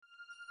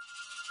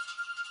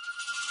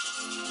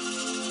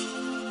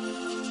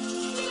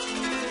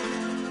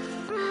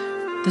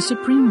The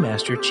Supreme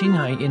Master Ching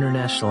Hai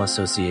International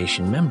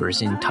Association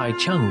members in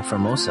Taichung,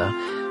 Formosa,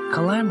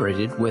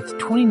 collaborated with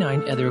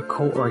 29 other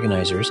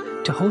co-organizers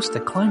to host the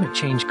climate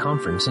change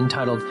conference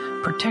entitled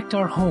Protect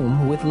Our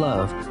Home with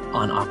Love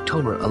on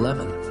October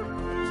 11.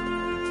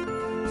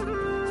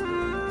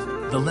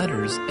 The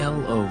letters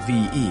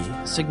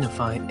L.O.V.E.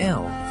 signify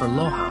L for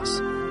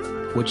LOHAS,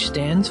 which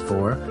stands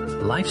for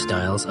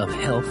Lifestyles of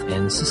Health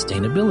and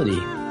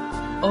Sustainability,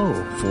 O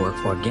for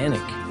Organic,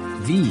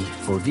 V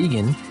for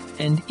Vegan,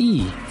 and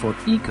E for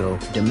Eco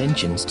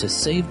Dimensions to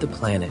Save the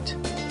Planet.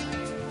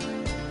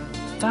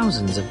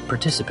 Thousands of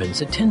participants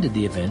attended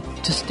the event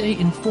to stay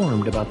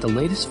informed about the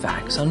latest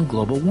facts on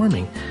global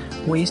warming,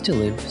 ways to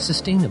live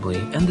sustainably,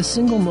 and the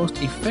single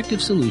most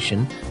effective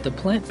solution, the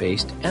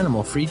plant-based,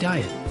 animal-free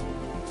diet.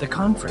 The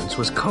conference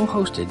was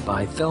co-hosted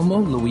by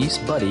Thelmo Luis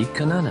Buddy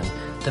Cunanan,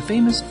 the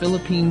famous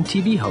Philippine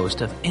TV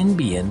host of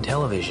NBN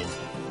television.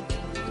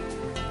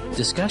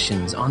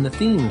 Discussions on the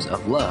themes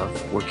of love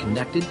were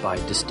conducted by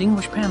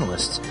distinguished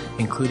panelists,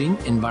 including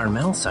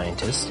environmental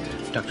scientist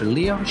Dr.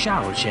 Liu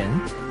Xiaochen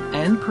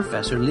and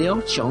Professor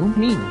Liu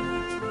Chongming.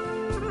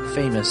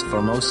 Famous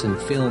Formosan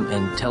film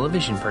and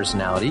television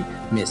personality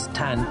Miss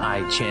Tan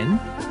Ai Chen.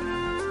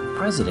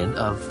 President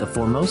of the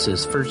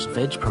Formosa's first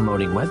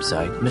veg-promoting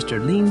website, Mr.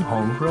 Lin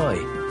Hong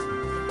Roy.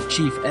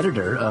 Chief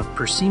Editor of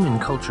Persimmon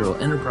Cultural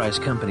Enterprise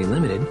Company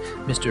Limited,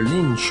 Mr.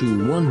 Lin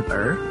Shu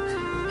Wen-er,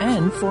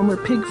 and former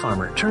pig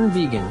farmer turned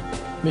vegan,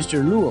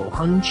 Mr. Luo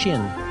Hun Chen.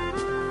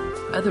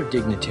 Other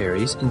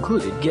dignitaries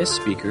included guest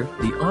speaker,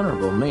 the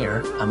Honorable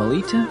Mayor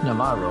Amelita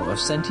Navarro of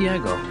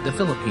Santiago, the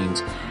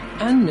Philippines,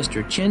 and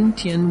Mr. Chen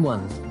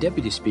Tien-wen,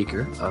 Deputy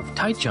Speaker of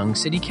Taichung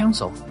City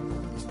Council.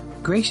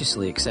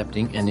 Graciously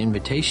accepting an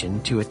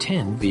invitation to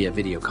attend via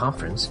video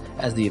conference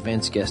as the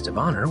event's guest of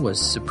honor was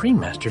Supreme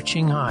Master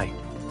Ching Hai.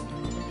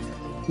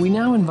 We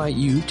now invite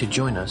you to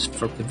join us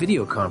for the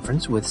video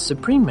conference with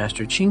Supreme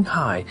Master Ching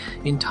Hai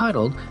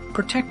entitled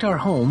Protect Our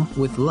Home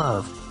with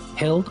Love,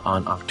 held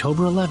on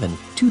October 11,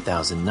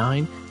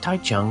 2009,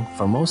 Taichung,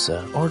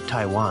 Formosa, or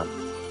Taiwan.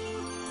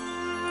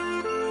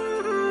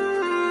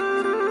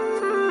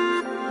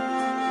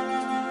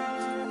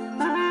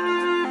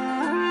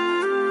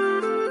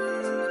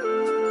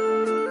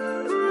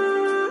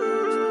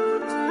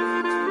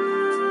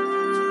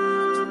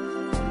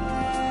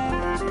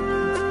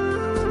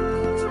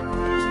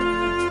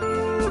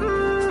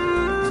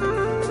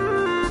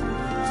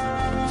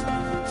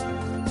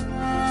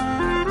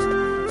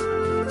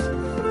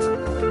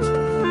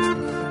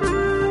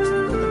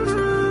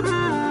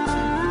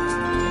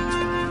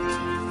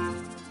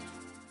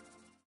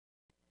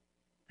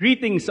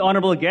 Greetings,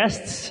 honorable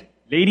guests,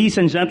 ladies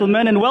and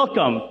gentlemen, and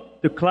welcome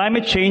to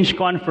Climate Change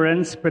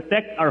Conference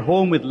Protect Our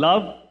Home with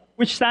Love,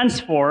 which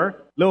stands for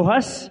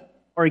LOHAS,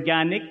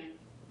 Organic,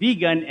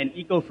 Vegan, and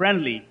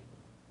Eco-Friendly.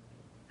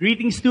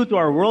 Greetings too to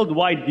our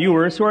worldwide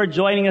viewers who are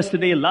joining us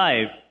today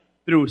live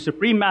through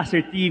Supreme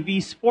Master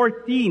TV's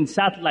 14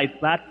 satellite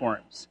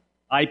platforms,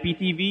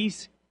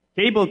 IPTVs,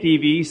 cable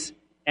TVs,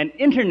 and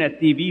Internet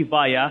TV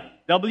via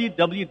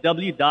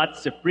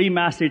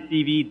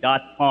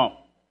www.suprememastertv.com.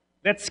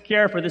 Let's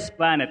care for this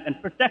planet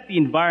and protect the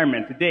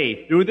environment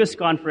today through this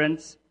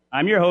conference.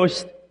 I'm your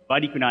host,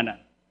 Buddy Cunanan.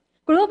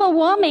 Global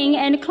warming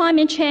and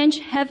climate change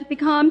have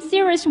become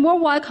serious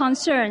worldwide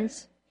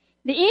concerns.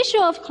 The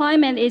issue of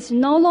climate is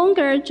no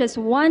longer just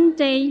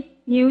one-day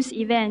news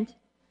event,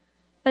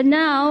 but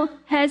now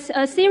has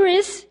a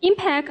serious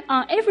impact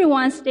on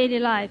everyone's daily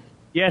life.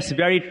 Yes,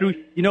 very true.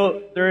 You know,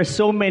 there are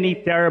so many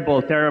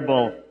terrible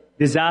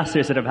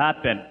disasters that have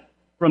happened.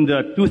 From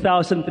the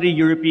 2003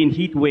 European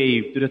heat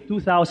wave to the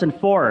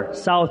 2004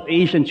 South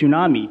Asian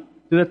tsunami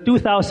to the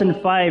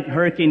 2005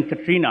 Hurricane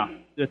Katrina,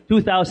 to the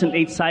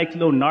 2008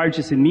 Cyclone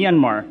Nargis in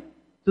Myanmar,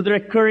 to the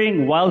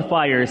recurring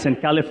wildfires in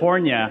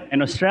California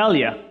and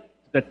Australia,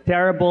 to the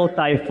terrible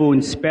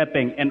typhoons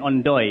Pepeng and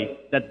Ondoy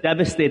that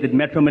devastated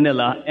Metro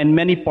Manila and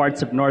many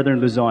parts of northern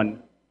Luzon.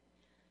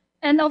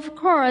 And of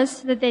course,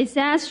 the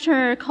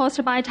disaster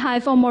caused by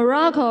Typhoon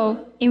Morocco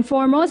in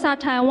Formosa,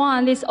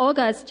 Taiwan this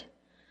August.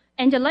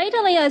 And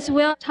lately as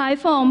well,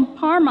 Typhoon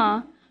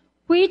Parma,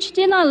 which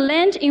did not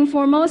land in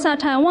Formosa,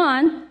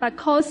 Taiwan, but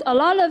caused a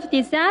lot of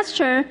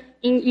disaster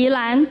in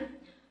Yilan,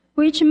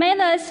 which made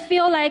us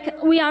feel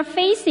like we are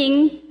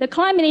facing the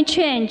climate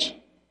change.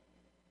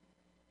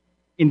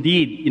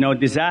 Indeed, you know,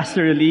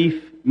 disaster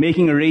relief,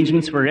 making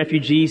arrangements for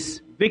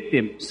refugees,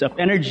 victims of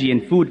energy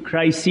and food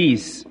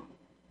crises,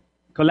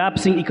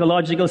 collapsing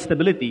ecological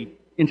stability,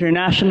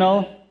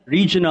 international,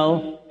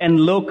 regional, and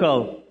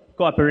local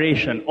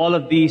cooperation. All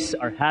of these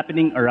are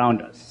happening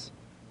around us.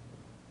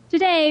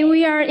 Today,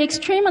 we are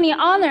extremely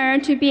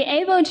honored to be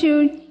able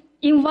to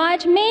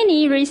invite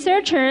many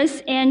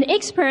researchers and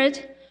experts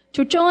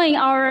to join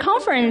our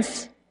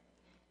conference.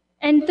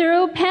 And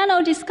through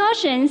panel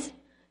discussions,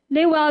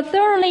 they will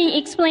thoroughly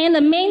explain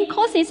the main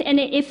causes and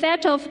the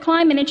effect of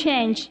climate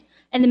change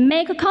and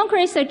make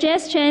concrete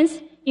suggestions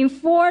in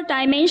 4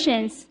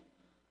 dimensions: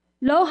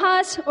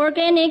 LOHAS,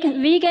 organic,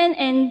 vegan,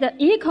 and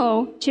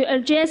eco, to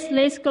address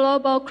this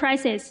global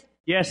crisis.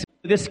 Yes,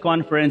 This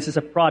conference is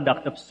a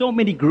product of so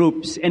many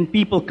groups and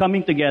people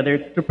coming together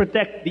to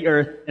protect the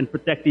earth and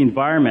protect the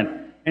environment.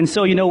 And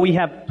so, we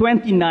have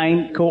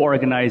 29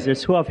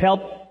 co-organizers who have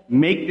helped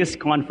make this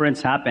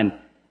conference happen.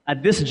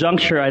 At this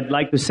juncture, I'd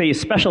like to say a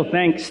special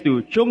thanks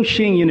to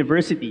Chongqing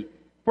University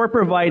for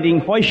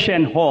providing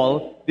Huishen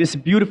Hall, this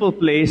beautiful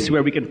place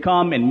where we can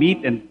come and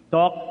meet and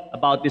talk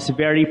about this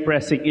very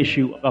pressing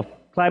issue of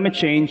climate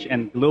change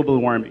and global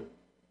warming.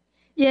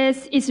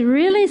 Yes, it's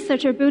really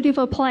such a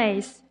beautiful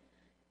place.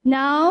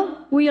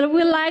 Now, we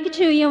would like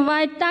to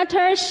invite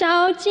Dr.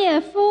 Shao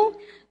Jiefu,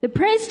 the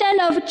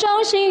president of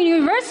Chongqing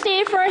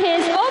University, for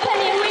his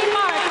opening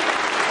remarks.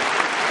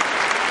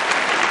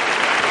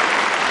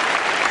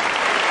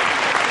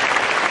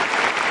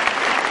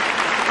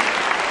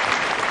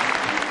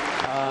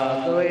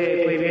 各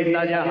位贵宾，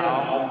大家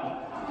好。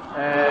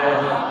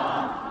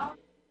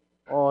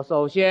我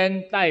首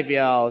先代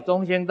表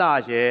中兴大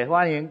学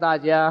欢迎大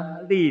家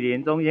莅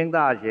临中兴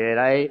大学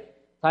来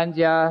参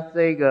加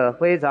这个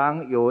非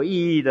常有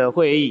意义的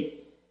会议。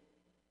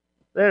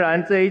虽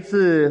然这一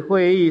次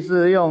会议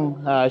是用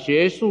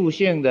学术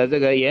性的这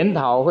个研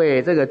讨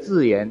会这个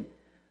字眼，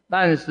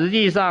但实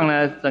际上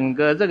呢，整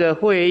个这个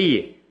会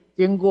议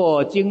经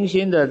过精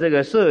心的这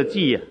个设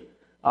计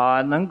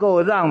能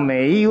够让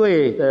每一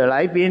位的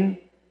来宾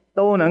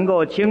都能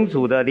够清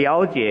楚的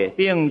了解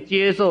并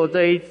接受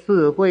这一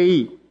次会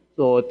议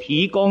所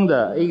提供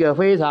的一个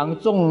非常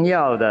重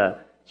要的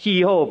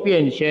气候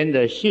变迁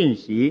的讯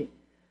息。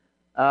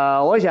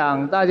我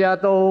想大家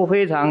都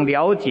非常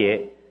了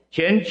解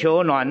全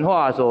球暖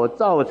化所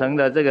造成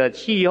的这个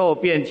气候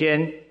变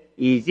迁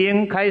已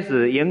经开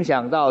始影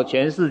响到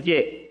全世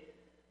界，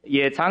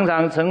也常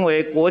常成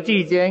为国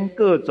际间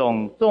各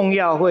种重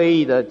要会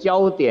议的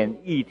焦点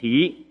议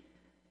题。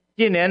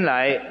近年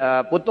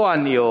来不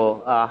断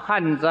有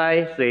旱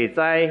灾、水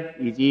灾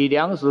以及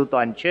粮食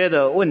短缺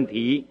的问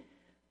题，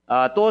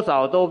多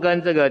少都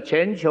跟这个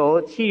全球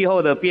气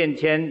候的变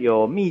迁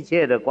有密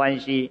切的关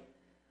系。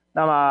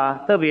那么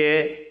特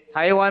别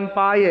台湾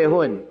8月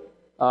份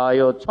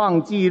有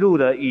创纪录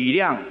的雨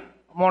量，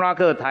莫拉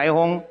克台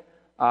风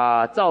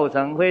造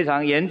成非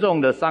常严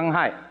重的伤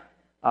害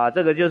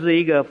这个就是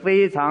一个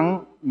非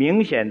常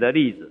明显的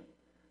例子。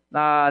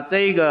那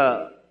这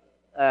个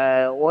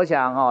我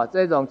想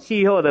这种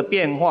气候的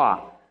变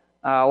化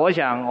我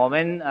想我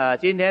们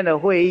今天的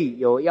会议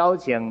有邀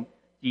请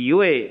几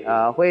位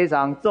非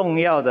常重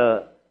要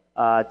的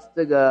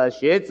这个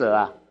学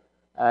者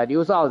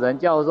刘少仁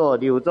教授、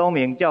柳宗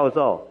明教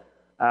授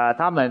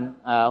他们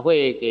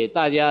会给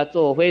大家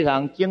做非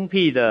常精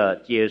辟的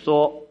解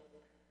说。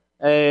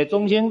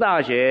中兴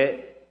大学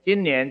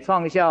今年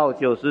创校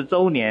90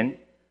周年，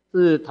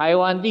是台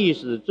湾历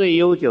史最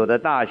悠久的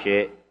大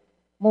学。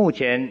目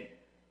前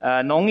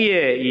农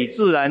业与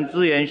自然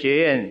资源学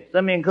院、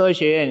生命科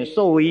学院、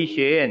兽医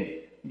学院、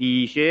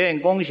理学院、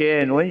工学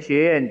院、文学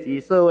院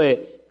及社会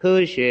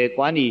科学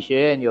管理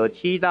学院有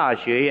7大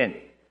学院，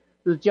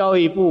是教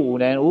育部5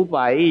年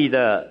500亿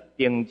的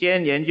顶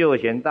尖研究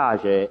型大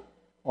学。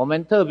我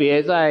们特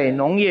别在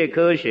农业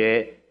科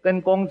学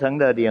跟工程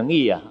的领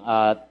域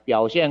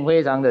表现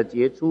非常的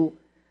杰出。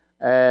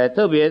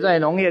特别在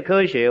农业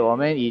科学，我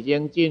们已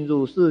经进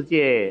入世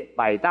界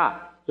100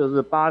大，就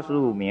是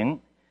85名。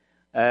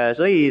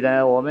所以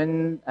呢，我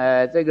们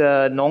这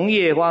个农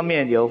业方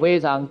面有非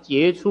常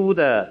杰出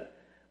的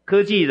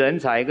科技人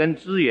才跟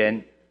资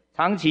源，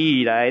长期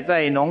以来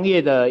在农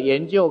业的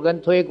研究跟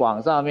推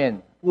广上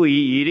面不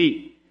遗余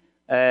力。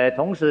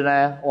同时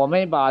呢，我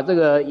们把这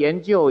个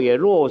研究也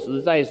落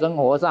实在生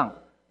活上，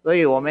所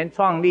以我们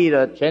创立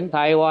了全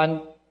台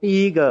湾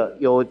第一个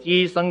有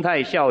机生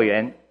态校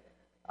园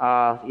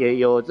也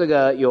有这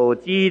个有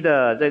机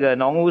的这个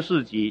农屋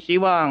市集，希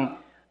望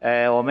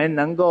我们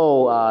能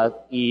够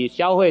与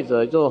消费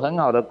者做很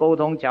好的沟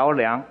通桥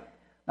梁。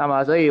那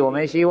么所以我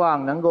们希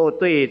望能够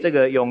对这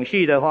个永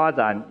续的发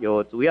展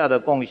有主要的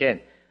贡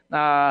献。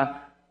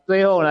那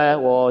最后呢，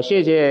我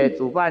谢谢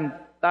主办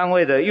单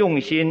位的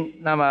用心，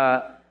那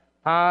么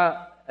他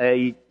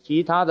以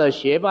其他的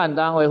协办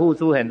单位付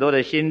出很多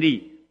的心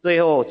力，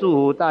最后祝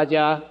福大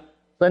家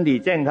身体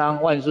健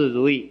康，万事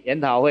如意，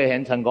研讨会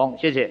很成功，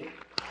谢谢。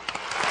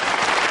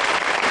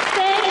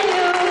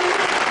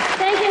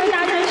Thank you,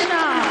 Dr.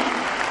 Shao.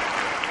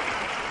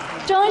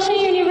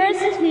 Chongqing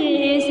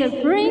University is a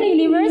brilliant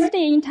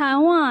university in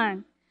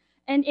Taiwan,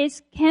 and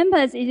its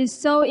campus is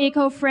so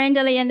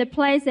eco-friendly and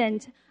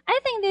pleasant. I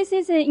think this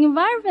is an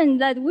environment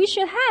that we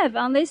should have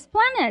on this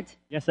planet.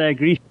 Yes, I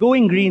agree.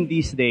 Going green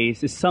these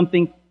days is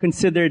something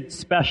considered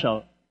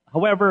special.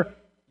 However,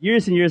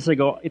 years and years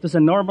ago, it was a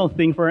normal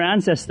thing for our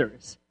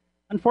ancestors.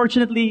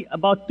 Unfortunately,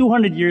 about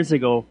 200 years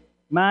ago,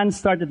 man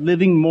started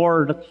living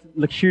more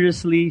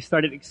luxuriously,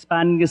 started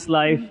expanding his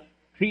life,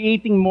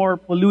 creating more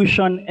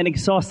pollution and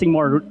exhausting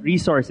more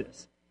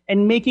resources,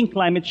 and making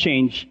climate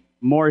change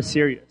more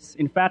serious.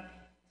 In fact,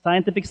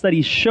 scientific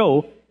studies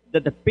show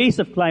that the pace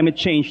of climate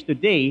change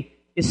today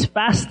is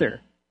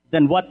faster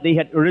than what they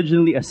had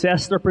originally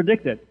assessed or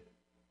predicted.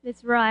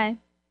 That's right.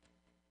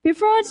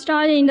 Before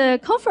starting the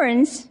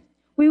conference,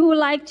 we would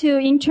like to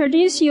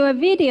introduce you a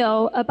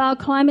video about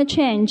climate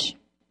change.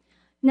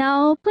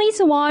 Now,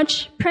 please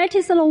watch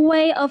Practical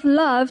Way of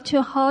Love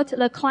to Halt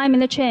the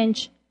Climate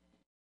Change.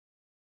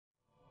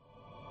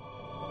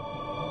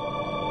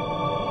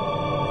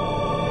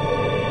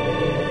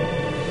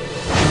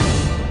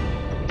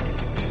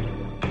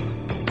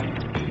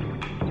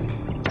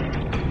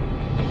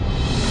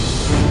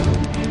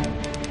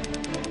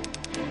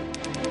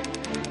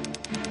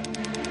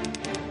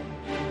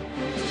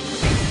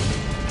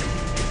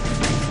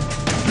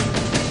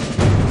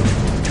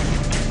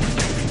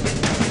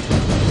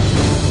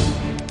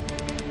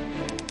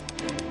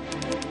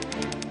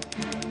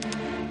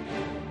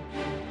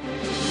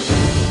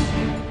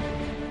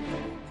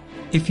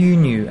 If you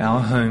knew our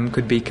home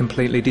could be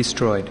completely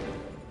destroyed,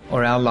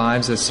 or our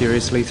lives are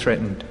seriously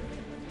threatened,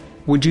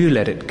 would you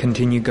let it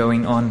continue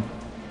going on?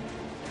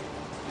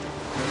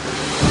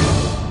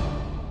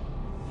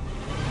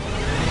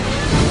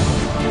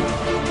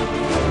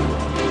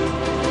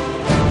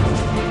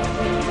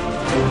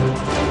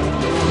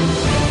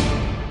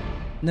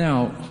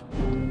 Now,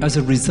 as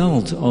a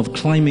result of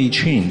climate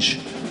change,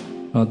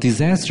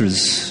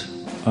 disasters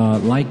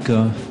like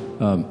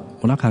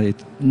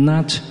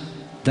not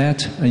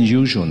that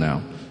unusual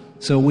now.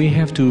 So we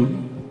have to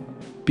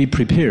be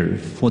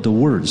prepared for the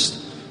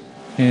worst.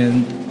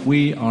 And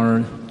we are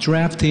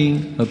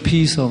drafting a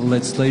piece of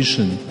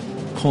legislation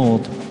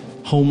called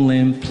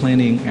Homeland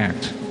Planning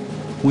Act,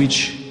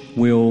 which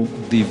will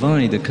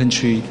divide the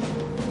country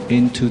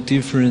into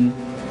different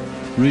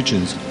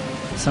regions.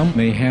 Some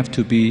may have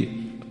to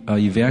be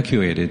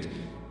evacuated,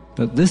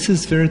 but this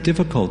is very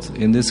difficult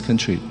in this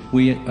country.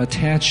 We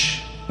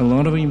attach a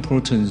lot of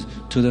importance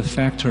to the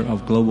factor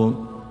of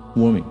global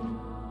warming.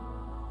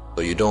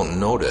 So you don't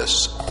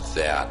notice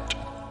that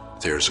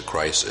there's a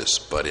crisis,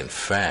 but in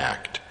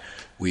fact,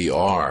 we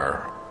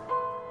are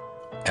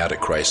at a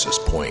crisis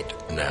point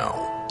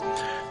now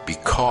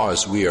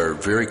because we are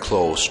very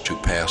close to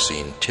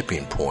passing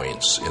tipping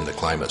points in the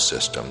climate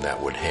system that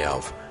would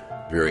have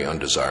very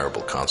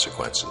undesirable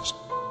consequences.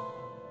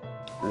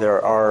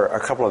 There are a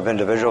couple of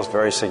individuals,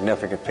 very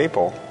significant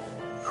people,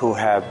 who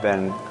have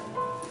been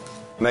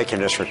making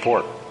this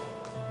report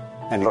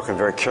and looking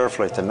very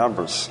carefully at the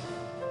numbers.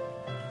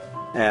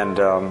 And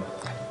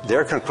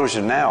their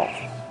conclusion now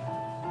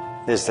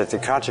is that the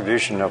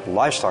contribution of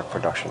livestock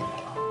production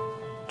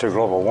to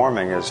global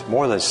warming is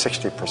more than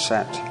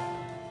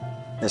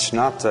 60%. It's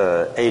not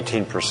the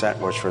 18%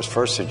 which was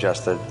first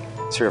suggested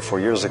 3 or 4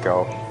 years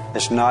ago.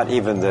 It's not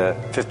even the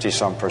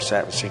 50-some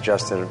percent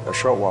suggested a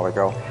short while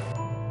ago.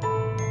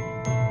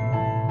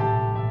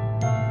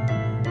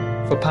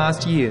 For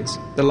past years,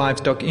 the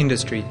livestock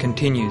industry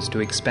continues to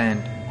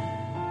expand.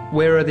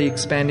 Where are the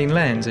expanding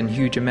lands and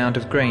huge amount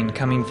of grain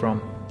coming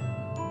from?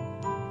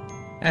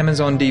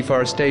 Amazon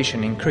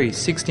deforestation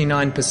increased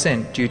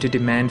 69% due to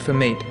demand for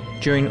meat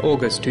during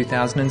August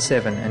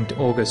 2007 and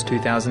August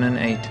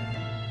 2008.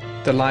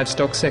 The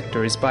livestock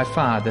sector is by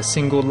far the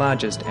single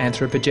largest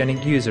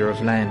anthropogenic user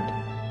of land.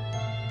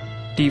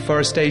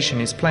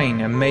 Deforestation is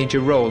playing a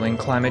major role in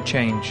climate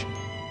change.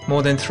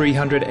 More than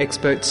 300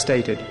 experts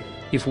stated,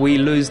 if we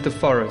lose the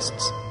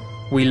forests,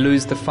 we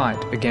lose the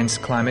fight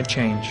against climate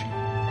change.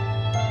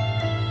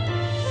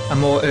 A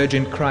more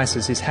urgent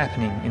crisis is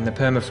happening in the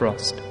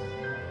permafrost.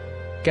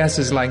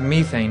 Gases like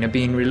methane are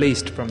being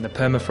released from the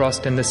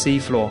permafrost and the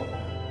seafloor.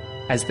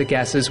 As the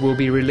gases will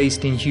be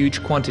released in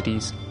huge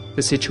quantities,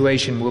 the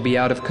situation will be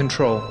out of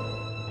control.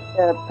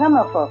 The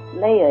permafrost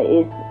layer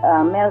is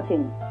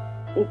melting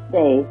each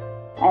day,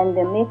 and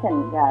the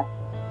methane gas,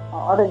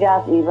 or other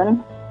gas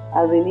even,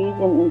 are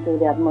releasing into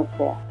the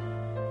atmosphere.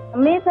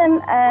 Methane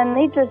and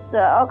nitrous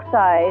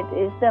oxide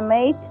is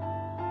made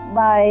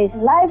by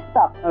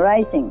livestock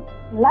rising,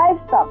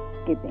 livestock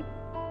skipping.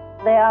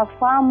 They are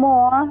far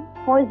more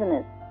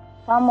poisonous,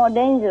 far more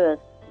dangerous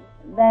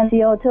than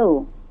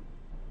CO2.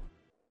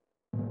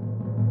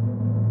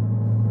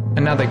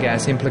 Another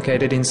gas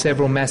implicated in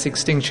several mass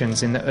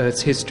extinctions in the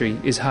Earth's history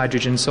is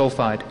hydrogen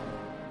sulfide.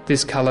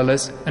 This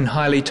colourless and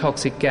highly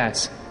toxic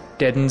gas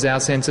deadens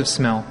our sense of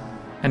smell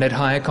and at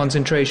higher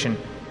concentration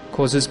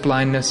causes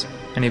blindness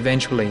and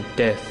eventually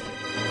death.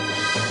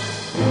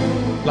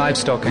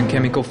 Livestock and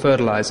chemical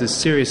fertilizers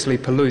seriously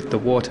pollute the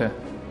water.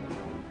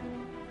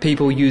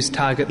 People use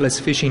targetless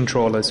fishing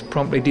trawlers,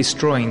 promptly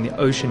destroying the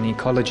ocean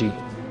ecology.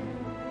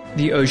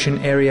 The ocean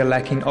area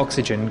lacking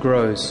oxygen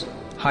grows.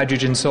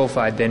 Hydrogen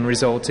sulfide then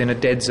results in a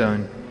dead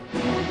zone.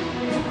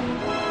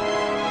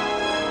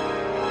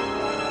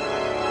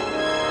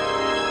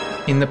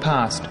 In the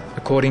past,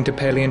 according to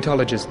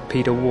paleontologist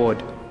Peter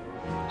Ward,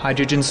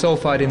 hydrogen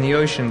sulfide in the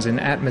oceans and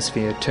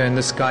atmosphere turned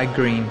the sky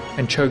green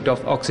and choked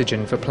off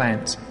oxygen for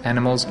plants,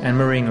 animals and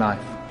marine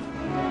life.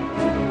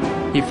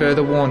 He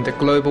further warned that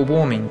global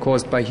warming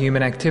caused by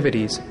human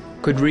activities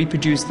could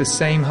reproduce the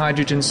same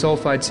hydrogen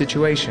sulfide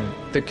situation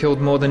that killed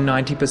more than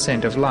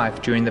 90% of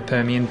life during the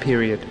Permian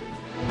period.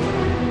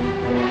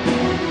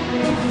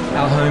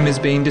 Our home is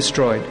being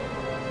destroyed,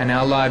 and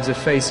our lives are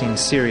facing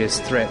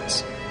serious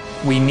threats.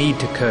 We need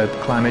to curb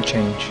climate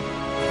change.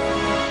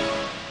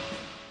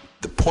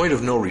 The point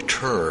of no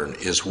return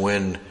is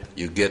when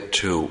you get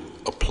to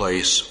a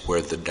place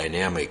where the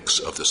dynamics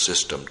of the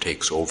system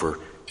takes over,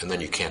 and then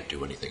you can't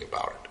do anything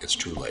about it. It's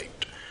too late.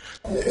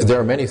 There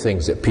are many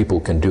things that people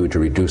can do to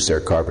reduce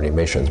their carbon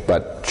emissions,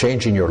 but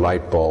changing your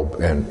light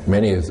bulb and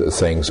many of the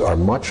things are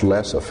much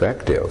less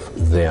effective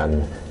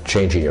than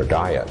changing your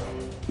diet.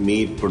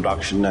 Meat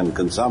production and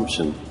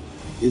consumption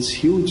is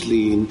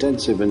hugely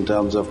intensive in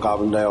terms of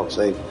carbon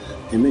dioxide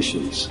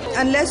emissions.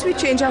 Unless we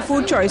change our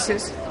food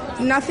choices,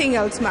 nothing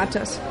else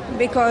matters,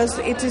 because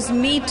it is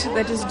meat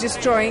that is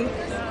destroying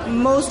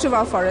most of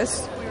our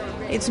forests.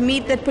 It's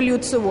meat that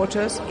pollutes the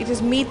waters. It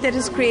is meat that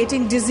is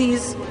creating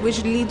disease,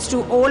 which leads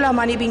to all our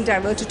money being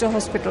diverted to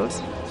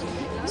hospitals.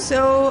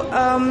 So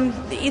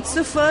it's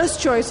the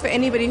first choice for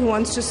anybody who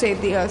wants to save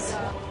the earth.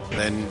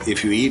 Then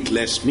if you eat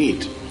less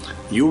meat,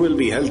 you will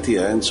be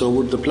healthier, and so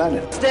would the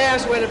planet.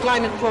 There's where the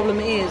climate problem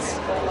is,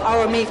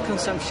 our meat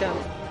consumption.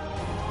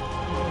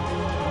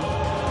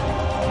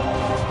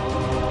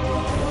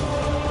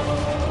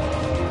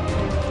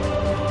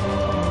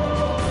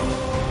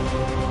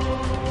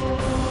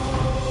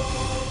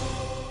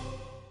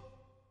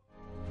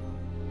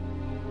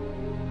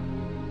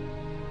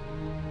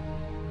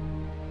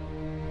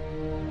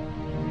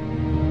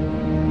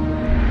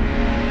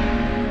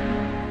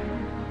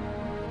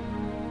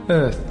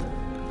 Earth,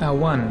 our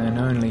one and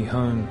only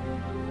home.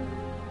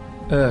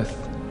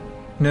 Earth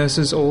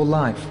nurses all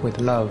life with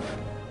love.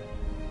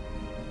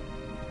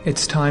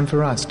 It's time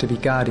for us to be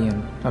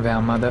guardian of our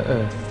Mother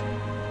Earth,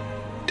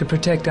 to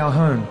protect our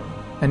home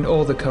and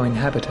all the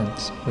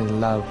co-inhabitants with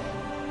love.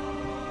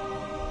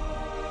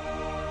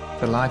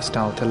 The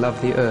lifestyle to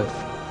love the Earth,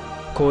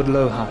 called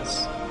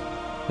LOHAS.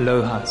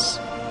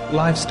 LOHAS,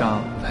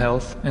 lifestyle of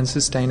health and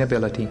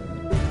sustainability.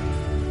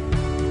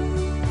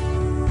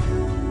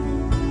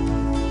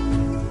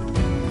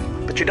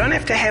 But you don't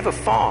have to have a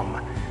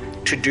farm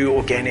to do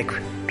organic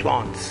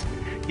plants.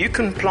 You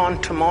can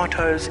plant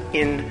tomatoes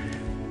in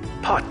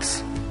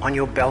pots on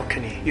your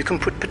balcony. You can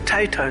put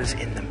potatoes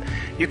in them.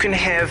 You can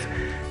have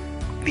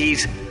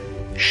these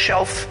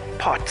shelf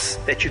pots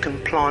that you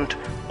can plant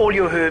all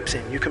your herbs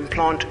in. You can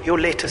plant your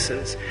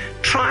lettuces.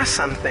 Try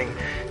something.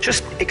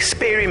 Just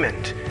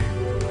experiment.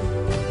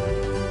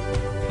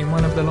 In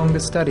one of the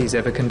longest studies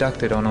ever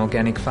conducted on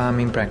organic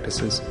farming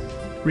practices,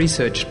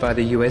 researched by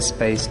the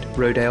US-based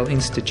Rodale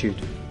Institute,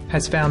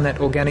 has found that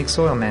organic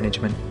soil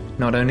management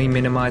not only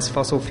minimises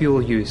fossil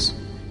fuel use,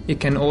 it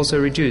can also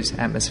reduce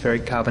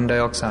atmospheric carbon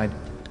dioxide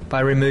by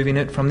removing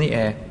it from the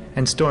air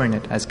and storing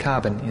it as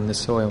carbon in the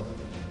soil.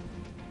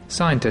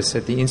 Scientists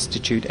at the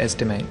Institute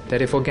estimate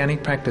that if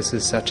organic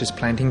practices such as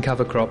planting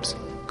cover crops,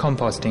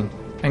 composting,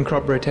 and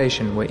crop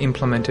rotation were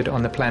implemented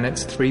on the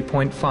planet's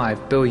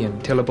 3.5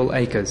 billion tillable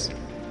acres,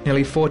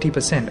 nearly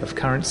 40% of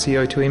current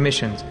CO2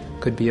 emissions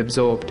could be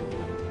absorbed.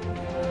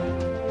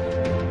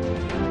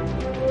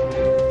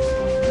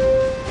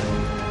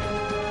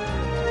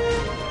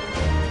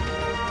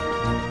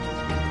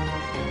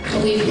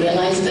 We've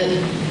realised that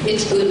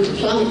it's good to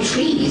plant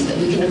trees, that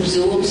we can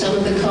absorb some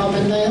of the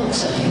carbon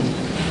dioxide.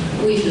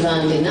 We've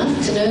learned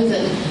enough to know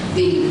that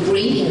the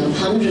breeding of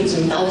hundreds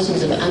and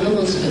thousands of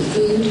animals for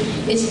food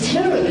is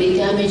terribly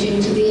damaging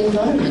to the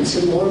environment,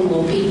 so more and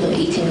more people are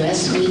eating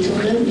less meat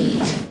or no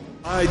meat.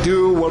 I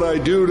do what I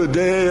do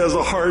today as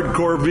a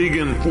hardcore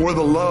vegan for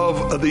the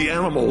love of the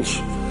animals.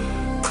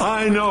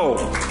 I know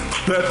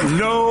that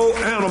no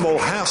animal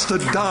has to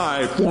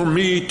die for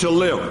me to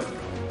live.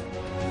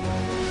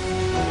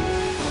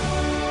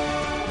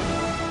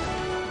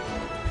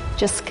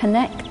 Just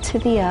connect to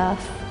the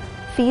earth,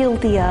 feel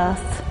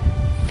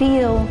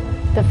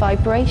the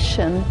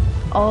vibration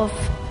of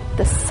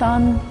the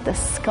sun, the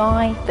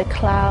sky, the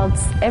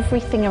clouds,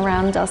 everything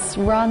around us,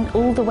 run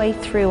all the way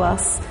through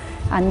us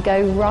and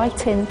go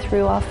right in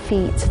through our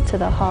feet to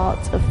the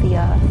heart of the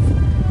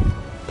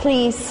earth.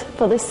 Please,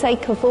 for the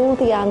sake of all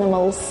the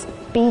animals,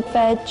 be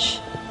veg,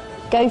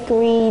 go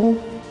green,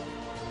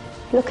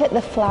 look at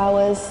the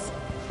flowers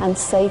and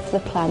save the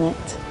planet.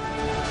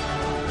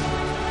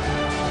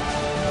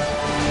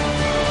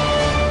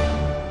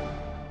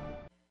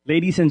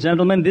 Ladies and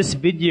gentlemen, this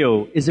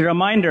video is a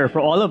reminder for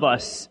all of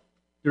us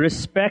to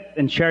respect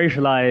and cherish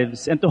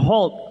lives and to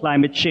halt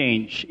climate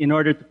change in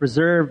order to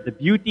preserve the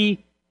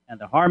beauty and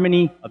the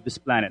harmony of this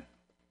planet.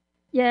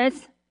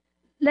 Yes,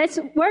 let's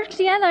work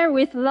together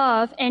with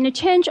love and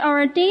change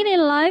our daily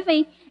life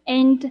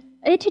and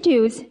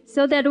attitudes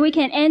so that we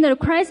can end the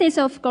crisis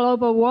of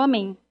global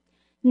warming.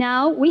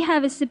 Now we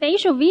have a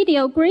special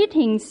video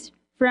greetings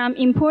from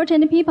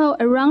important people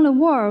around the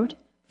world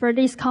for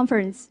this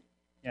conference.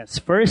 Yes,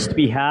 first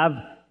we have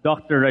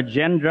Dr.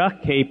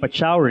 Rajendra K.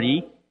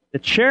 Pachauri, the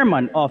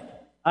chairman of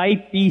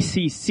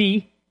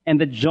IPCC and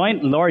the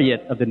joint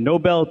laureate of the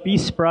Nobel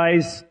Peace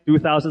Prize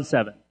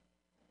 2007.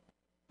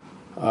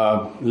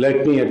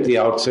 Let me at the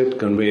outset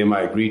convey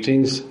my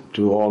greetings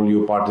to all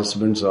you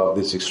participants of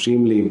this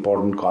extremely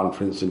important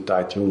conference in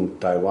Taichung,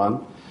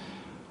 Taiwan.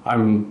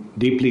 I'm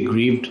deeply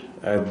grieved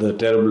at the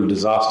terrible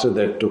disaster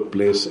that took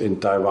place in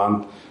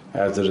Taiwan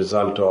as a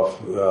result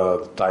of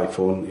the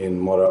typhoon in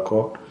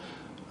Morocco.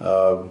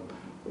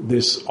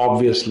 this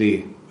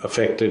obviously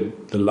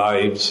affected the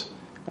lives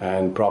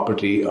and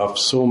property of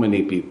so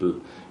many people.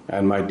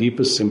 And my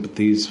deepest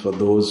sympathies for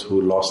those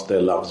who lost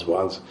their loved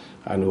ones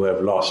and who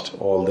have lost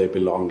all their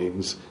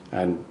belongings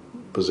and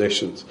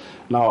possessions.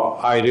 Now,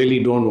 I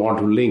really don't want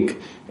to link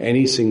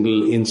any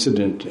single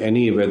incident,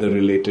 any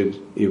weather-related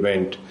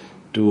event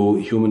to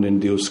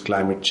human-induced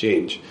climate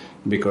change,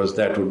 because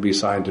that would be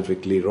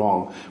scientifically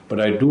wrong. But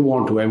I do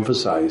want to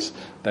emphasize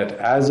that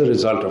as a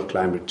result of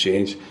climate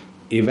change,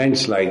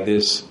 events like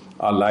this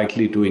are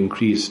likely to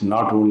increase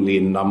not only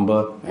in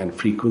number and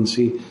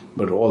frequency,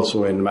 but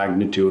also in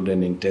magnitude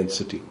and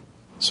intensity.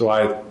 So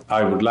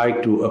I would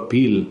like to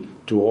appeal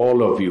to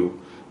all of you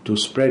to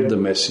spread the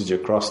message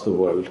across the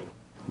world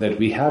that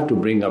we have to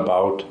bring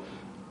about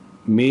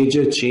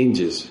major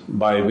changes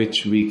by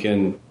which we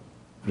can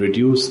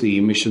reduce the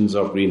emissions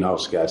of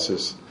greenhouse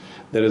gases.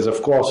 There is,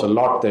 of course, a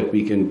lot that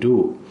we can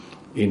do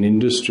in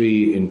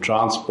industry, in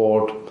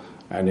transport,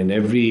 and in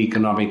every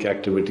economic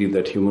activity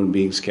that human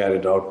beings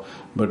carried out.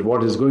 But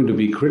what is going to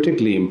be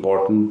critically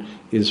important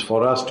is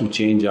for us to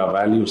change our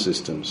value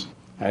systems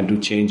and to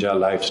change our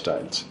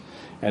lifestyles.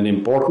 An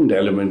important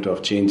element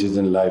of changes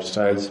in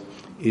lifestyles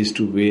is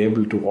to be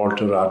able to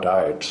alter our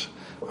diets.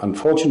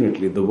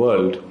 Unfortunately, the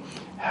world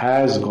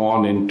has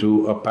gone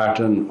into a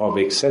pattern of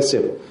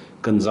excessive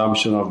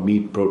consumption of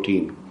meat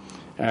protein.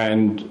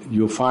 And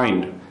you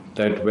find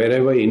that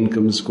wherever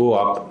incomes go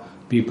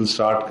up, people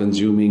start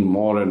consuming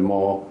more and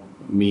more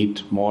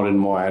meat, more and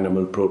more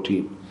animal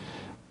protein.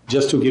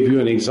 Just to give you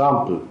an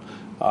example,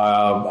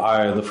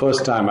 the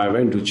first time I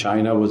went to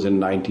China was in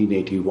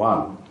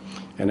 1981.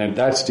 And at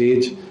that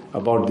stage,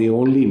 about the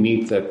only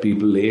meat that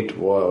people ate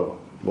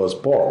was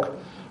pork,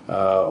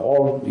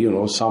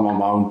 or some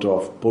amount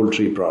of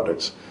poultry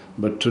products.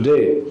 But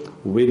today,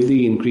 with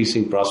the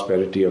increasing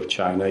prosperity of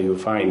China, you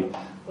find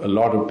a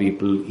lot of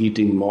people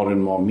eating more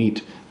and more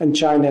meat. And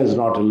China is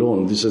not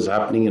alone. This is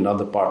happening in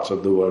other parts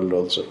of the world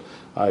also.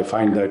 I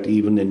find that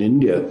even in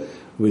India,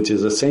 which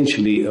is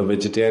essentially a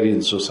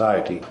vegetarian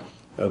society,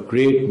 a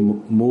great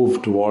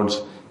move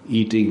towards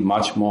eating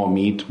much more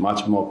meat,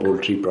 much more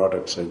poultry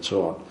products, and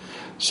so on.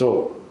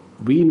 So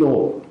we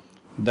know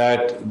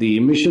that the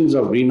emissions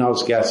of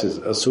greenhouse gases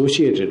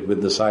associated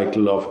with the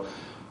cycle of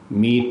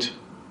meat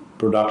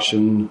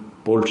production,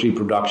 poultry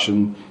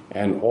production,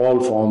 and all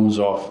forms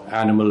of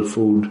animal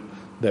food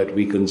that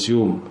we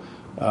consume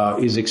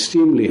is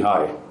extremely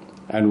high.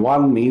 And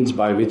one means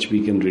by which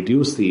we can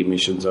reduce the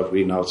emissions of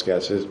greenhouse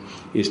gases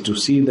is to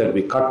see that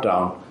we cut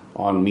down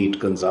on meat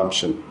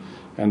consumption.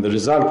 And the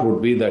result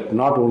would be that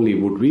not only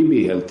would we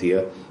be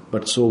healthier,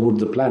 but so would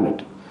the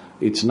planet.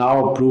 It's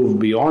now proved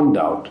beyond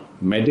doubt,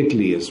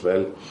 medically as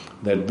well,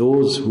 that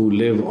those who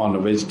live on a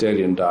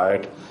vegetarian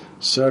diet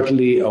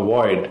certainly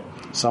avoid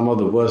some of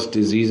the worst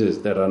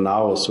diseases that are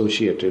now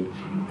associated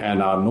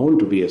and are known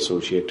to be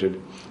associated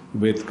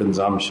with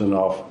consumption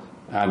of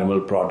animal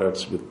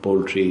products, with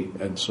poultry,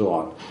 and so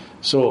on.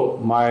 So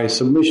my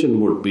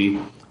submission would be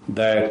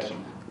that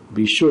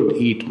we should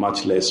eat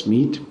much less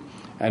meat,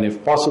 and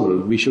if possible,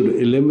 we should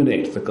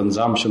eliminate the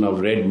consumption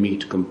of red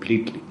meat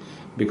completely,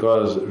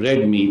 because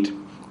red meat,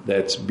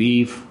 that's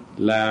beef,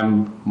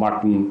 lamb,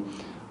 mutton,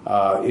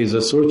 is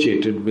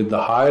associated with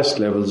the highest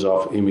levels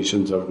of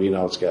emissions of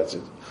greenhouse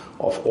gases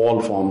of all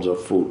forms of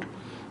food.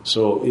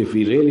 So if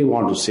we really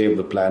want to save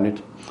the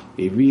planet,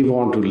 if we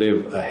want to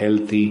live a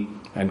healthy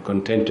and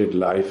contented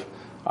life,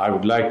 I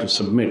would like to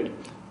submit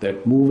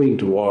that moving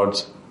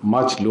towards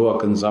much lower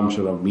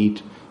consumption of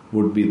meat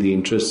would be the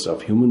interests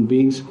of human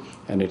beings,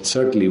 and it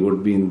certainly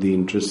would be in the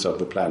interests of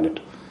the planet.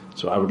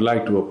 So I would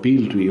like to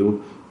appeal to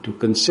you to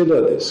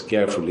consider this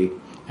carefully,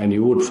 and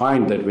you would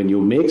find that when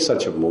you make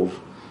such a move,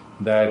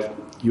 that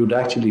you'd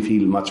actually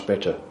feel much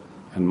better.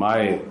 And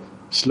my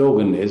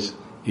slogan is,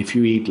 if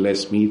you eat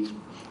less meat,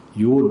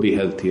 you would be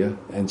healthier,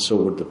 and so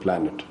would the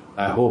planet.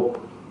 I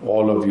hope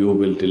all of you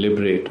will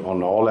deliberate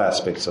on all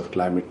aspects of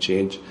climate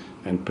change,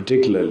 and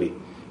particularly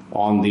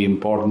on the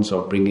importance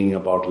of bringing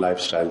about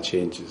lifestyle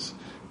changes.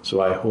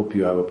 So I hope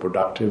you have a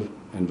productive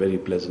and very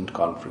pleasant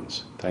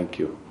conference. Thank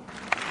you.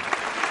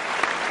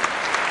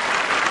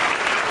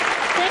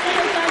 Thank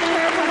you,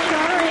 Dr.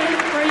 Pachauri,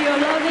 for your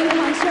loving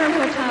concern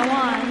for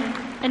Taiwan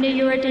and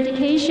your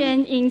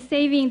dedication in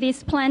saving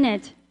this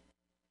planet.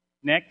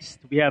 Next,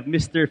 we have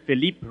Mr.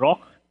 Philippe Roch,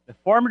 the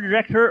former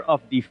director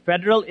of the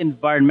Federal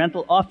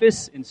Environmental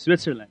Office in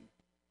Switzerland.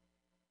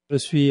 Je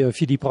suis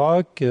Philippe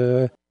Roch,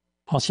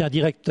 ancien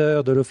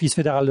directeur de l'Office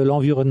fédéral de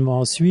l'environnement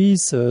en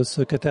Suisse,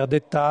 secrétaire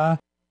d'État,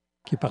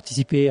 qui a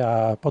participé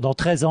pendant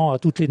 13 ans à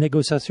toutes les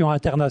négociations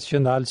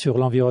internationales sur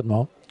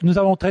l'environnement. Nous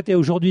avons traité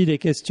aujourd'hui des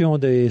questions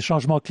des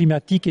changements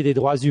climatiques et des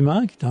droits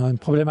humains, qui est une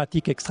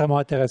problématique extrêmement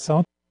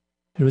intéressante.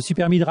 Je me suis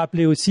permis de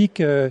rappeler aussi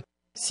que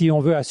si on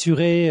veut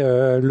assurer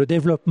le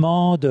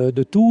développement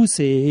de tous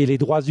et les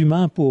droits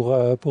humains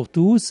pour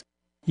tous,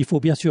 il faut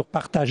bien sûr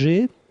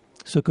partager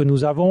ce que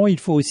nous avons. Il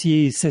faut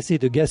aussi cesser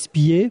de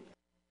gaspiller.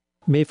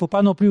 Mais il ne faut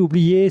pas non plus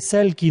oublier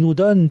celle qui nous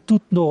donne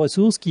toutes nos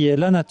ressources, qui est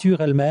la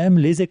nature elle-même,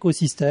 les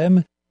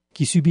écosystèmes,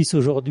 qui subissent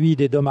aujourd'hui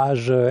des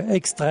dommages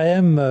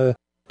extrêmes,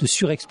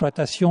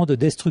 surexploitation, de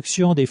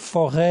destruction des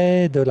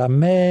forêts, de la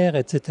mer,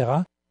 etc.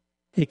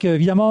 Et que,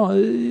 évidemment,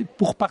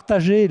 pour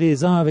partager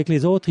les uns avec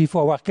les autres, il faut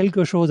avoir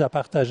quelque chose à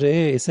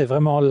partager, et c'est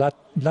vraiment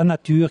la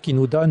nature qui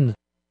nous donne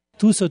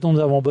tout ce dont nous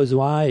avons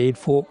besoin, et il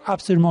faut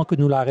absolument que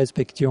nous la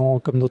respections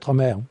comme notre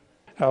mère.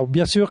 Alors,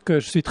 bien sûr que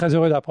je suis très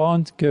heureux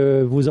d'apprendre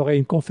que vous aurez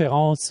une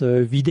conférence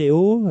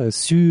vidéo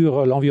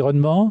sur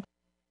l'environnement,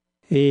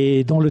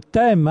 et dont le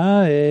thème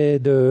est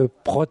de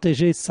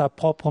protéger sa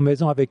propre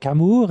maison avec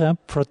amour,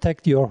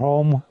 Protect your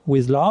home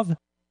with love.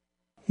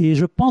 Et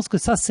je pense que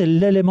ça, c'est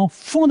l'élément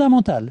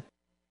fondamental.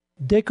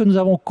 Dès que nous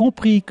avons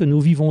compris que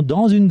nous vivons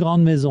dans une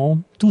grande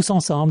maison, tous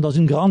ensemble, dans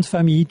une grande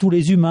famille, tous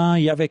les humains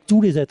et avec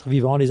tous les êtres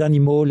vivants, les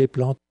animaux, les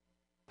plantes,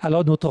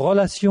 alors notre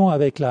relation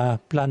avec la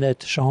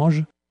planète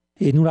change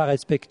et nous la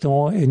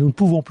respectons et nous ne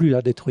pouvons plus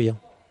la détruire.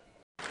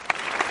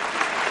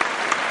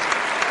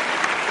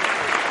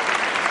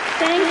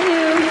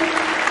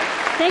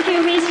 Thank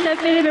you, Mr.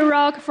 Philip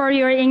Rock, for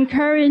your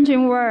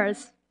encouraging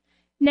words.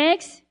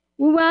 Next,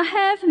 we will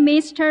have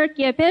Mr.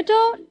 Gilberto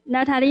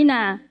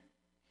Natalina,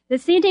 the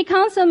City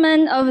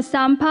Councilman of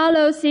São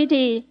Paulo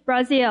City,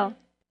 Brazil.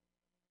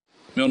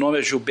 Meu nome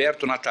é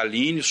Gilberto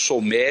Natalini,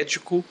 sou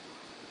médico,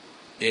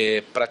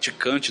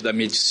 praticante da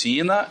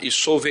medicina e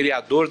sou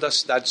vereador da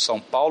cidade de São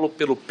Paulo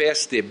pelo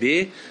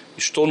PSDB.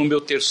 Estou no meu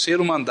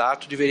 3º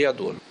mandato de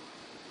vereador.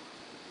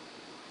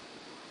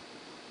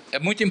 É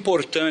muito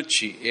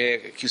importante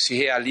que se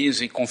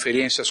realizem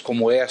conferências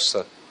como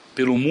essa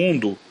pelo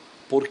mundo,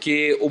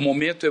 porque o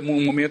momento é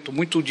um momento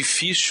muito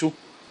difícil,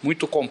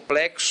 muito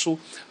complexo.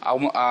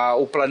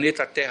 O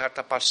planeta Terra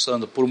está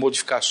passando por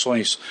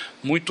modificações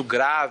muito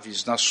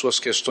graves nas suas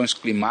questões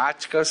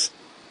climáticas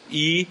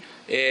e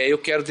eu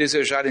quero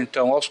desejar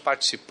então aos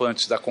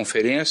participantes da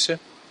conferência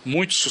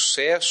muito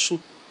sucesso,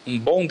 um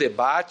bom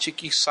debate,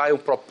 que saiam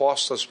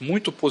propostas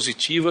muito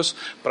positivas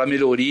para a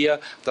melhoria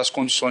das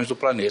condições do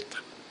planeta.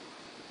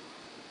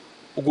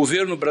 O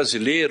governo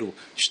brasileiro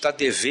está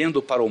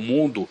devendo para o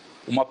mundo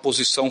uma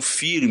posição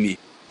firme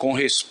com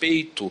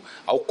respeito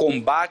ao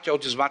combate ao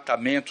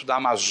desmatamento da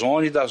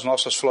Amazônia e das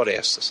nossas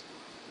florestas.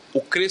 O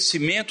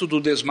crescimento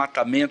do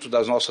desmatamento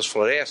das nossas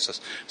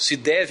florestas se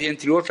deve,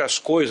 entre outras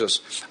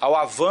coisas, ao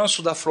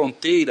avanço da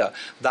fronteira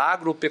da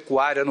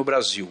agropecuária no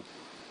Brasil.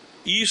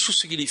 Isso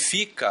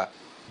significa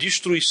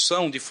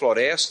destruição de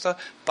floresta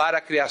para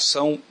a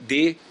criação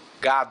de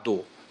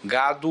gado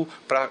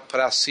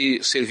para se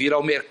servir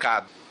ao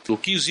mercado. O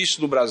que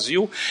existe no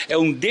Brasil é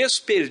um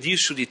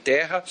desperdício de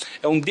terra,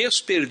 é um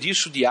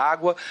desperdício de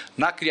água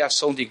na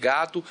criação de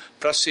gado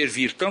para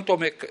servir tanto ao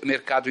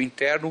mercado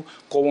interno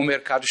como ao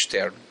mercado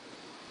externo.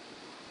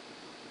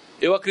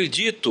 Eu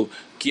acredito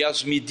que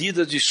as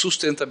medidas de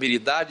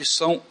sustentabilidade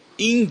são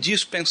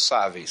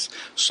indispensáveis,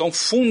 são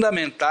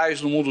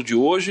fundamentais no mundo de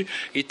hoje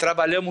e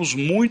trabalhamos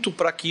muito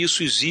para que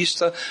isso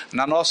exista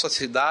na nossa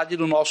cidade e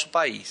no nosso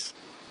país.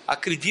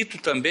 Acredito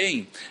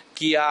também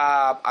que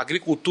a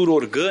agricultura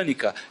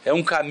orgânica é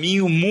um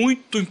caminho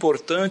muito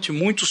importante,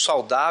 muito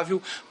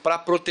saudável para a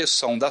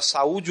proteção da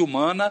saúde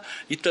humana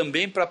e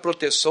também para a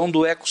proteção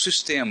do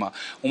ecossistema,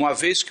 uma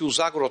vez que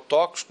os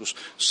agrotóxicos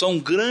são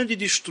grandes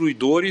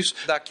destruidores.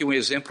 Dá aqui um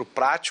exemplo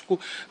prático,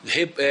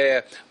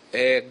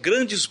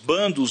 grandes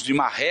bandos de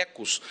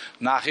marrecos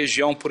na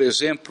região, por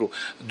exemplo,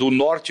 do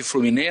norte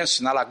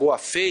fluminense, na Lagoa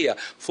Feia,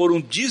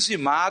 foram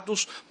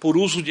dizimados por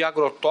uso de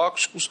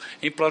agrotóxicos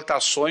em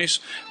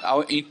plantações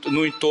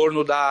no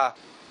entorno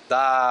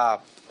da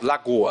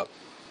lagoa.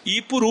 E,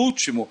 por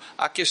último,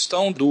 a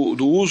questão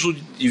do uso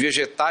de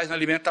vegetais na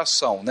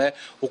alimentação,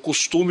 o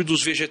costume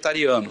dos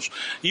vegetarianos.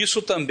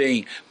 Isso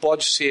também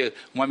pode ser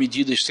uma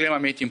medida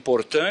extremamente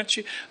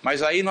importante,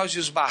 mas aí nós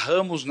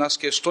esbarramos nas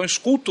questões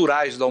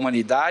culturais da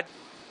humanidade,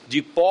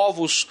 de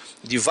povos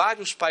de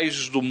vários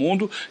países do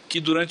mundo que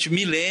durante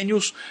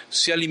milênios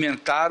se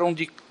alimentaram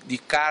de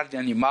carne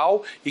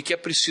animal e que é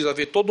preciso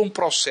haver todo um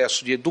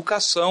processo de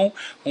educação,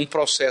 um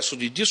processo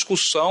de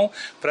discussão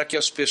para que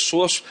as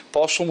pessoas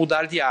possam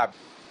mudar de hábito.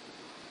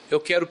 Eu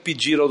quero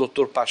pedir ao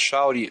Dr.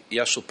 Pachauri e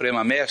à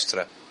Suprema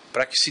Mestra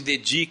para que se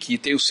dedique, e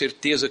tenho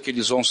certeza que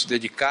eles vão se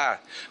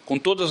dedicar, com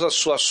todas as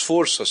suas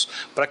forças,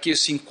 para que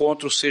esse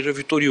encontro seja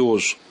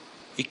vitorioso.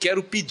 E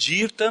quero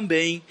pedir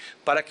também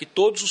para que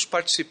todos os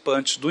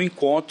participantes do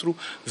encontro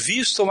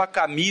vistam a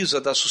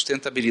camisa da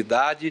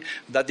sustentabilidade,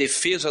 da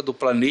defesa do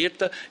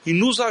planeta e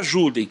nos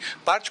ajudem,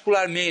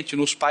 particularmente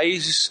nos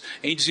países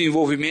em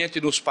desenvolvimento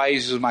e nos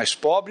países mais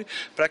pobres,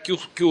 para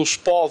que os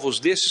povos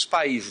desses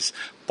países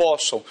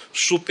possam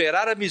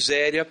superar a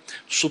miséria,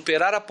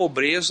 superar a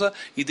pobreza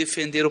e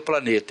defender o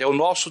planeta. É o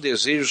nosso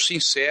desejo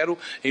sincero,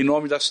 em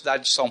nome da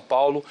cidade de São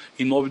Paulo,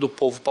 em nome do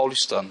povo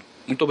paulistano.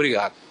 Muito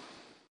obrigado.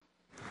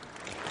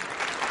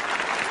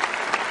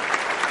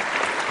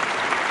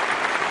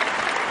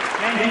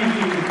 Thank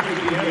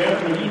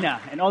you,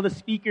 Nina, and all the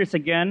speakers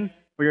again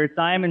for your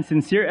time and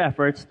sincere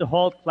efforts to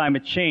halt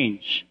climate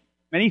change.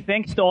 Many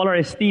thanks to all our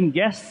esteemed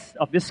guests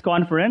of this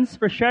conference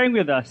for sharing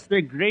with us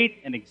their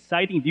great and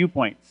exciting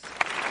viewpoints.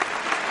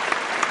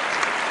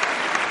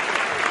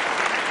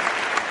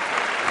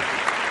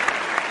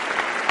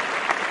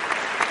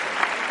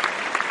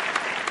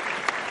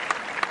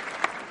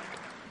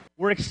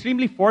 we're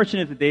extremely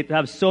fortunate today to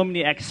have so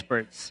many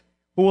experts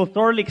who will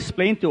thoroughly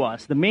explain to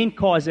us the main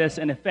causes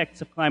and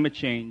effects of climate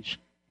change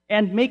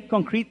and make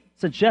concrete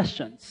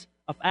suggestions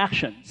of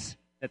actions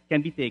that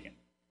can be taken.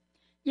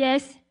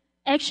 Yes,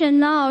 action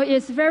now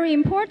is very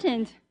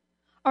important.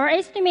 Our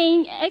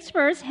estimating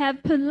experts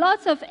have put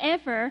lots of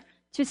effort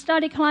to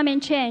study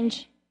climate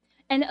change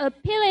and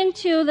appealing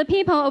to the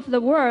people of the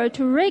world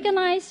to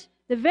recognize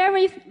the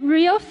very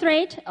real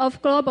threat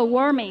of global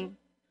warming.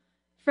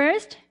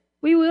 First,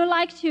 we would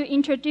like to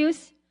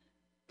introduce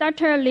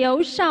Dr.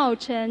 Liu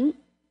Shaochen.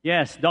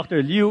 Yes,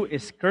 Dr. Liu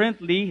is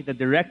currently the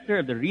director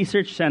of the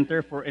Research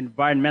Center for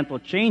Environmental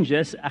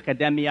Changes,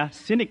 Academia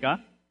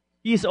Sinica.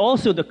 He is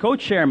also the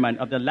co-chairman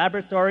of the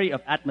Laboratory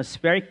of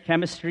Atmospheric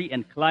Chemistry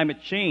and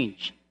Climate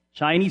Change,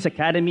 Chinese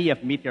Academy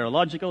of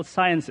Meteorological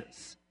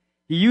Sciences.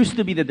 He used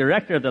to be the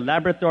director of the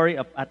Laboratory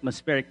of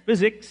Atmospheric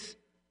Physics,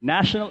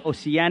 National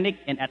Oceanic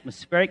and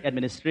Atmospheric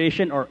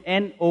Administration, or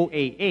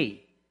NOAA.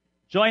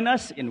 Join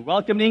us in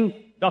welcoming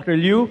Dr.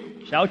 Liu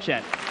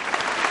Shaochen.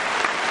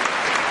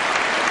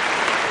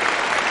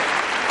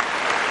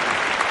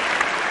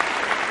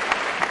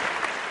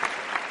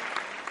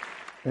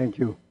 Thank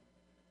you.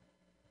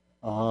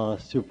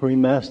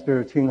 Supreme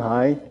Master Ching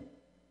Hai,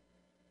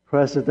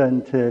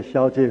 President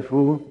Xiao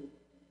Jiefu,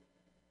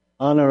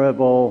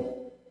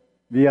 Honorable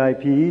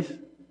VIPs,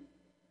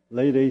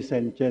 ladies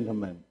and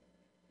gentlemen,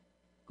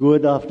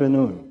 good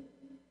afternoon.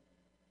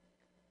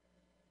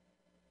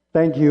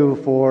 Thank you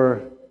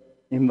for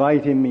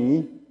inviting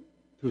me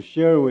to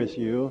share with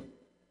you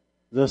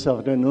this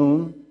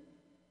afternoon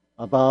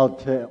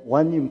about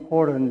one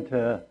important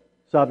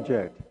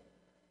subject,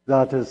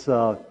 that is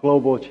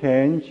global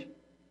change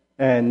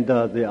and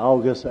the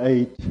August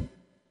 8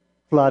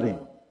 flooding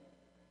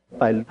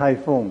by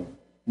Typhoon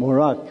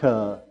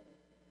Murak.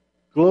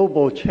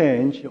 Global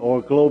change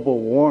or global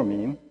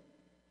warming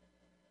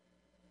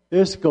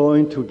is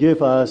going to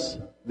give us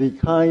the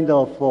kind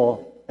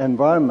of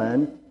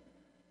environment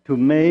to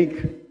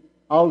make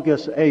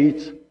August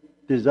 8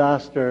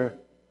 disaster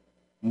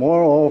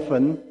more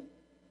often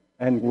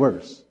and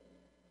worse.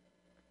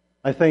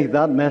 I think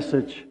that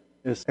message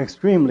is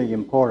extremely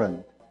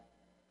important.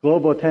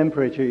 Global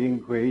temperature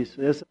increase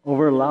is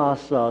over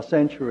last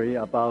century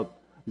about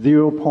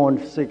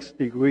 0.6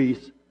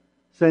 degrees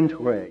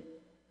centigrade.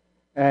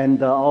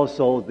 And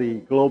also the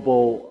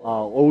global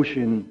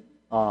ocean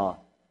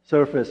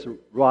surface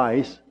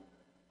rise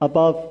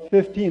about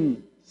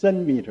 15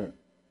 centimeters.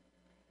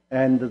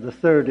 And the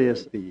third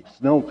is the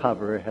snow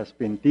cover has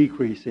been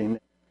decreasing.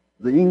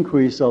 The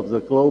increase of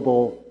the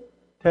global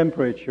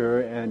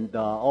temperature and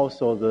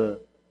also the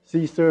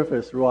sea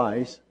surface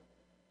rise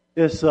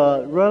is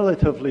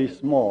relatively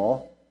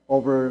small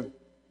over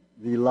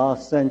the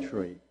last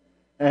century.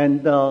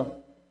 And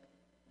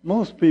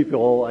most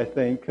people, I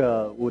think,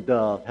 would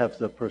have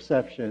the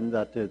perception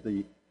that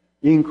the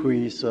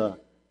increase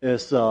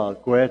is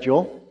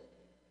gradual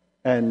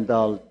and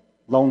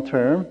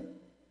long-term.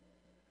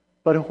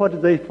 But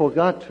what they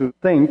forgot to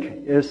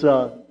think is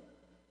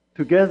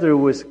together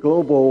with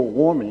global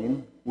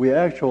warming, we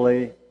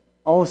actually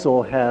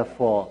also have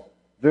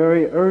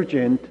very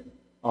urgent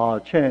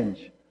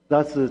change.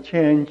 That's the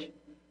change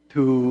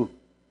to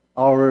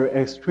our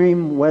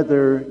extreme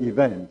weather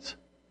events.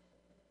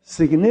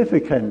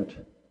 Significant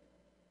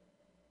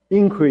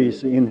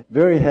increase in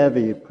very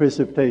heavy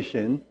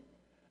precipitation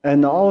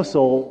and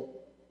also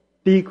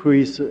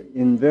decrease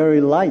in very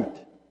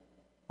light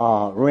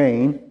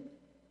rain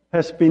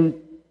has been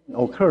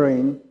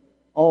occurring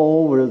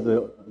all over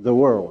the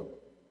world.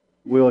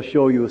 We'll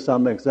show you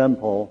some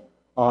example.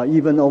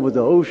 Even over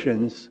the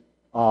oceans,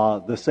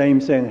 the same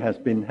thing has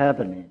been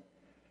happening.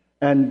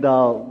 And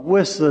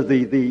with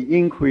the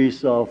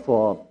increase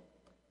of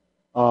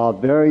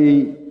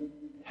very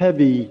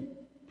heavy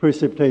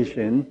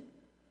precipitation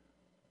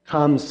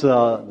comes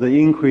the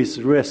increased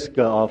risk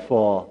of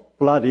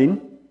flooding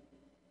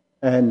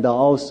and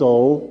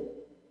also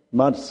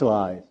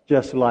mudslides,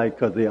 just like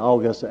the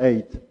August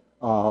 8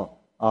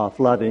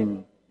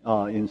 flooding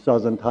in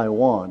southern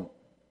Taiwan.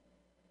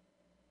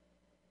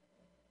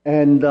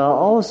 And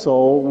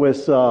also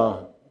with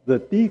the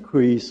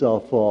decrease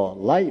of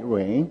light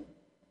rain,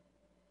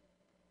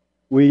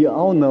 we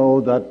all know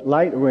that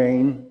light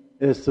rain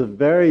is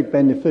very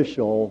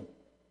beneficial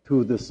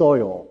to the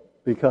soil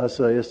because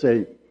it's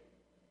a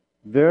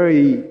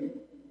very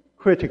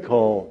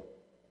critical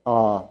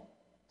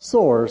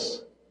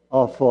source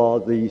of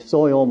the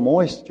soil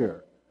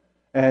moisture.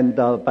 And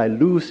by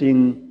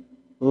losing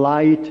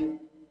light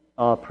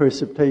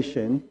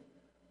precipitation,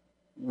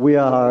 we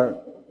are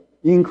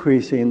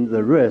increasing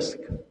the risk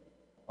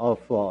of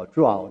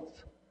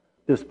droughts.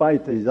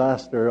 Despite the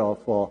disaster of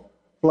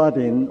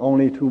flooding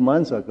only 2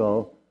 months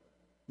ago,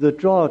 the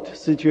drought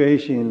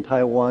situation in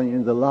Taiwan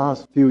in the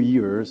last few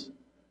years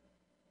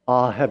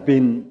have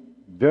been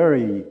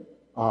very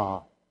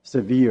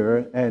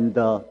severe and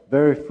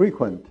very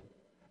frequent.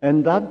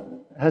 And that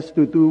has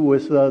to do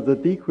with the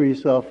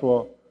decrease of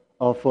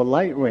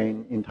light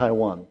rain in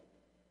Taiwan.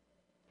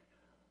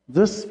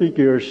 This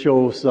figure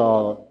shows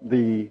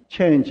the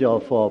change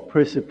of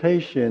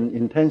precipitation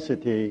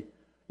intensity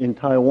in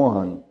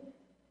Taiwan.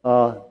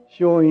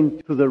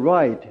 Showing to the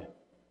right,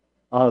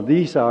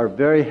 these are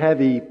very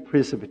heavy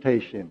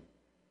precipitation.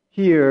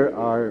 Here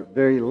are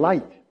very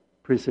light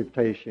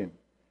precipitation.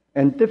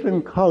 And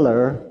different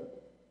color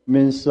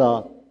means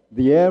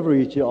the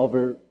average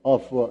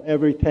of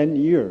every 10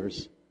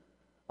 years,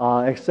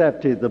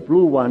 except the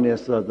blue one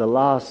is the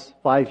last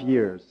 5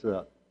 years,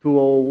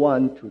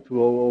 2001 to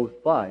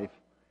 2005.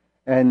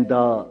 And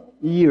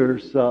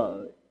years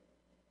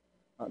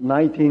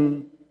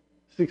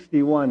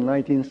 1961,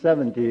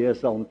 1970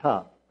 is on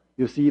top.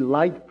 You see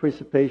light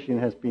precipitation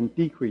has been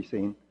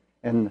decreasing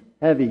and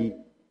heavy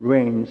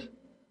rains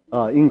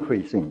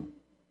increasing.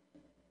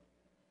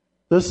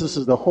 This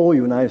is the whole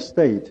United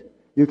States.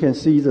 You can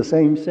see the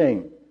same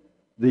thing.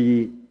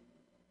 The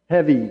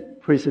heavy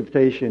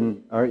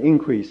precipitation are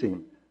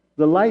increasing.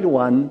 The light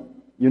one,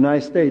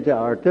 United States,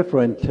 are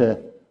different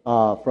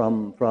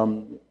from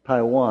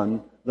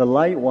Taiwan. The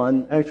light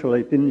one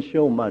actually didn't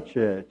show much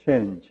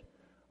change.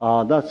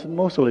 That's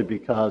mostly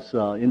because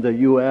in the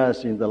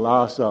U.S. in the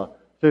last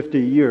 50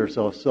 years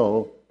or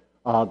so,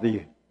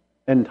 the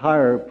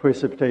entire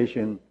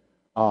precipitation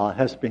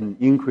has been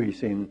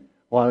increasing,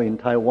 while in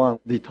Taiwan,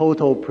 the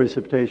total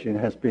precipitation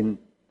has been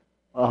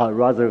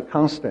rather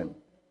constant.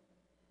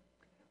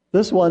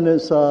 This one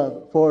is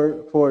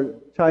for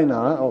China,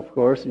 of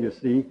course, you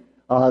see.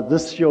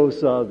 This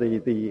shows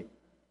the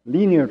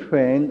linear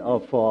trend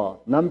of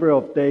number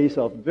of days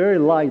of very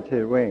light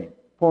rain,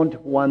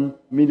 0.1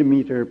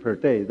 millimeter per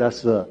day.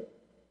 That's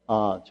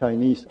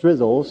Chinese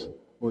drizzles,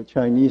 or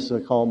Chinese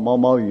called Mao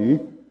Mao Yu.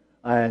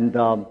 And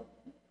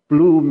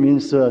blue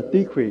means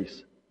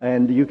decrease.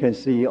 And you can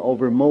see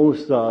over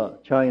most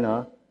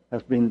China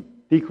has been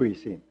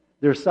decreasing.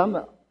 There's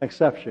some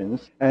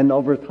exceptions. And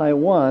over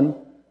Taiwan,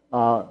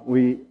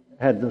 we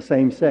had the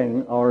same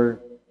thing. Our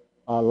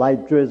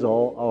light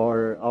drizzle,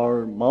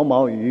 our Mao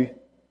Mao Yu,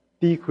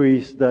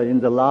 decreased in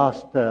the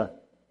last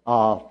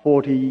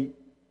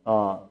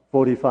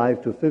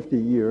 45 to 50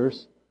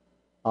 years.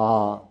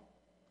 Our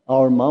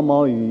Mao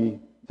Mao Yu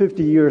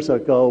 50 years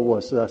ago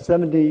was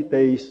 70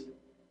 days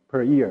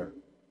per year,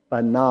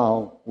 but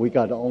now we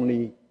got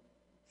only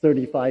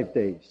 35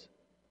 days.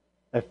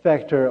 A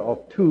factor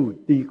of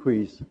 2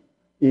 decrease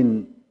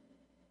in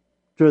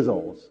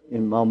drizzles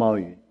in Mao Mao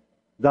Yu.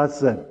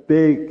 That's a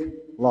big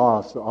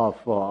loss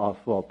of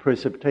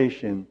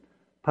precipitation,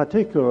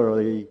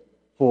 particularly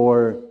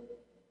for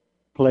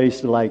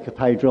places like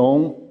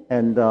Taichung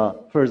and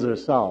further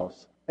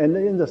south. And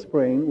in the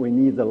spring, we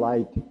need the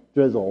light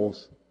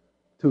drizzles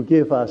to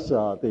give us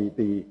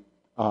the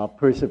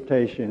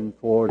precipitation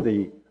for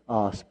the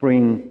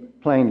spring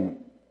planting.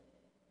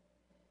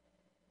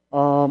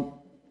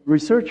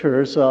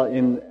 Researchers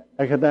in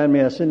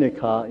Academia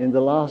Sinica in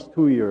the last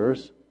 2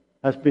 years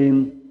has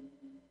been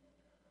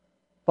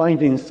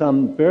finding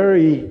some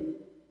very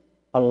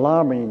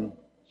alarming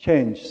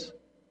changes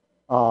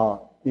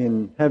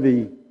in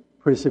heavy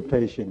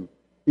precipitation.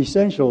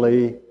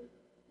 Essentially,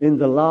 in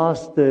the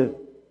last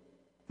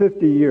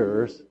 50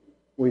 years,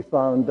 we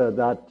found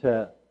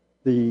that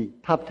the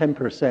top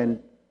 10%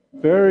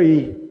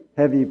 very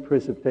heavy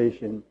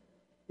precipitation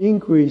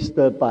increased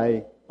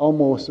by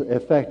almost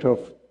a factor of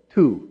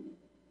 2.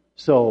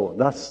 So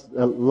that's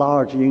a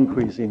large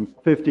increase in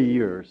 50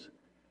 years.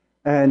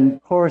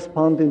 And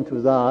corresponding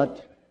to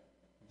that,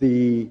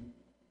 the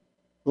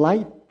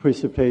light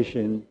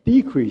precipitation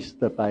decreased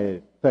by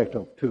a factor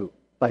of 2,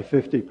 by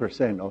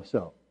 50% or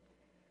so.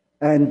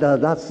 And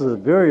that's a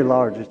very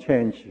large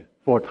change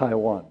for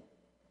Taiwan.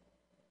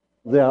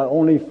 There are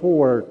only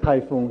 4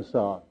 typhoons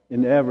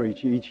in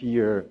average each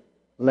year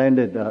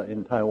landed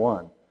in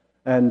Taiwan.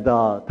 And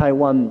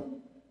Taiwan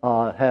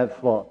have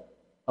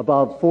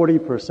about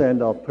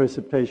 40% of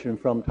precipitation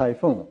from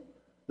typhoon.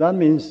 That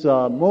means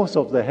most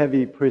of the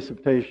heavy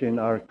precipitation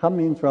are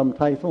coming from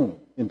typhoon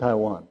in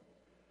Taiwan.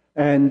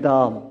 And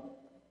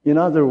in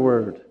other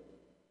words,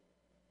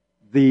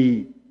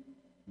 the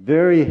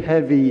very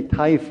heavy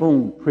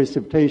typhoon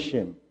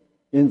precipitation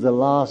in the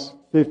last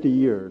 50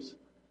 years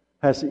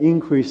has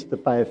increased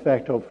by a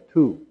factor of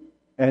 2.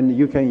 And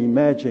you can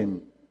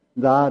imagine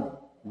that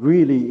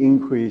really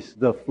increased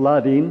the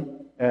flooding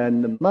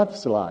and the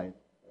mudslide.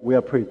 We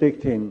are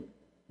predicting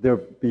there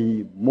will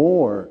be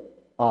more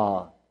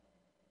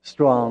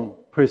strong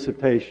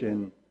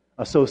precipitation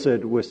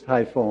associated with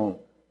typhoon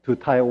to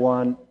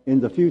Taiwan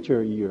in the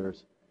future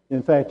years.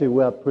 In fact,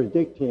 we are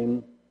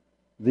predicting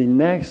the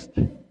next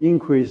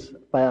increase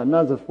by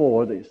another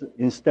 4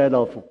 instead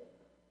of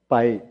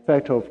by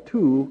factor of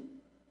 2.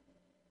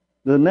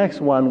 The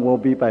next one will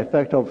be by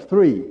factor of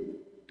 3.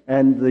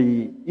 And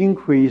the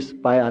increase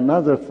by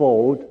another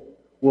fold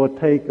will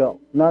take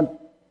not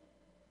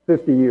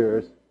 50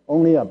 years,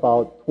 only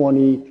about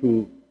 20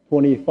 to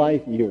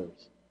 25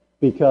 years,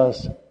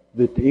 because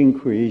the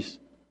increase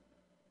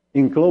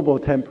in global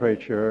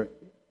temperature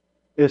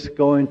is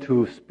going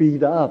to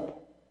speed up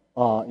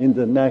in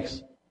the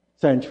next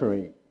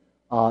century,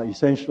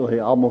 essentially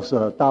almost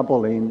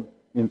doubling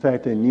in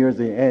fact, near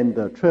the end,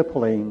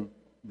 tripling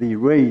the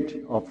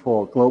rate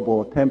for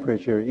global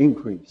temperature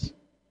increase.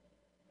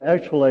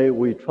 Actually,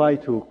 we try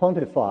to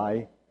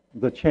quantify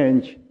the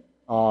change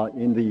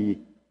in the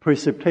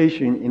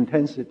precipitation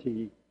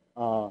intensity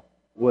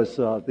with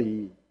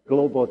the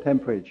global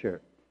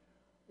temperature.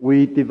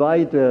 We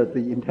divide the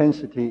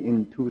intensity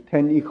into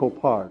 10 equal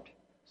parts.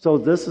 So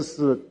this is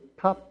the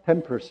top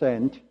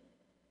 10%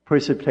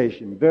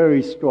 precipitation,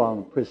 very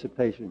strong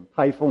precipitation,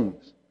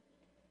 typhoons.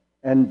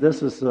 And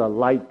this is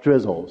light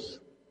drizzles,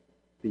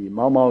 the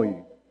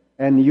Maoyu.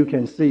 And you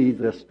can see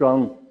the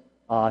strong,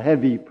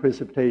 heavy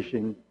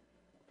precipitation.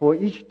 For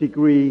each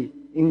degree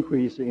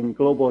increase in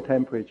global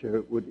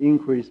temperature would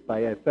increase by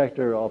a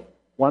factor of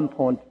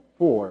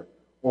 1.4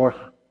 or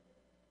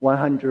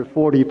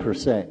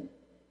 140%.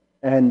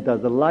 And the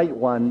light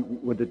one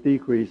would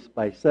decrease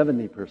by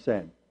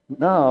 70%.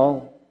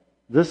 Now,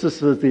 this is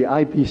the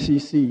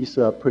IPCC's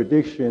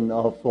prediction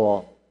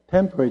of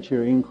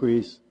temperature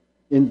increase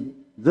in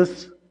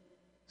this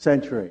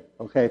century,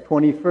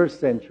 21st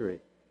century.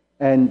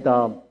 And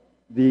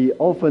the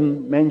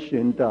often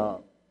mentioned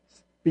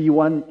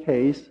B1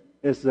 case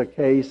is the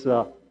case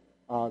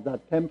that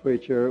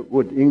temperature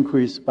would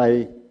increase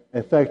by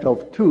a factor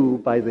of 2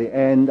 by the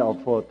end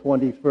of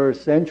 21st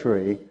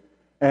century.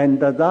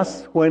 And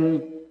that's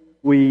when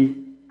we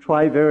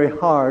try very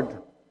hard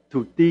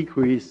to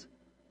decrease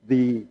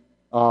the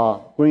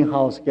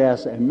greenhouse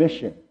gas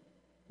emission.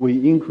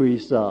 We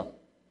increase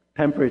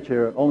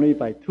temperature only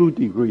by 2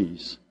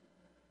 degrees.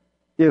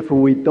 If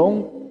we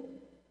don't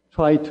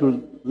try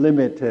to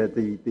limit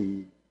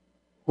the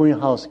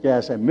greenhouse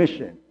gas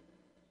emission,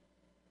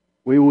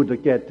 we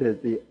would get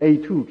the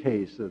A2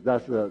 case.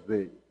 That's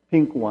the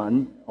pink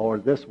one, or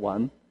this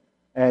one.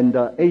 And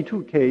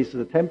A2 case,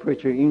 the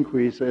temperature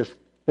increase is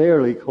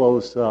fairly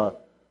close to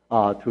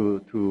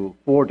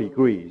 4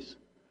 degrees.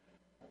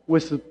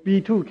 With the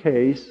B2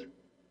 case,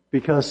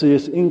 because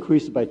it's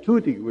increased by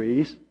 2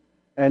 degrees,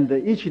 and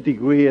each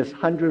degree is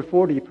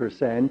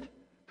 140%,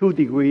 2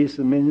 degrees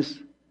means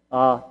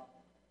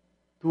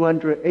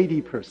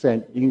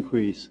 280%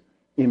 increase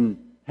in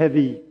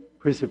heavy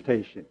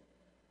precipitation.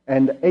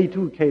 And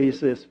A2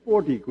 case is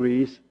 4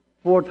 degrees,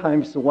 4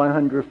 times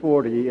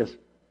 140 is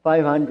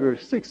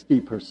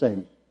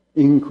 560%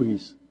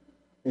 increase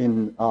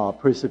in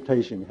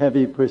precipitation,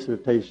 heavy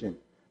precipitation.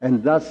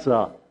 And that's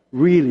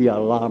really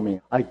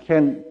alarming. I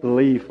can't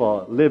believe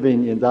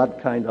living in that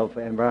kind of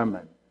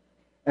environment.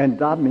 And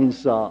that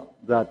means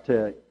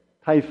that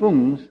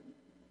typhoons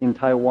in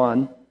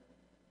Taiwan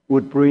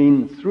would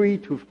bring 3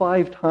 to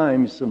 5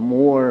 times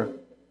more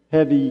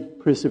heavy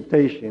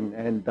precipitation.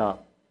 And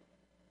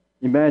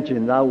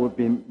imagine that would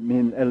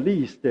mean at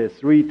least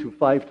 3 to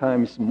 5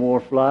 times more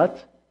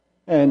floods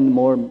and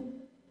more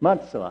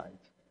mudslides.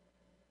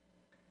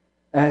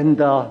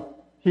 And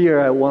here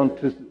I want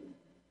to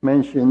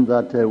mention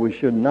that we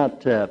should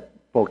not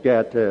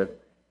forget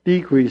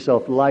decrease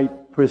of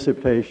light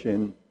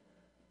precipitation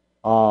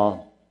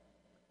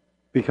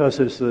because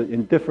it's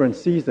in different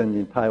seasons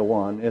in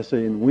Taiwan. It's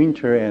in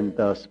winter and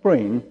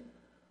spring.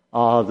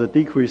 The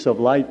decrease of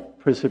light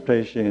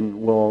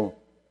precipitation will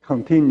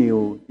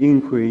continue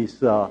increase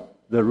the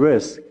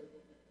risk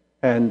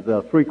and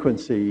the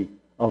frequency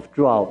of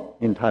drought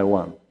in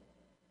Taiwan.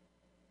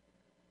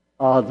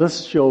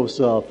 This shows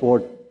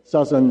for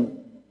southern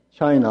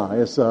China,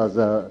 it's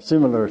the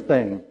similar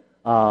thing.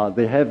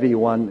 The heavy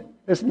one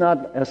is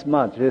not as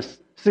much. It's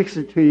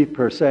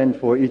 63%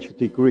 for each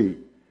degree.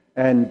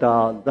 And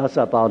that's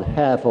about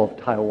half of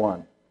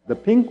Taiwan. The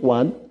pink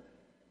one,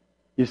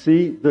 you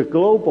see, the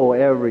global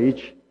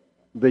average,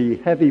 the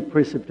heavy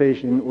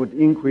precipitation would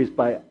increase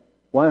by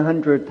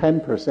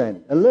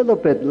 110%, a little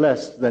bit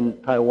less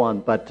than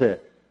Taiwan, but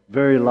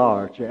very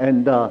large.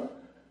 And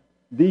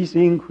these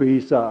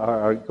increases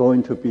are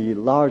going to be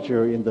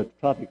larger in the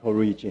tropical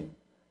region.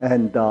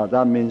 And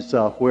that means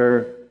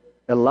where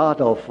a lot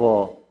of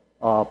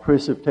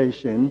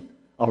precipitation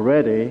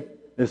already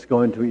is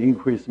going to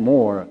increase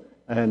more.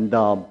 And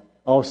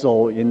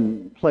also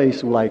in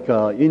places like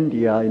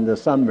India in the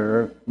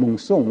summer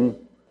monsoon,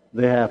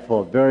 they have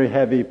very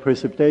heavy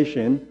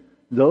precipitation.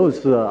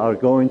 Those are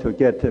going to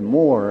get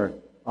more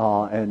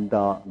and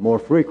more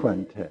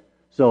frequent.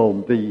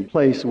 So the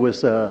place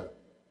with a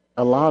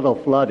lot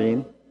of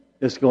flooding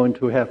is going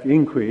to have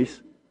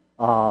increase.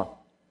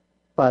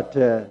 But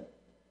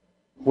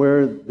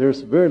where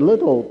there's very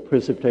little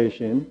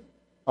precipitation,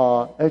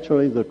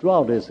 actually the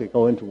drought is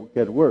going to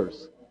get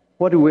worse.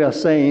 What we are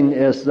saying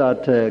is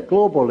that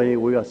globally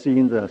we are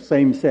seeing the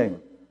same thing.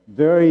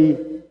 Very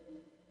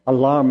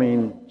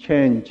alarming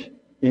change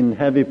in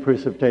heavy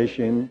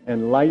precipitation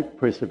and light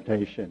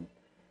precipitation.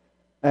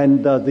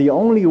 And the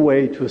only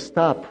way to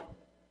stop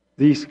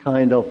these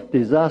kind of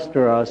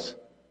disastrous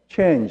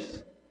change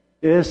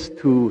is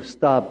to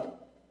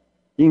stop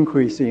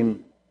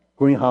increasing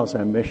greenhouse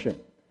emission.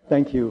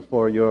 Thank you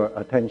for your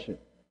attention.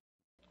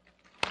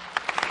 Thank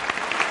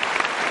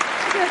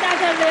you,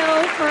 Dr.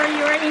 Liu, for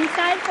your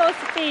insightful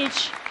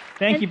speech.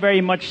 Thank you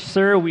very much,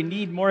 sir. We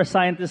need more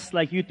scientists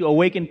like you to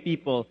awaken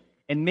people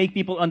and make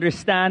people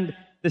understand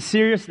the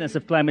seriousness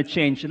of climate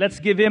change. Let's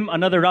give him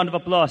another round of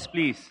applause,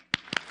 please.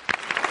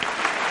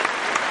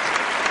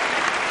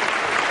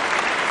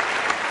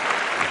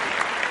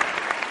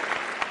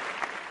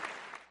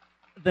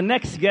 The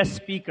next guest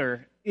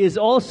speaker is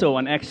also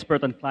an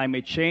expert on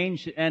climate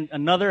change and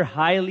another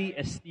highly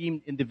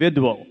esteemed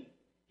individual.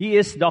 He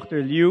is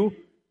Dr. Liu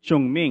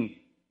Chongming.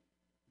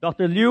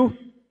 Dr. Liu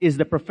is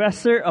the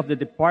professor of the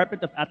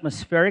Department of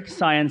Atmospheric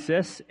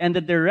Sciences and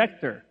the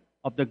director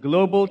of the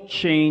Global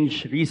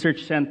Change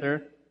Research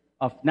Center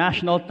of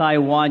National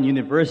Taiwan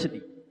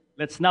University.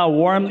 Let's now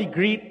warmly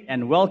greet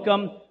and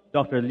welcome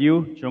Dr.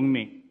 Liu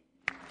Chongming.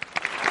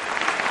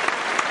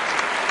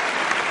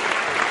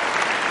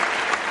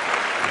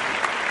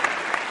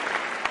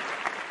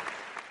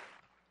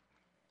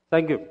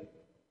 Thank you,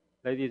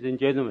 ladies and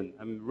gentlemen.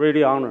 I'm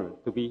really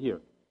honored to be here.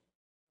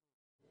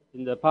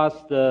 In the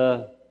past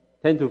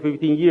 10 to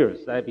 15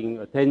 years, I've been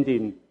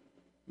attending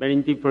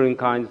many different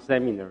kinds of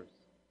seminars,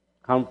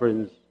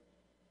 conferences,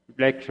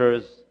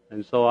 lectures,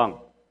 and so on.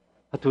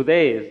 But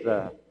today is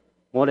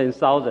more than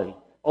 1,000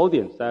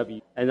 audience,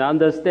 and I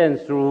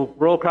understand through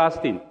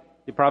broadcasting,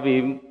 it's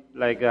probably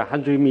like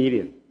 100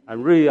 million.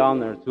 I'm really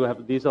honored to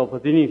have this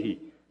opportunity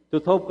to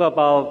talk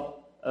about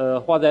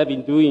what I've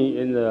been doing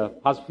in the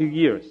past few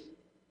years.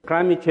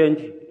 Climate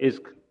change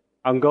is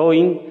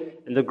ongoing,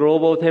 and the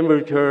global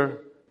temperature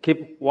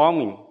keep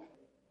warming.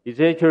 It's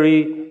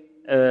actually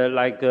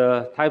like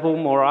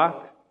Typhoon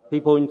Morak.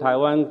 People in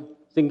Taiwan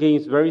thinking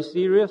it's very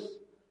serious.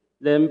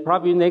 Then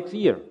probably next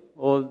year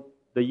or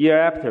the year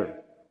after,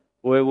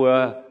 we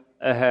will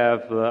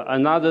have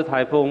another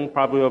typhoon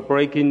probably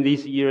breaking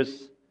this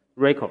year's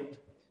record.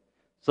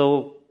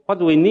 So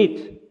what we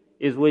need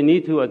is we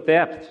need to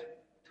adapt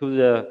to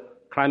the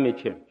climate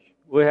change.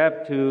 We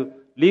have to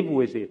live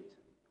with it.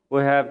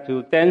 We have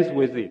to dance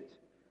with it.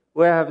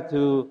 We have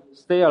to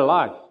stay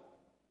alive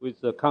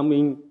with the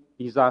coming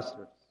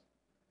disasters.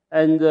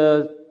 And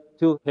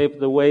to pave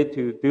the way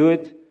to do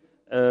it,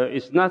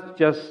 it's not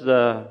just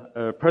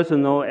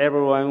personal,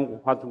 everyone,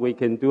 what we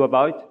can do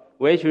about it.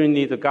 We actually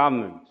need the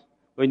government.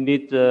 We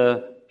need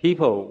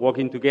people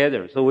working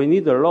together. So we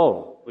need the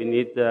law. We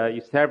need to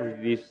establish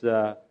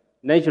this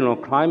National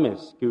Climate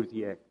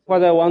Security Act.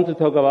 What I want to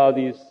talk about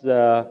is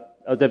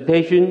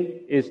adaptation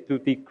is to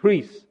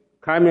decrease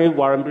climate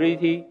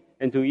vulnerability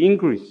and to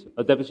increase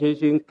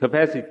adaptation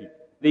capacity.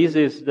 This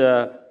is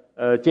the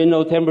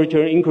general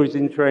temperature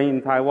increasing trend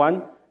in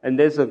Taiwan, and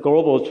that's a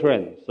global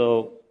trend.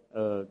 So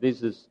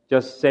this is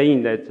just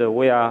saying that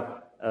we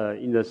are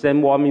in the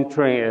same warming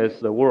trend as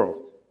the world.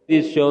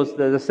 This shows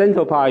that the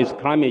central part is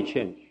climate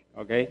change.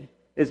 Okay,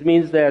 this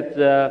means that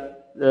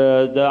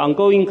the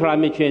ongoing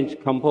climate change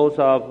composed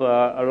of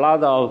a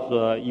lot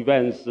of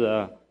events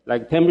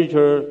like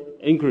temperature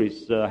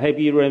increase,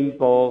 heavy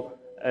rainfall,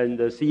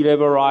 and sea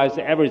level rise,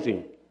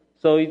 everything.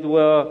 So it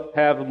will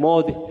have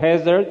more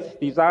hazards,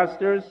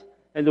 disasters,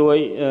 and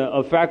will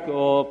affect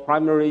our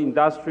primary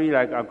industry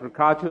like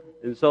agriculture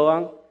and so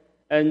on.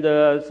 And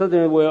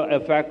certainly will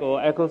affect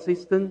our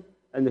ecosystem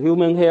and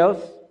human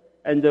health,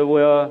 and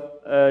will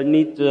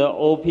need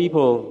all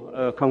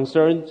people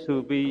concerned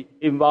to be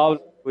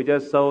involved. We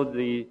just saw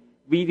the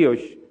video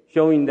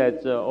showing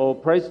that our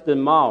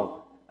President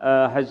Mao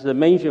has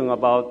mentioned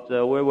about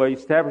we will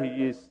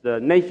establish the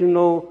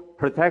national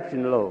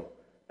protection law.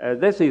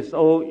 This is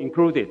all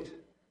included.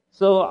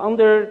 So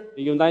under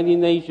the United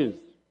Nations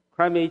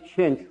climate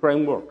change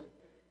framework,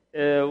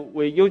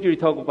 we usually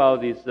talk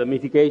about this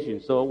mitigation.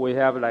 So we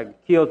have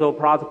like Kyoto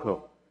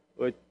Protocol.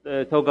 We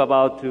talk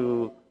about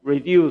to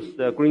reduce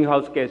the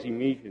greenhouse gas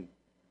emission,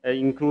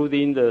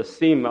 including the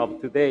theme of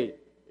today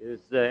is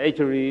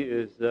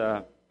actually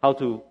how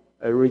to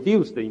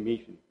reduce the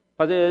emission.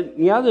 But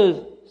the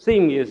other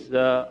thing is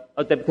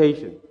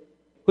adaptation,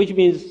 which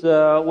means we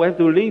have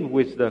to live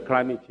with the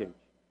climate change.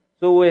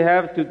 So we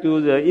have to do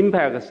the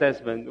impact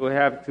assessment. We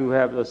have to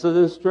have a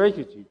certain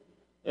strategy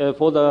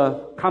for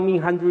the coming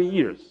 100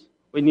 years.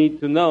 We need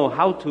to know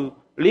how to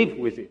live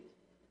with it.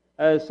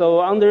 So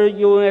under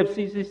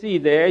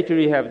UNFCCC, they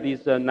actually have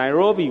this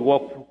Nairobi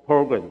work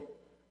program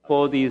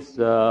for this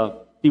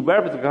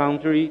developed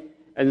country,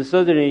 and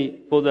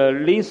certainly for the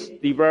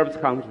least developed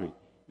country.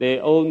 They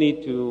all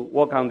need to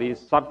work on this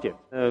subject.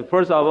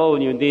 First of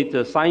all, you need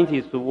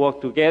scientists to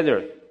work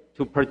together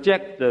to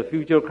project the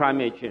future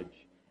climate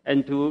change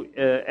and to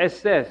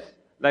assess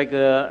like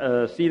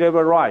sea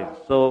level rise.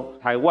 So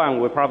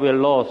Taiwan, we probably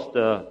lost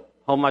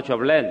how much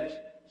of land.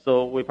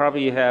 So we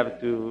probably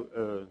have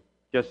to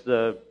just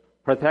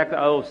protect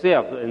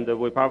ourselves, and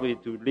we probably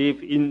to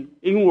live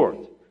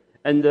inward.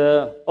 And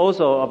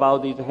also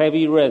about this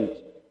heavy rain,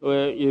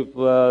 if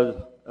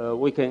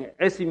we can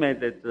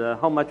estimate that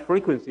how much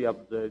frequency of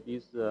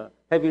this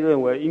heavy rain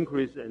will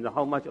increase and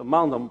how much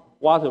amount of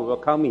water will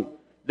come in,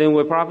 then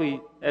we probably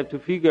have to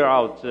figure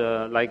out,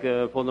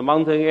 for the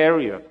mountain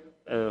area,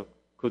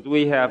 could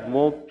we have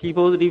more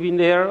people living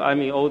there? I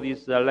mean, all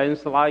these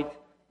landslide,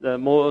 the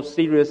more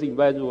serious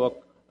events will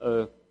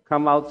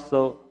come out.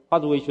 So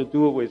what we should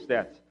do with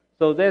that?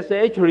 So that's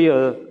actually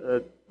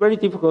a very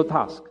difficult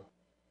task.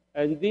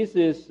 And this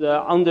is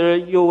under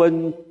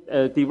UN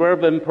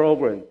development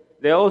program.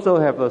 They also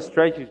have a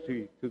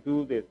strategy to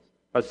do this,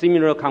 a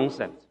similar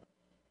concept.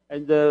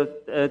 And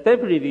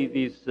definitely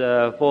this,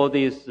 for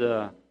this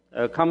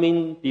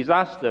coming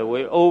disaster,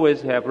 we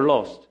always have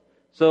lost.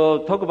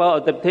 So talk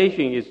about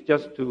adaptation is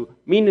just to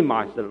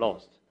minimize the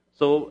loss.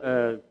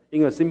 So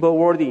in a simple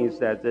wording is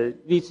that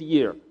this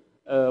year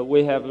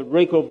we have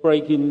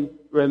record-breaking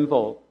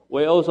rainfall.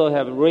 We also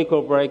have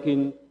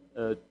record-breaking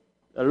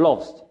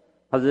loss.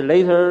 But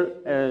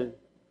later,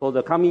 for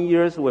the coming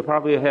years, we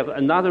probably have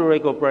another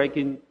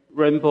record-breaking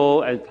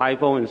rainfall and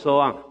typhoon and so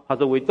on.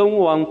 But we don't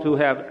want to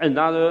have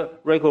another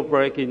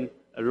record-breaking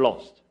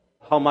loss.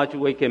 How much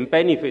we can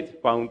benefit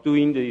from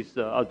doing this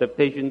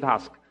adaptation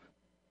task.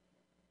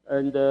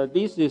 And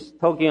this is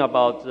talking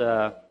about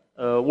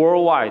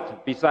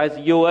worldwide, besides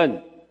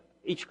UN,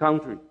 each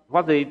country.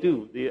 What they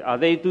do? Are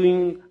they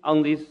doing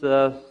on this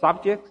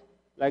subject?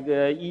 Like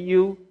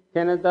EU,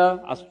 Canada,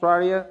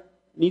 Australia,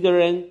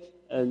 Netherlands,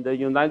 and the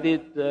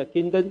United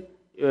Kingdom.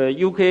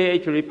 UK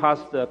actually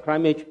passed a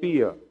climate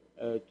bill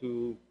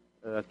to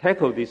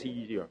tackle this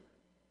issue.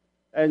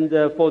 And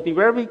for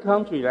developing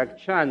countries like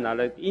China,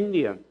 like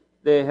India,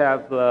 they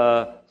have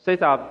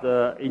set up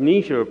the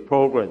initial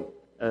program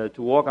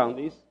to work on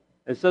this.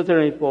 And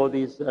certainly for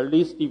these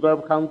least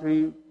developed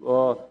countries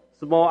or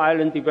small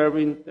island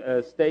developing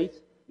states,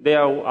 they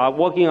are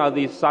working on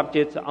these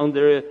subjects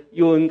under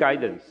UN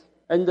guidance.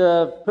 And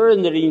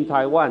currently in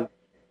Taiwan,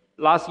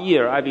 last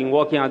year I've been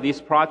working on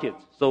this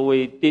project. So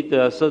we did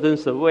a certain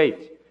survey,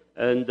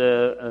 and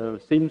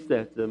seems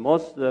that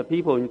most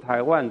people in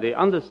Taiwan, they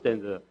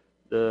understand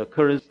the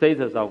current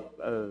status of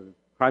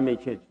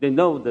climate change. They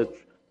know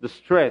the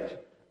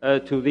threat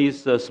to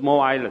these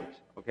small islands.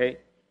 Okay,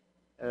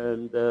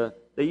 and the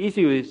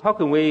issue is how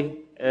can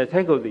we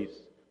tackle this?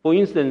 For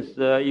instance,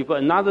 if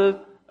another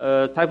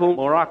typhoon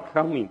Morak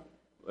coming,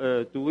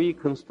 do we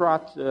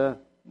construct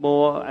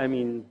more?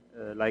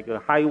 Like a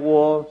high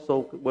wall,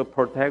 so we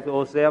protect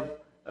ourselves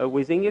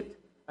within it?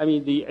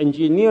 The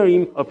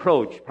engineering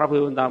approach probably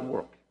will not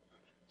work.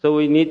 So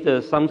we need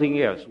something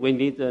else. We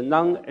need a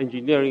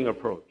non-engineering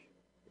approach.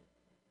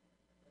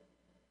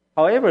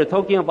 However,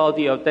 talking about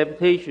the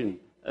adaptation,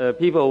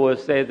 people will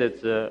say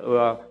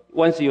that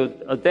once you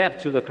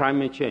adapt to the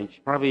climate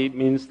change, probably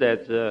means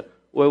that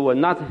we will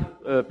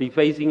not be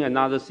facing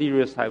another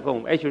serious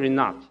typhoon. Actually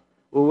not.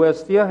 We will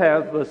still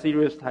have a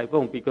serious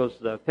typhoon because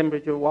the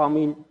temperature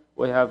warming,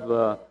 we have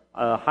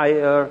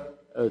higher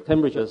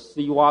temperature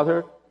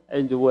seawater,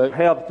 and will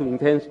help to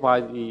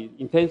intensify the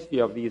intensity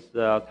of this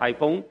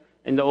typhoon,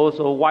 and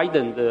also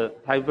widen the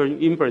typhoon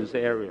influence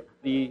area.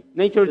 The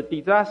natural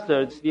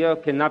disaster still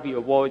cannot be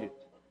avoided,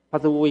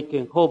 but we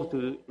can hope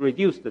to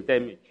reduce the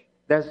damage.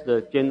 That's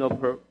the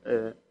general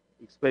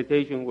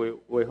expectation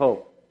we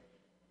hope.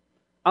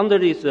 Under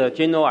this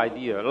general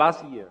idea,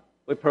 last year,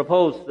 we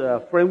proposed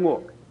a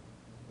framework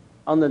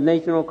on the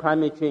national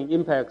climate change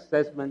impact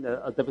assessment and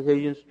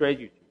adaptation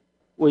strategy.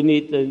 We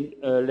need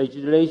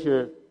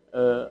legislature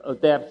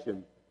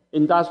adaptation,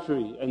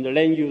 industry and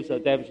land use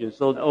adaptation.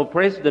 So our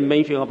president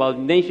mentioned about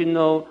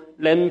national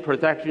land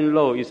protection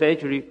law is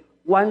actually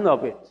one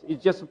of it.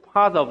 It's just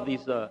part of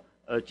this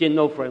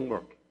general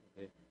framework.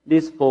 Okay.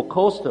 This for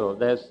coastal,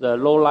 there's a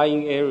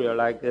low-lying area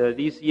like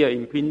this year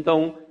in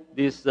Pingtung,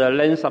 this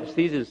land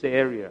subsidence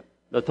area.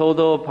 The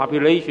total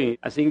population,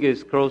 I think,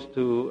 is close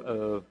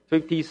to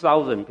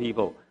 50,000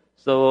 people.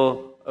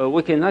 So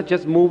we cannot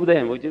just move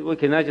them. We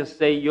cannot just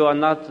say you are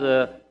not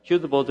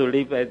suitable to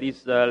live at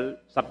this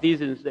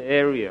subsidence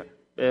area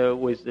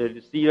with the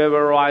sea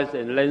level rise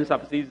and land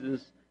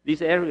subsidence.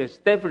 This area is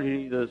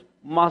definitely the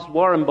most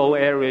vulnerable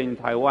area in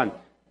Taiwan.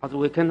 But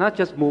we cannot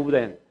just move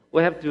them.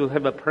 We have to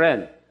have a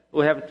plan.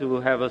 We have to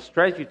have a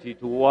strategy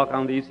to work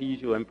on this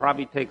issue, and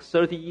probably take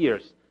 30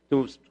 years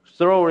to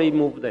thoroughly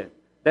move them.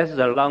 That's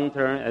a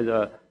long-term and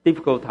a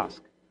difficult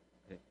task.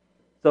 Okay.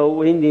 So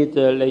we need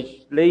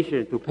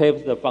legislation to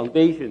pave the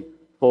foundation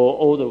for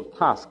all the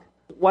tasks.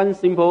 One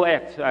simple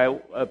act I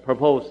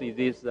propose is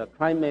this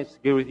Climate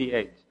Security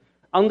Act.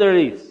 Under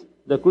this,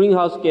 the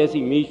greenhouse gas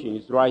emission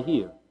is right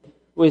here.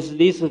 With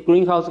this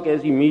greenhouse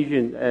gas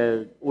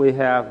emission, we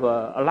have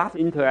a lot of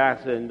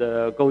interaction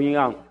going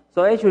on.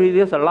 So actually,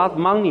 there's a lot of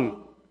money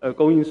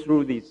going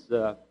through these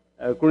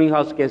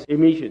greenhouse gas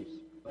emissions.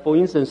 For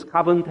instance,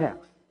 carbon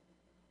tax,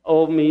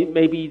 or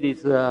maybe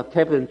these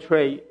cap and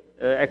trade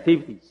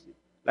activities,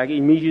 like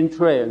emission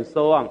trade and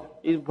so on.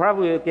 It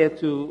probably will get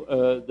to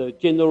the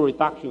general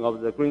reduction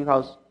of the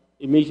greenhouse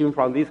emission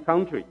from this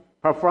country.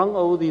 But from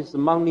all this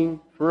money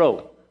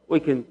flow, we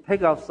can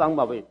take out some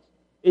of it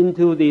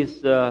into this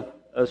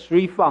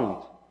three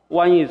funds.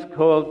 One is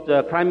called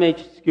Climate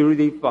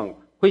Security Fund,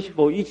 which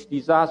for each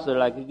disaster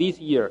like this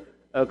year,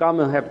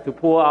 government have to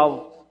pour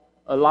out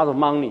a lot of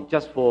money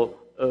just for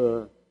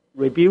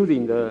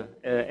rebuilding the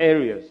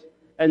areas.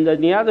 And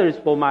the other is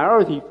for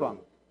minority fund,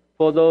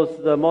 for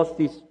those the most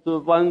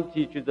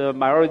disadvantaged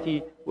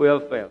minority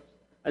welfare.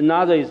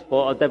 Another is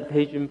for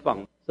adaptation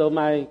fund. So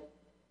my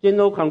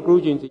general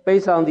conclusion is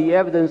based on the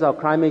evidence of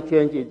climate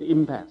change and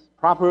impacts,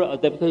 Proper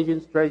adaptation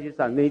strategies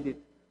are needed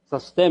to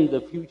sustain the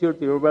future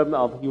development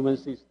of human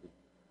systems.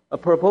 A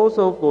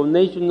proposal for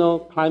national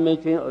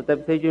climate change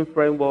adaptation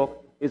framework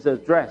is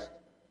addressed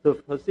to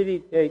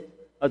facilitate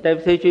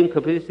adaptation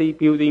capacity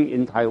building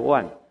in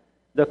Taiwan.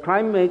 The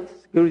Climate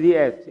Security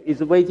Act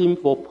is waiting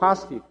for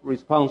positive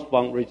response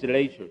from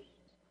regulators.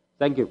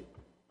 Thank you.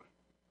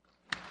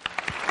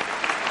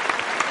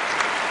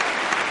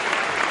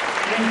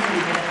 Thank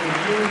you, Dr.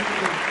 Liu,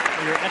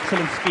 for your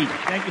excellent speech.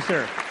 Thank you,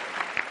 sir.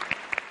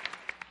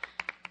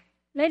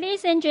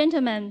 Ladies and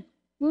gentlemen,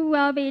 we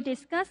will be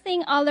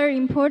discussing other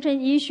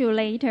important issues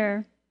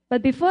later.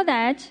 But before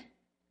that,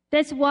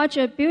 let's watch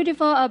a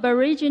beautiful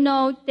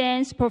Aboriginal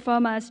dance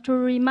performance to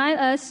remind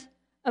us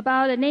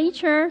about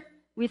nature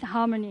with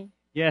harmony.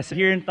 Yes,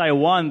 here in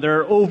Taiwan,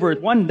 there are over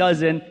 12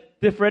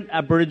 different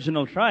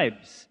Aboriginal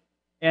tribes.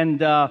 And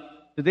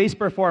today's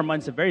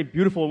performance, a very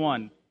beautiful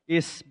one,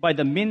 is by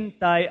the Min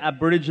Tai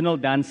Aboriginal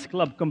Dance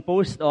Club,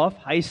 composed of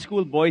high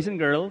school boys and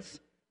girls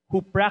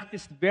who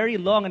practiced very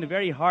long and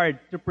very hard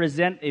to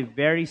present a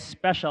very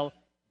special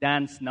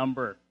dance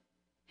number.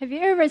 Have you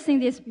ever seen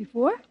this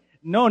before?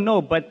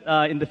 No, but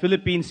in the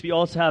Philippines, we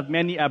also have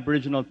many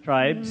Aboriginal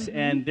tribes,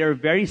 and they're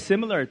very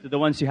similar to the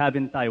ones you have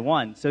in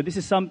Taiwan. So this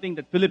is something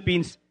that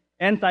Philippines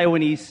and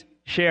Taiwanese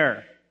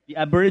share, the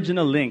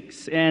Aboriginal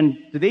links. And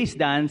today's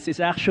dance is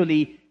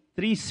actually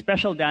 3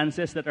 special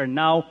dances that are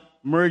now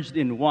merged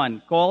in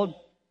one, called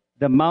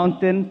the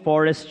Mountain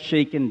Forest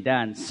Shaken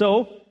Dance.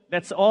 So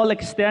let's all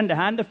extend a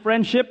hand of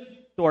friendship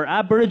to our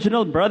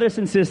Aboriginal brothers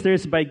and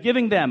sisters by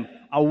giving them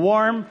a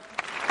warm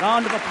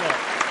round of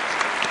applause.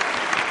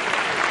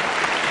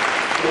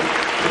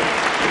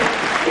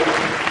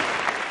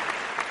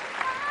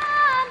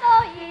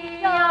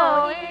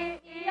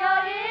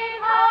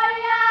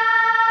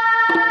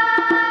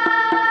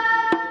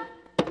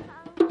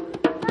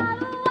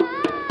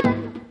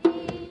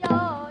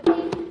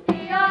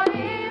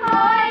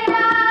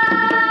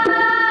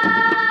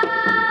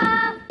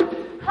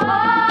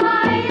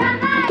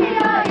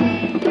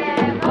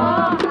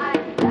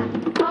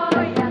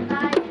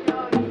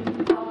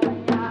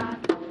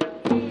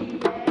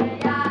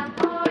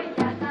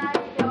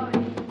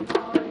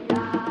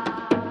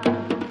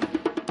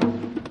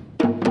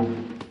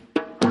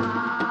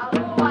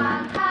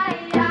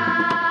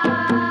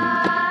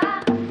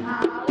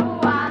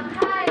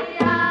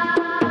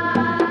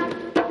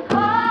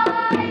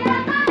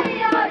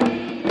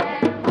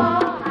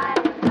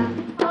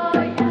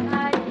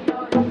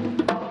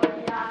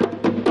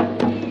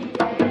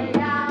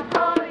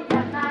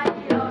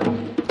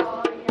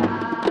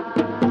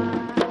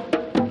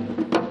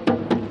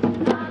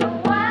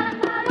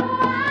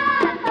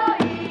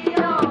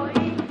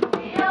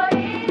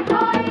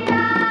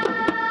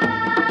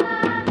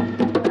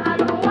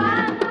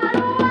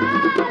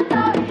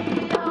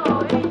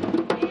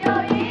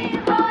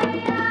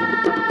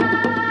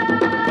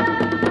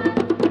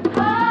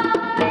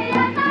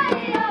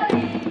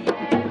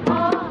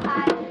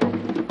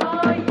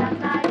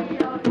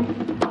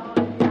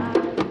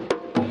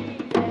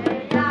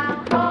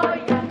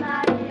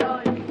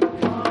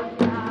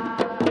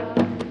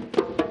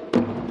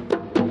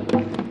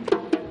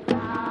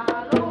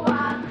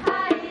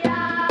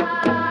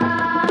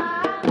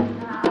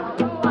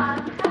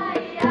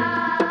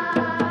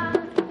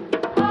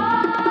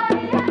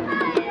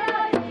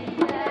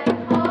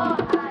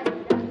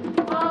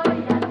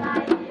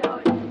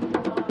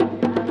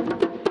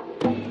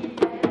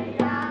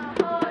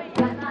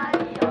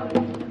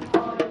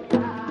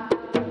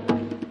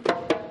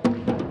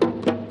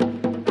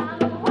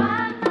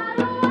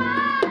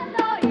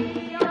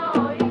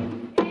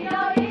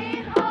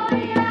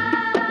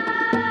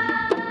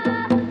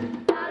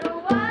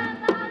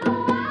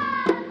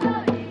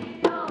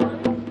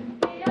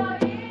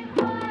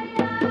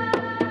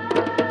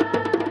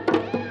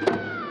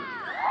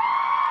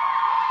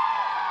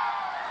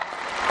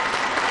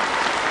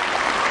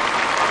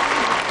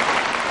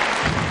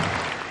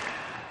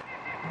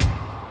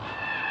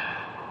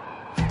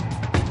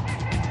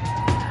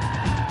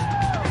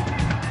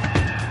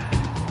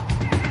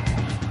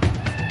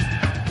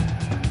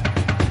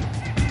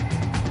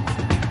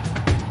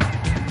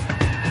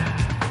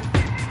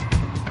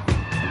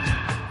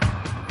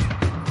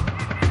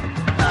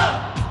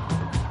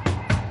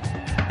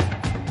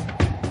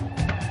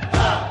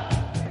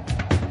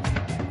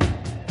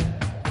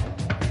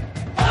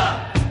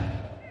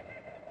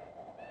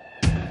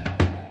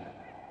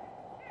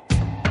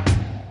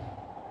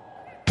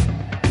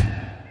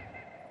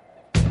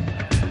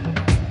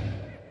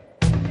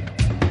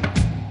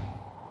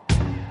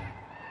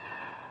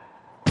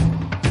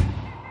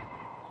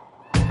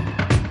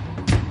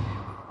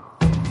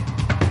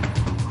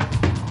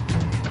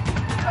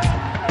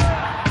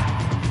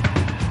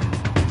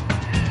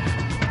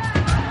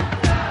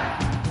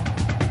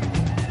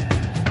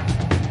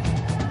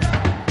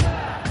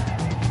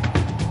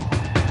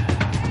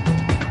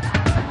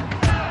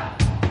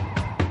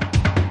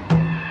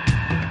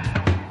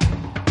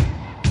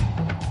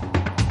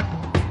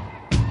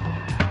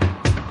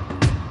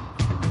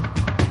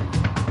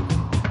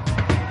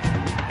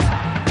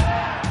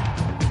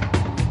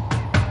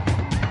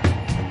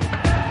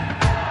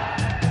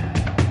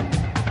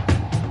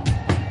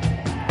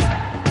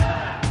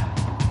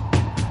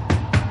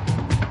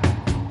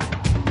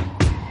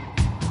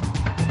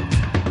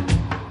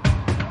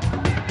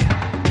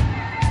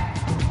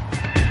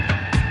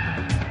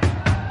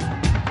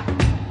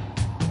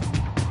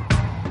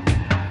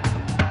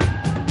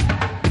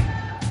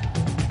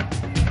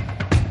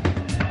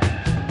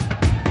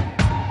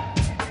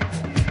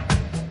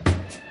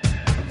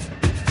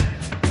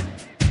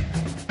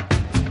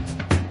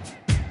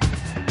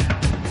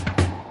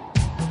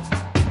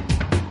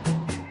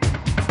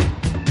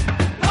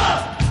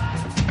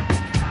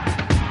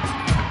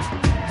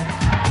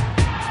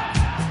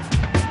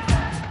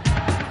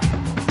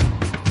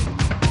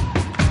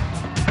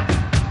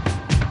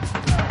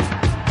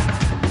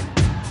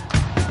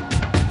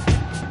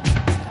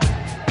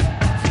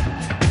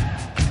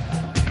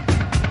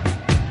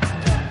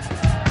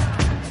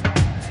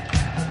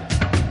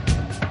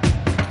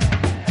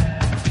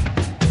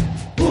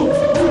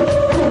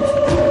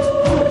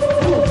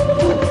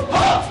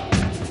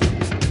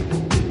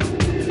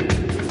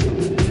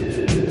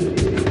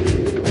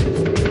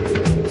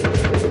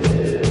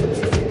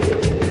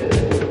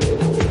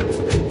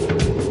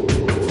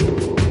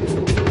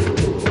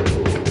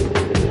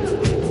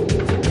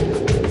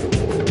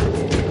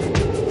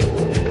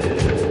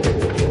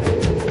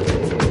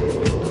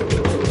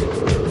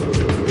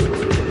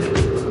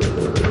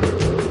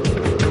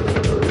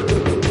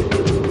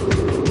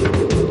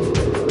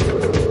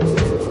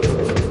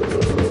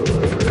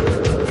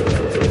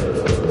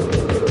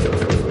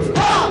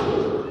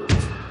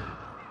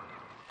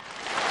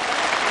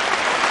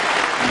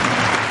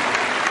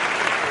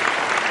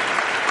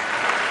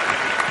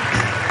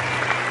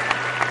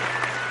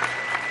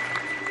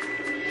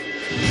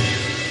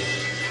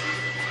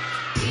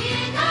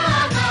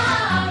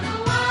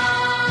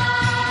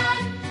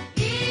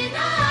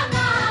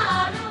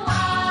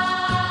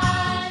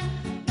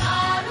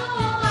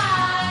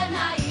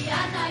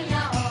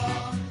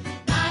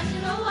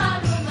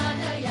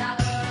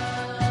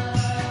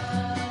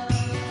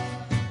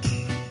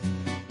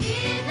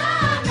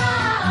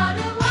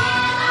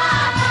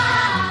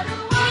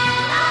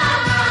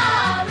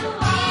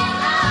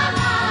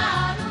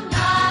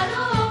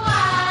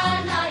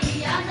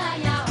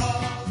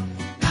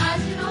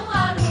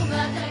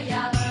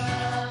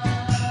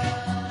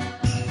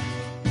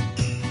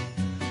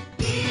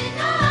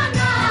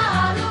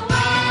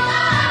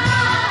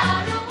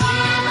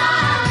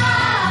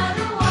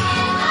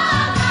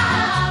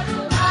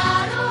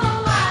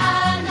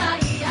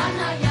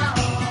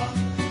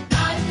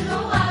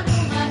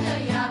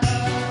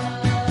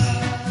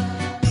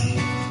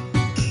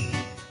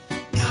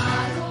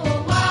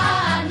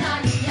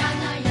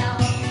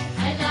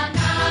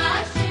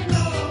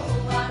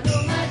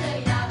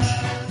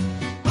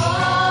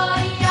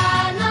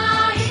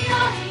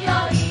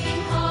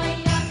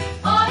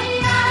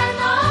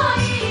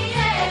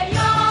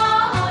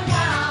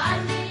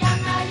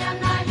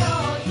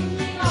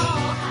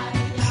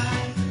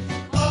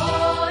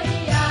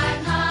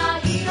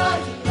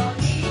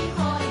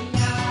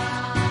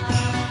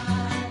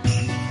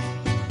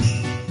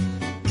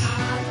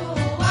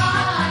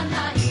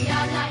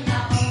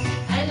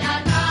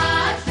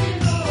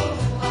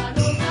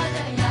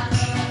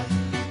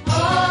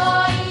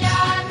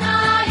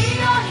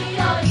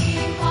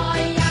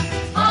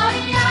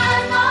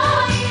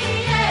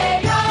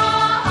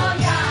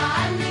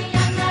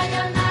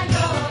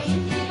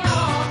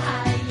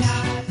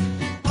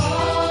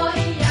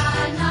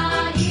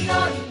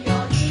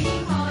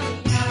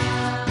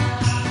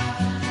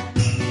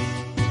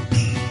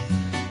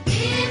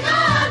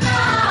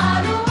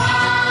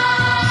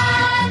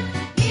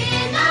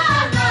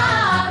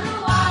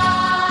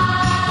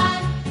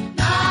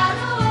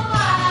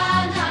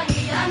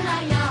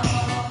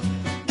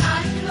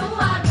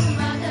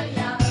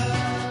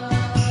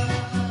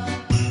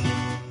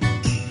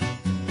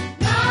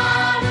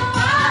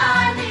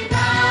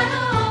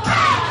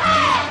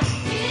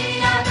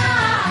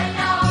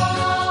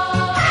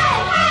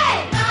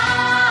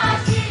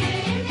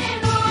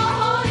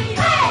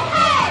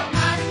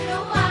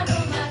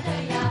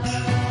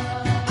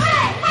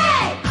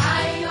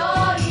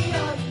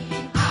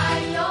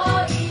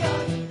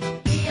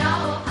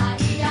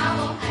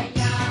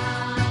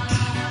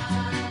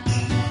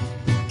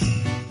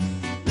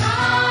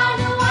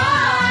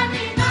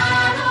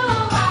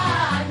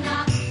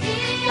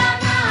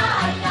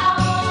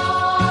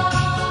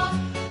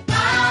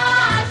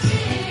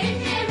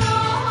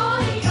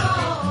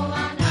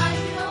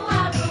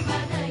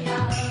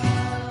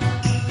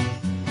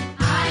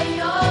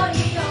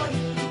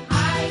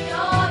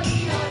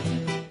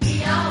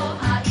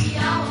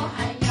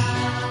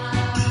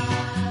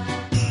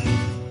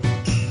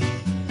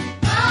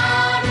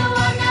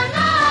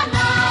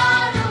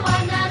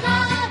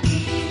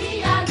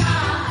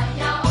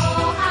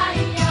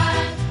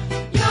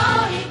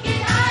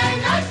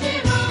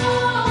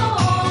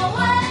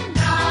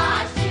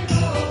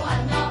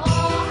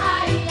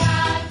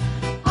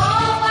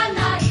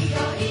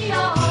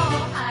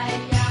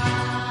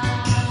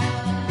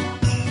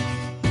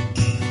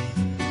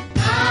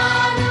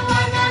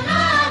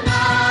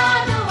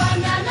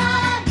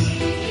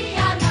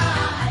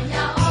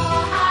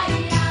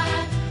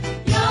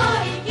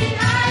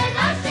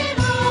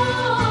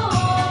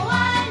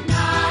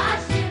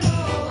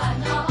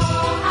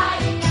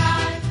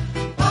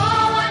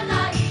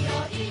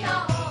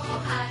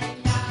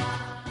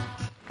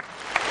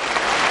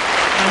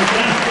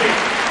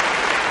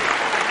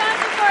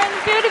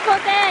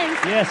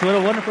 Yes, what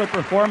a wonderful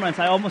performance.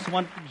 I almost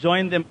want to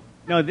join them.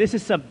 No, this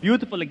is a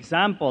beautiful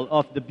example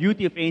of the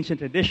beauty of ancient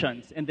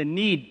traditions and the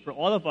need for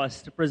all of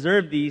us to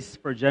preserve these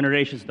for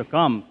generations to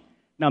come.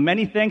 Now,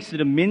 many thanks to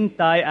the Min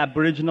Thai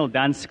Aboriginal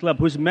Dance Club,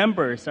 whose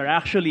members are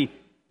actually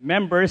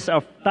members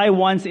of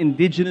Taiwan's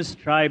indigenous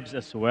tribes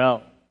as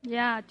well.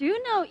 Yeah, do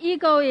you know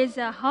eagle is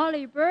a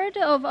holy bird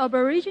of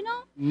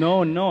Aboriginal?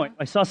 No.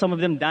 I saw some of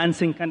them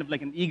dancing kind of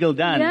like an eagle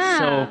dance. Yeah.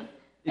 So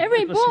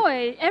every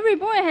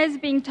boy has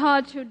been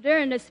taught to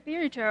learn the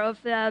spiritual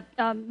of the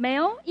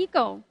male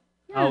eagle.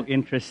 Yeah. How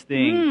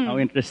interesting. How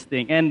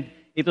interesting. And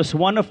it was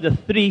one of the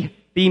three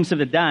themes of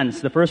the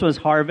dance. The first was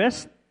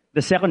harvest,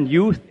 the second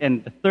youth,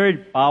 and the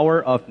third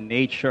power of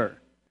nature.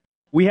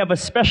 We have a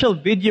special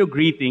video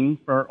greeting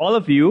for all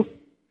of you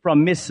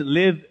from Miss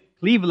Liv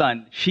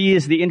Cleveland. She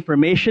is the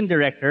information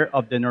director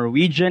of the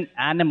Norwegian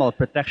Animal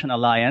Protection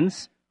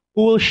Alliance,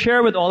 who will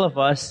share with all of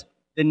us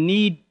the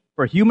need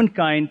for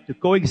humankind to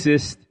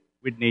coexist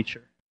with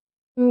nature.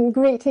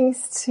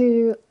 Greetings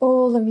to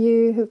all of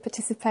you who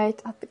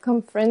participate at the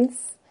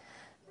conference.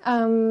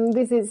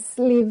 This is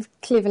Liv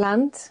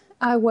Cleveland.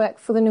 I work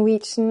for the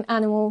Norwegian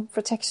Animal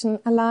Protection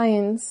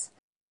Alliance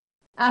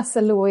as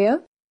a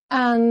lawyer.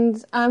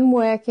 And I'm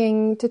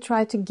working to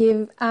try to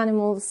give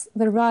animals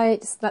the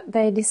rights that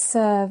they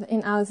deserve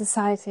in our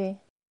society.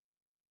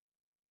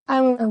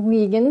 I'm a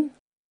vegan,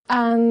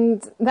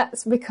 and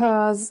that's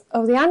because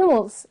of the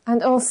animals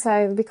and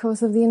also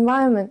because of the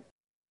environment.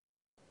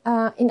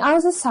 In our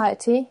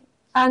society,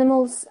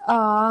 animals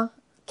are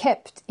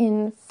kept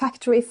in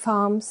factory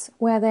farms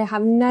where they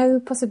have no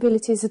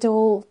possibilities at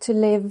all to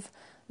live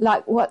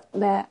like what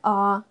they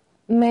are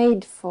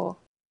made for.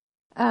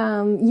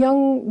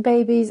 Young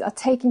babies are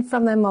taken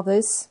from their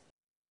mothers.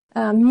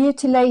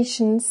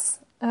 Mutilations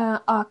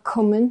are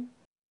common.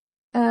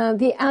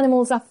 The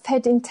animals are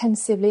fed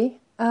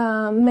intensively.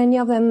 Many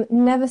of them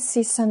never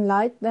see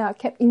sunlight. They are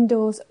kept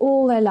indoors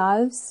all their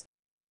lives.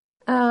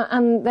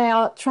 And they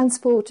are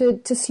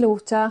transported to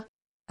slaughter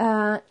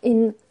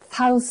in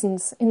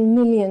thousands, in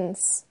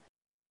millions.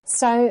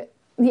 So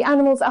the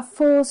animals are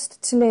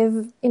forced to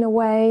live in a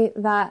way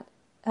that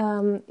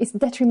is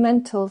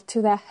detrimental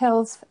to their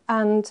health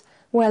and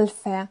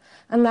welfare,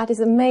 and that is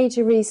a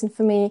major reason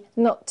for me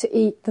not to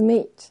eat the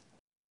meat.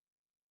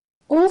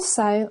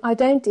 Also, I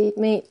don't eat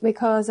meat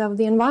because of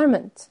the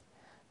environment.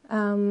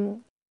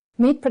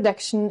 Meat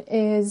production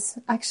is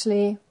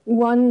actually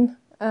one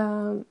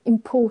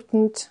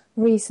important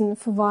reason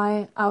for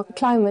why our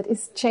climate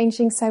is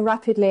changing so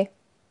rapidly.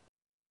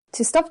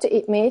 To stop to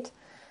eat meat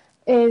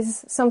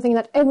is something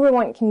that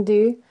everyone can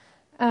do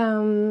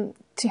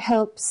to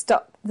help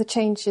stop the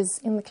changes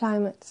in the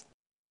climate.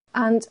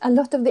 And a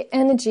lot of the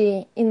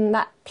energy in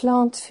that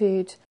plant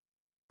food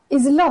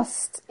is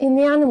lost in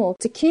the animal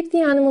to keep the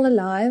animal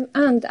alive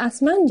and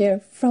as manure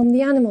from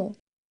the animal.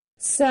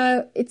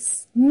 So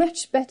it's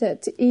much better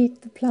to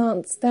eat the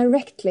plants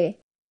directly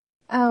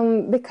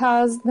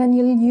because then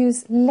you'll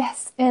use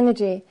less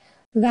energy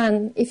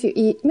than if you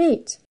eat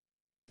meat.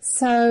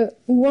 So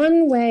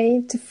one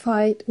way to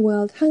fight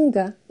world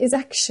hunger is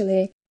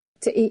actually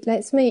to eat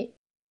less meat.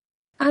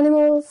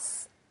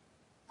 Animals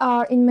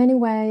are in many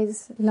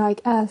ways like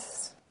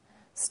us.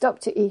 Stop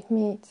to eat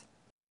meat.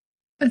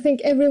 I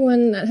think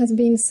everyone that has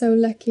been so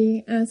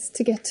lucky as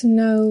to get to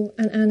know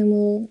an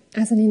animal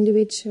as an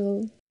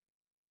individual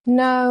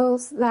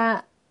knows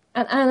that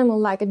an animal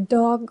like a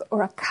dog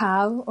or a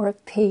cow or a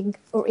pig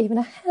or even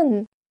a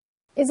hen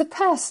is a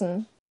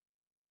person.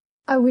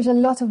 I wish a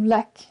lot of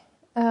luck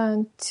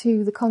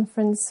to the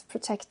conference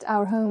Protect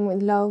Our Home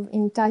with Love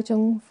in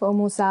Taichung,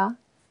 Formosa.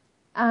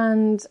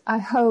 And I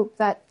hope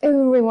that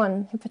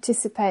everyone who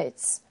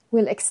participates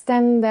will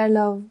extend their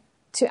love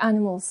to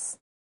animals.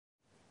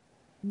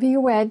 Be a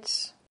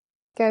wedge,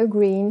 go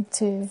green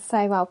to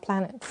save our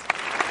planet.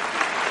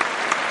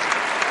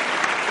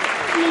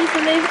 Please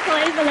Liv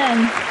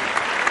Cleveland.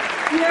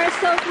 We are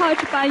so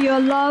touched by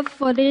your love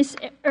for this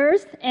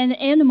earth and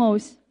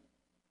animals.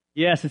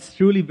 Yes, it's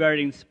truly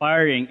very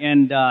inspiring.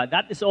 And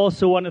that is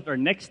also one of our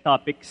next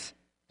topics,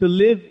 to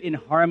live in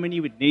harmony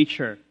with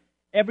nature.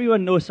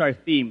 Everyone knows our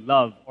theme,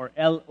 love, or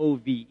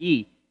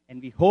L-O-V-E. And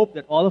we hope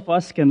that all of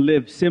us can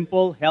live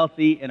simple,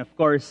 healthy, and of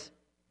course,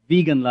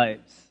 vegan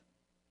lives.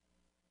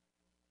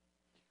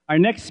 Our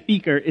next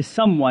speaker is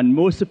someone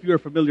most of you are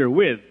familiar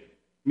with,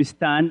 Miss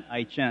Tan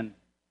Ai Chen.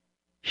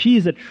 She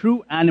is a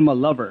true animal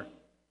lover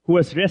who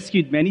has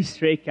rescued many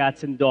stray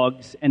cats and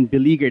dogs and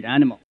beleaguered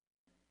animals.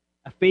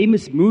 A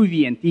famous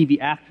movie and TV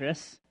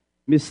actress,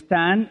 Miss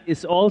Tan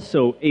is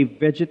also a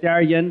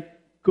vegetarian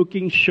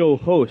cooking show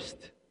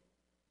host.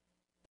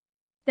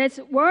 Let's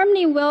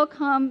warmly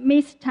welcome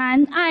Miss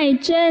Tan Ai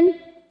Chen.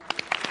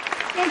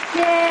 谢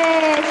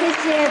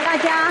谢大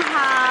家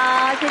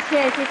好，谢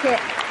谢。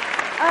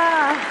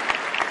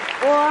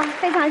我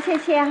非常谢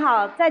谢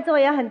哈，在座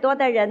有很多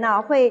的人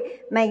呢，会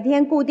每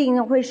天固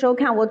定会收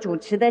看我主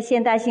持的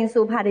现代性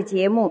素派的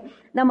节目。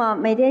那么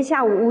每天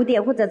下午5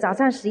点或者早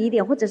上11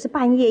点，或者是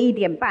半夜1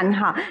点半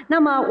哈。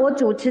那么我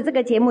主持这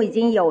个节目已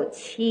经有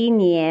7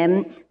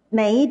年。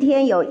每一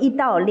天有1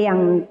到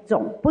2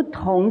种不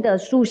同的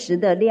素食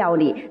的料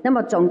理，那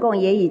么总共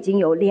也已经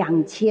有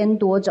2000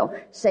多种。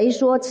谁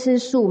说吃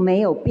素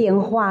没有变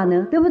化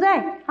呢？对不对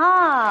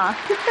啊？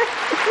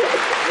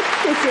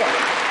谢谢。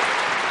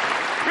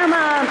那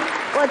么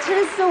我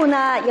吃素呢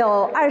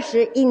有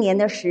21年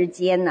的时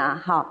间呢，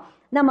好。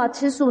那么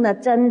吃素呢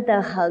真的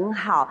很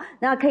好，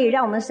那可以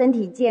让我们身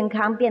体健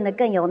康，变得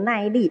更有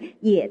耐力，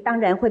也当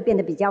然会变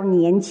得比较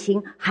年轻。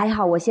还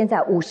好我现在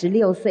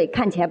56岁，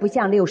看起来不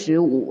像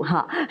65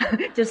哈，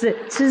就是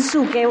吃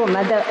素给我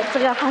们的这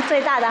个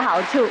最大的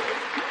好处。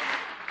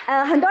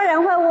很多人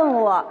会问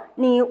我，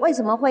你为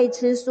什么会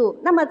吃素？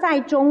那么在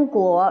中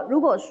国，如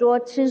果说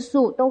吃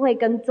素都会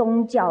跟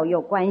宗教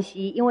有关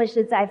系，因为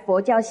是在佛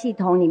教系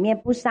统里面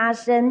不杀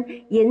生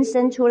延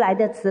伸出来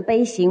的慈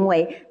悲行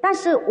为。但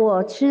是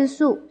我吃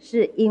素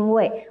是因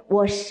为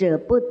我舍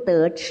不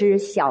得吃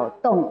小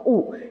动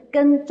物，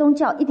跟宗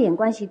教一点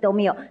关系都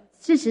没有。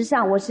事实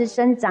上我是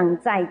生长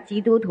在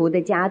基督徒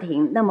的家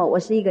庭，那么我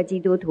是一个基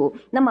督徒，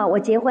那么我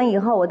结婚以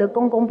后，我的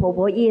公公婆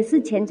婆也是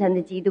虔诚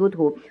的基督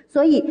徒，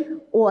所以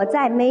我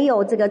在没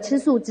有这个吃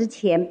素之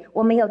前，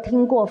我没有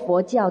听过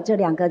佛教这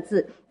2个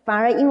字，反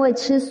而因为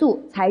吃素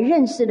才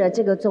认识了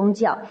这个宗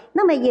教。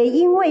那么也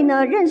因为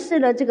呢认识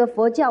了这个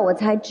佛教，我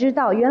才知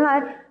道原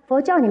来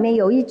佛教里面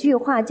有一句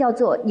话叫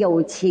做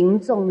有情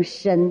众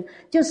生，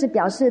就是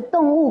表示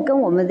动物跟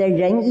我们的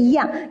人一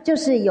样，就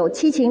是有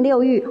7情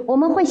6欲，我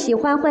们会喜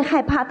欢会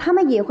害怕，他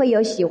们也会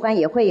有喜欢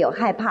也会有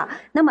害怕。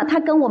那么它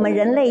跟我们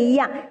人类一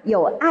样，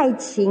有爱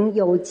情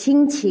有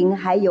亲情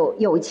还有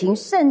友情，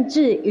甚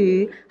至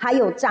于还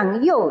有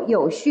长幼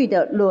有序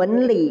的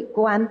伦理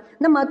观。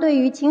那么对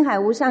于青海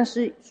无上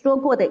师说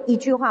过的一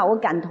句话我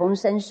感同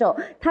身受，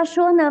他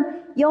说呢，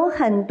有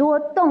很多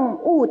动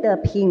物的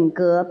品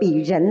格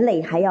比人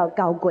类还要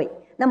高贵，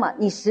那么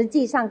你实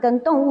际上跟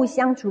动物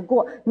相处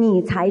过，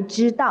你才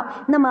知道。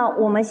那么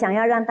我们想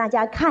要让大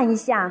家看一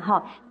下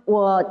哈，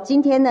我今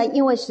天呢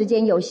因为时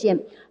间有限，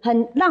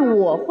很让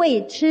我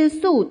会吃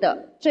素的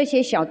这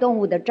些小动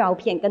物的照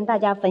片跟大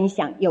家分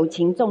享，有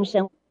情众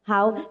生。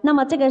好，那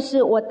么这个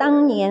是我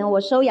当年我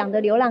收养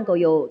的流浪狗，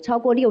有超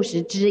过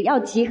60只，要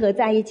集合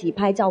在一起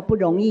拍照不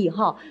容易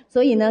哈，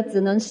所以呢只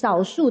能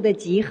少数的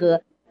集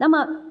合。那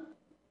么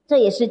这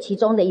也是其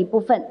中的一部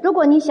分。如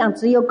果你想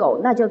只有狗，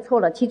那就错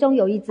了，其中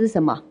有一只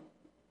什么？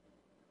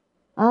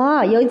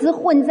有一只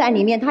混在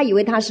里面，他以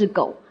为他是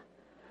狗。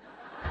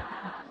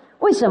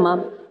为什么？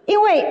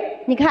因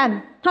为你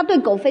看他对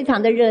狗非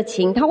常的热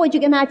情，他会去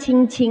跟他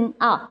亲亲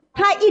啊，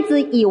他一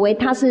直以为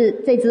他是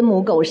这只母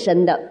狗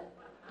生的。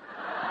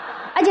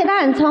而且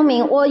他很聪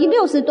明，我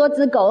60多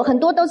只狗，很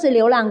多都是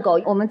流浪狗。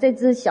我们这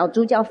只小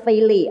猪叫菲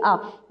利啊，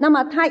那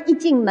么他一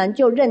进门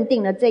就认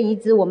定了这一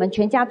只我们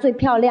全家最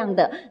漂亮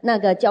的那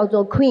个叫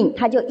做 Queen，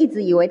 他就一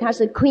直以为他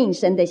是 Queen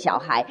生的小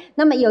孩。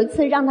那么有一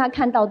次让他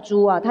看到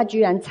猪啊，他居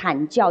然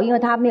惨叫，因为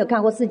他没有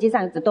看过世界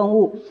上有的动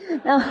物。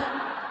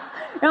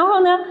然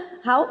后呢，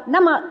好，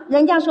那么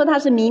人家说他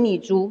是迷你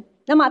猪，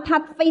那么他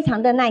非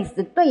常的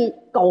nice， 对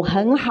狗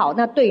很好，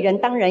那对人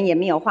当然也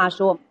没有话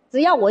说。只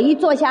要我一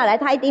坐下来，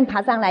他一定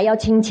爬上来要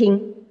亲亲，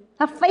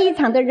他非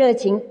常的热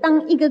情。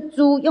当一个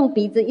猪用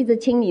鼻子一直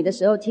亲你的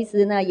时候，其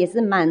实呢也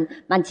是蛮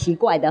奇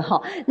怪的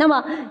哈。那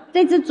么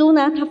这只猪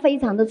呢，它非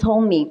常的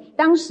聪明。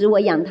当时我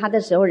养它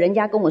的时候，人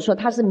家跟我说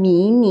它是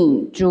迷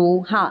你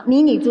猪哈，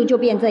迷你猪就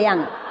变这样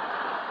了。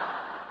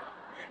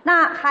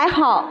那还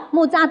好，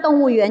木栅动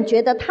物园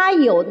觉得它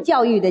有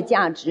教育的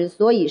价值，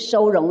所以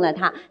收容了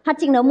它。它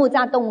进了木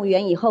栅动物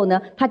园以后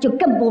呢，它就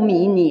更不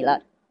迷你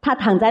了，它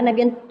躺在那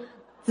边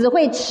只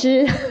会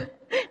吃。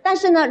但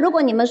是呢，如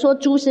果你们说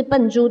猪是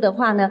笨猪的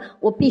话呢，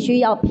我必须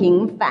要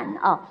平反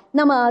啊。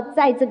那么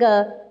在这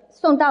个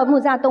送到木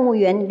栅动物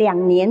园2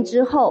年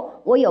之后，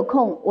我有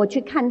空我去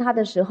看它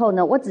的时候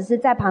呢，我只是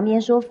在旁边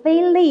说，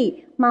菲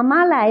利，妈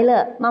妈来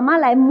了，妈妈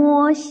来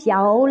摸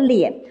小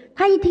脸。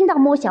他一听到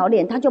摸小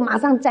脸，他就马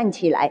上站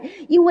起来，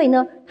因为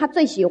呢他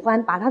最喜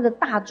欢把他的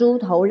大猪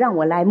头让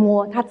我来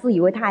摸，他自以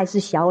为他还是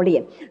小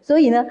脸，所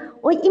以呢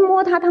我一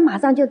摸他，他马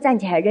上就站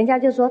起来。人家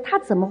就说他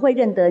怎么会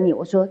认得你？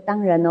我说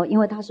当然哦，因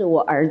为他是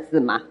我儿子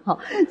嘛，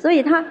所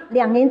以他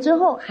2年之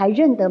后还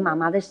认得妈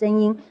妈的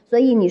声音。所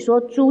以你说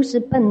猪是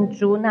笨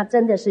猪，那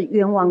真的是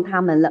冤枉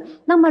他们了。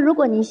那么如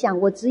果你想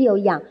我只有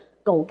养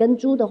狗跟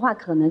猪的话，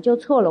可能就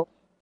错了。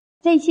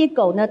这些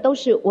狗呢都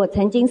是我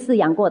曾经饲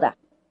养过的。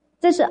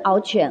这是獒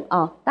犬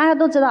啊，大家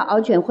都知道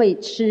獒犬会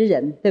吃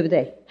人，对不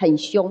对？很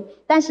凶。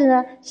但是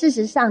呢，事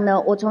实上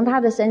呢，我从它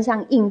的身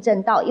上印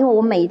证到，因为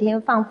我每天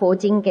放佛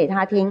经给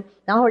它听，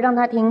然后让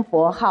它听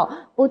佛号，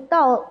不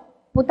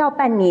到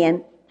半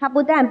年，它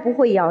不但不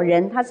会咬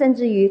人，它甚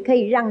至于可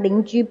以让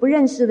邻居不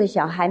认识的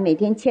小孩每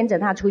天牵着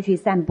它出去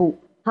散步。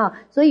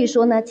所以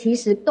说呢，其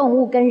实动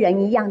物跟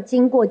人一样，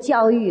经过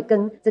教育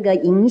跟这个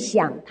影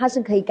响，它是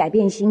可以改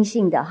变心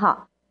性的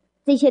哈。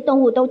这些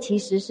动物都其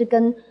实是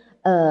跟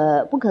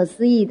不可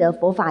思议的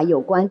佛法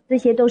有关，这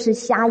些都是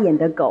瞎眼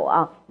的狗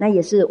啊，那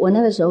也是我那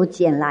个时候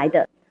捡来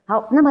的。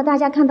好，那么大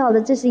家看到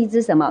的这是一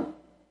只什么？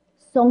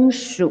松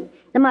鼠。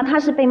那么它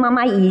是被妈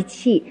妈遗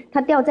弃，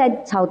它掉在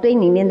草堆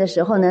里面的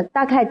时候呢，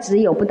大概只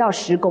有不到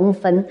10公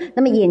分，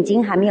那么眼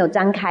睛还没有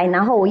张开，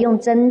然后我用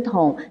针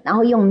筒，然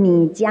后用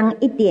米浆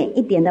一点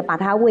一点的把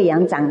它喂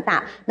养长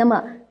大。那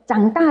么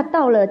长大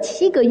到了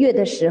7个月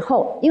的时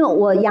候，因为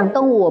我养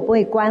动物我不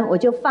会关，我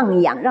就放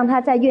养，让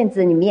它在院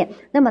子里面。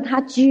那么它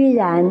居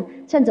然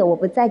趁着我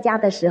不在家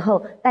的时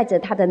候，带着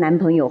她的男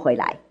朋友回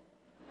来。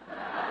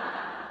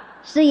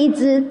是一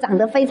只长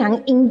得非常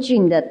英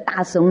俊的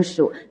大松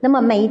鼠。那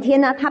么每一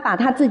天呢，它把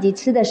它自己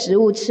吃的食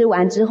物吃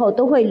完之后，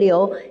都会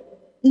留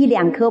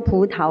1-2颗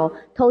葡萄，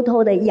偷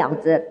偷的咬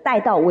着带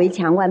到围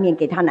墙外面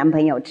给她男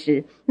朋友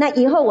吃。那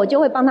以后我就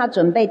会帮她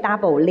准备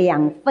double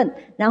 2份，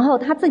然后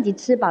她自己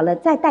吃饱了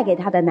再带给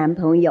她的男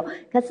朋友。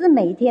可是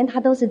每一天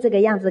她都是这个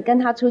样子，跟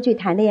他出去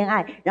谈恋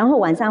爱，然后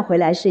晚上回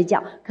来睡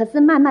觉。可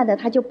是慢慢的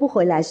她就不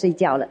回来睡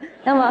觉了。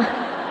那么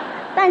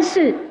但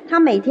是她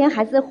每天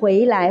还是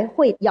回来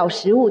会咬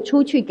食物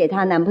出去给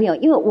她男朋友，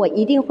因为我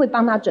一定会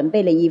帮她准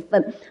备了1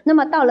份。那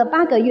么到了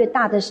8个月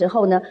大的时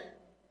候呢，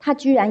她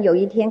居然有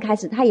一天开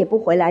始她也不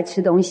回来吃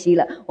东西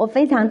了。我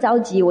非常着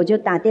急，我就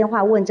打电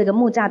话问这个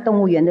木栅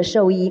动物园的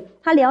兽医，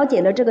他了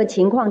解了这个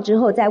情况之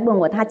后再问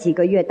我他几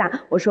个月大，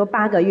我说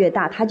8个月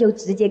大，他就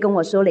直接跟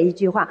我说了一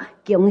句话，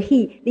恭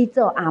喜你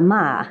做阿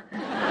嬷。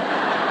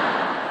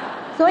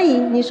所以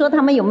你说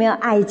他们有没有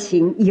爱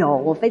情？有，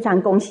我非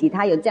常恭喜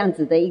他有这样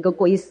子的一个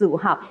归宿。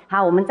好，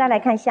我们再来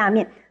看下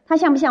面，他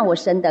像不像我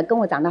生的？跟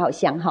我长得好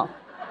像哈。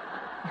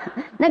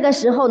那个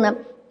时候呢，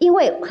因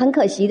为很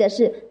可惜的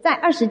是，在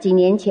20几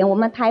年前，我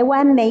们台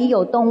湾没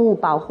有动物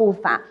保护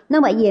法，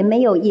那么也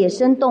没有野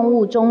生动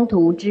物中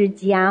途之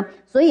家，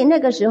所以那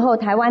个时候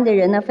台湾的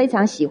人呢非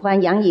常喜欢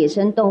养野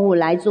生动物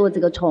来做这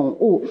个宠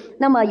物。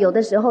那么有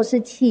的时候是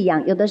弃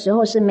养，有的时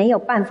候是没有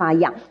办法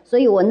养，所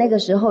以我那个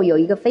时候有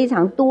一个非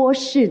常多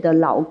事的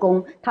老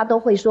公，他都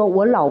会说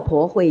我老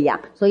婆会养，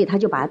所以他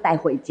就把它带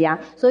回家，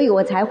所以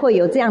我才会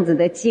有这样子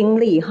的经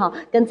历哈，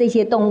跟这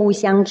些动物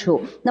相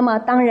处。那么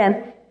当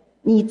然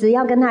你只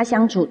要跟他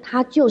相处，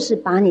他就是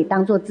把你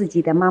当作自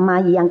己的妈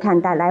妈一样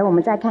看待。来，我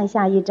们再看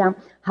下一张。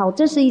好，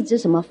这是一只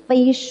什么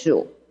飞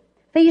鼠？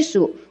飞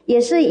鼠也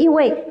是因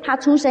为它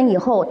出生以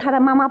后，它的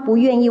妈妈不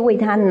愿意喂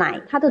它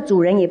奶，它的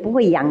主人也不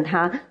会养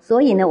它，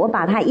所以呢，我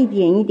把它一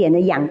点一点的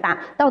养大，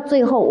到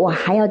最后我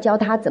还要教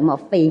它怎么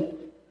飞，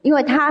因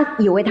为它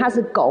以为它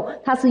是狗，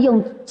它是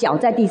用脚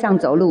在地上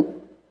走路。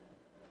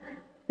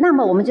那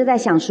么我们就在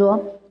想说，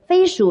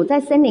飞鼠在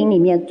森林里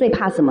面最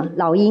怕什么？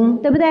老鹰，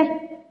对不对？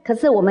可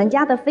是我们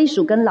家的飞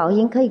鼠跟老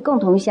鹰可以共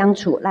同相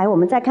处。来，我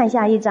们再看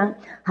下一张。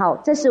好，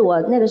这是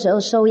我那个时候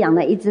收养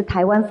的一只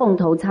台湾凤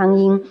头苍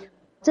鹰，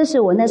这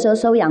是我那时候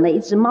收养的一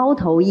只猫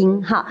头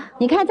鹰。好，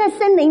你看在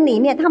森林里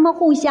面，他们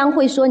互相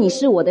会说你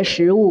是我的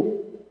食物。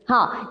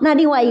好，那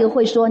另外一个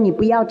会说你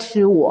不要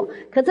吃我。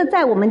可是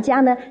在我们家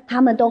呢，他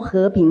们都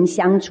和平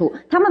相处，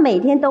他们每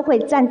天都会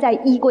站在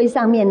衣柜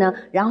上面呢，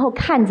然后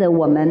看着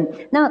我们。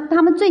那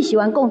他们最喜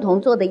欢共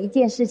同做的一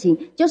件事情，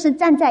就是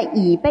站在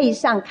椅背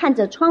上看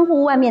着窗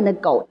户外面的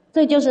狗，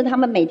这就是他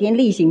们每天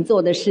例行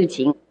做的事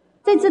情。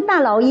这只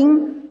大老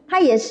鹰，它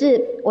也是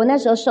我那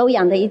时候收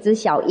养的一只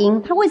小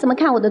鹰。它为什么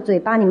看我的嘴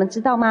巴，你们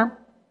知道吗？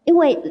因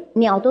为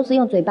鸟都是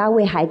用嘴巴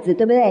喂孩子，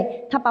对不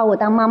对？他把我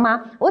当妈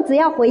妈，我只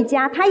要回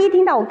家，他一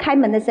听到我开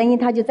门的声音，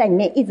他就在里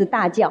面一直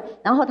大叫，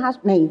然后他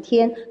每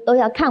天都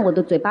要看我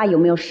的嘴巴有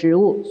没有食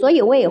物，所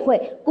以我也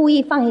会故意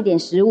放一点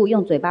食物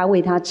用嘴巴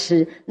喂他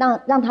吃，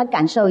让他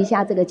感受一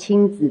下这个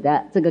亲子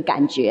的这个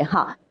感觉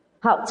哈。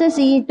好，这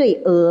是一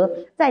对鹅，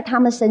在他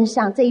们身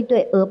上，这一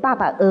对鹅爸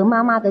爸鹅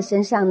妈妈的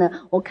身上呢，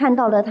我看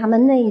到了他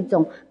们那一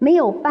种没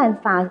有办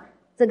法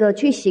这个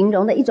去形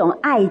容的一种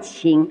爱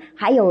情，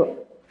还有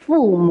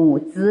父母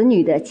子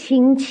女的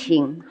亲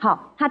情。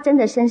好，它真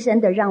的深深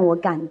的让我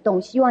感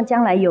动，希望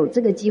将来有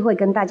这个机会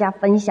跟大家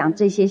分享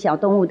这些小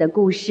动物的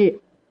故事。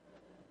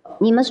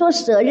你们说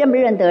蛇认不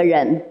认得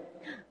人？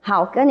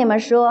好，跟你们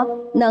说，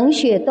冷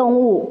血动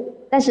物，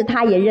但是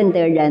它也认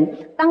得人。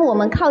当我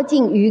们靠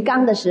近鱼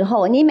缸的时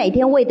候，你每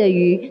天喂的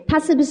鱼，它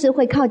是不是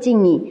会靠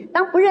近你？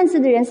当不认识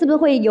的人是不是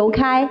会游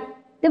开？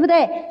对不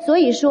对？所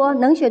以说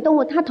冷血动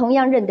物它同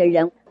样认得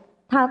人，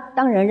它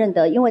当然认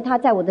得，因为它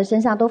在我的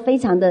身上都非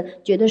常的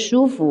觉得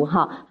舒服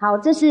哈。好，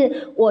这是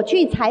我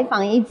去采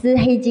访一只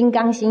黑金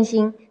刚猩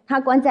猩，它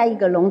关在一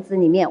个笼子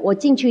里面，我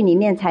进去里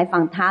面采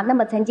访它。那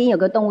么曾经有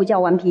个动物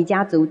叫顽皮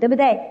家族，对不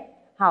对？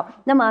好，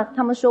那么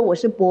他们说我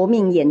是搏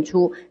命演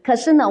出，可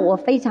是呢，我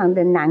非常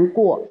的难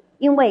过，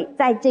因为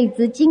在这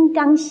只金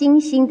刚猩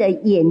猩的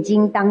眼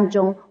睛当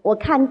中，我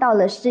看到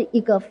了是一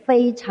个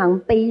非常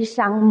悲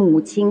伤母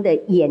亲的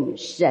眼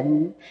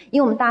神。因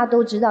为我们大家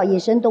都知道，野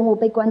生动物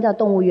被关到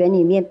动物园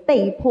里面，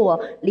被迫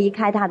离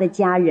开他的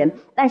家人，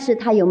但是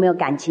他有没有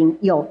感情？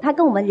有，他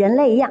跟我们人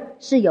类一样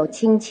是有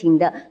亲情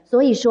的。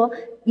所以说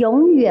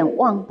永远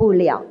忘不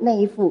了那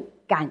一副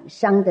感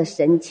伤的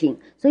神情。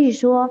所以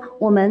说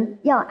我们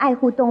要爱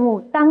护动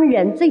物，当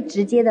然最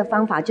直接的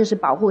方法就是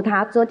保护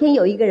它。昨天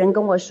有一个人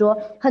跟我说，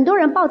很多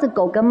人抱着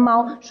狗跟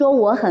猫说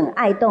我很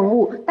爱动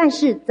物，但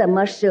是怎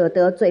么舍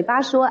得嘴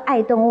巴说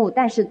爱动物，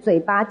但是嘴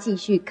巴继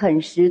续啃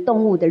食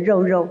动物的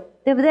肉肉，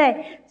对不对？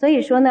所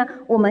以说呢，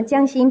我们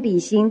将心比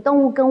心，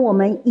动物跟我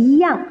们一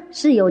样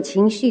是有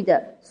情绪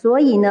的，所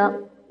以呢，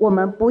我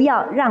们不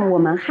要让我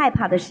们害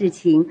怕的事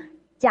情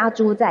加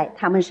诸在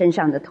他们身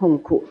上的痛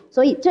苦。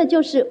所以这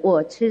就是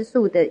我吃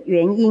素的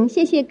原因。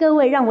谢谢各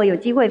位让我有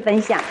机会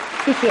分享，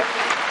谢谢。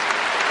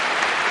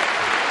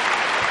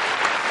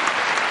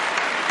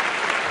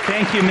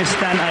Thank you, Ms.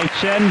 Tan Ai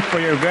Chen, for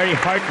your very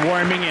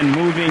heartwarming and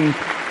moving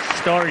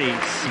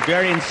stories.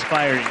 Very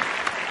inspiring.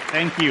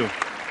 Thank you.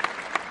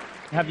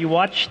 Have you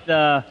watched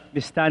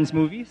Ms. Tan's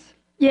movies?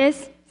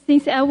 Yes,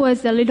 since I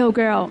was a little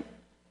girl.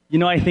 You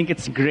know, I think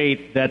it's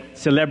great that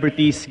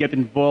celebrities get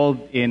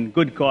involved in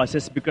good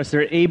causes because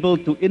they're able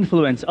to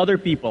influence other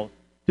people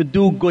to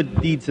do good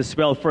deeds as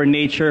well for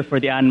nature, for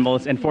the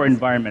animals, and for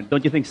environment.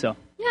 Don't you think so?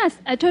 Yes,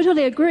 I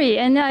totally agree.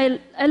 And I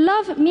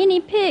love Minnie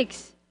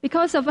Pigs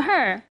because of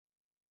her.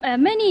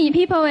 Many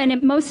people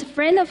and most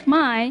friends of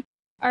mine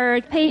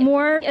are paying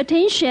more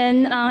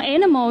attention on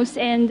animals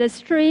and the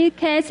stray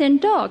cats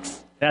and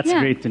dogs. That's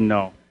great to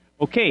know.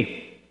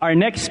 Okay, our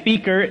next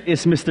speaker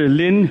is Mr.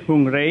 Lin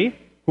Hung Rei,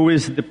 who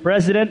is the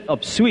president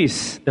of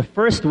Swiss, the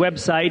first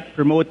website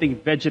promoting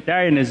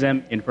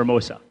vegetarianism in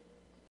Formosa.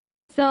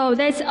 So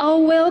let's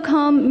all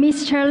welcome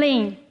Mr.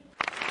 Lin.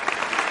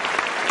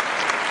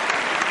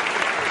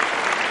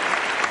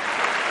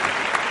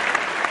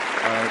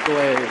 各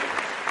位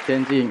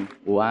先进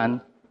午安。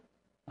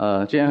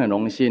今天很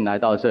荣幸来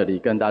到这里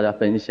跟大家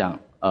分享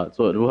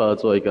如何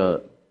做一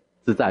个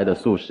自在的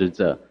素食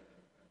者。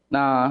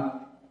那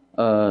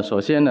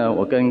首先呢，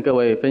我跟各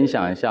位分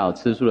享一下我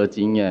吃素的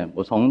经验。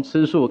我从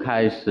吃素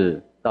开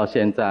始到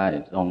现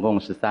在总共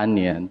13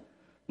年。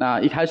那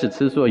一开始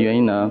吃素的原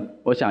因呢，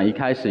我想一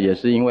开始也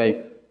是因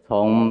为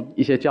从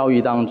一些教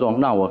育当中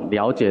让我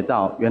了解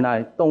到原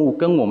来动物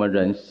跟我们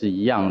人是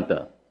一样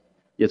的。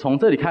也从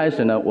这里开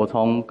始呢，我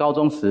从高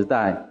中时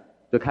代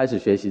就开始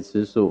学习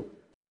吃素。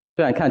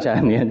虽然看起来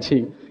很年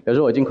轻，有时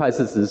候我已经快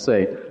40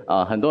岁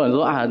很多人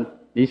说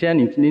林先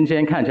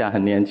生看起来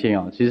很年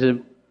轻其实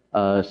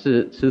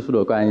是吃素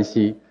的关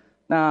系。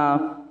那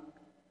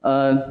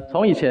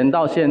从以前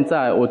到现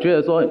在，我觉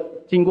得说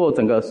经过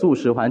整个素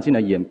食环境的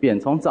演变，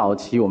从早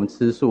期我们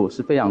吃素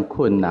是非常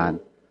困难。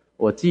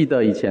我记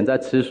得以前在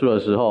吃素的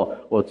时候，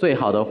我最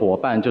好的伙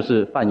伴就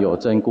是饭有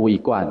珍菇一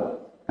罐，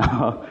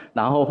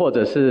然后或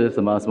者是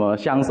什么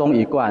香松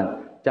一罐，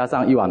加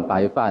上一碗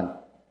白饭，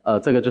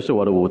这个就是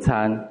我的午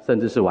餐，甚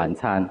至是晚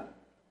餐。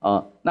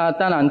那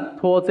当然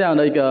托这样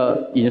的一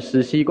个饮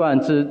食习惯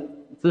之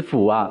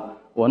福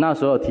我那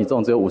时候体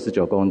重只有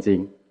59公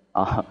斤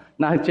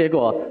那结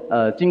果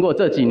经过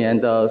这几年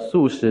的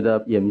素食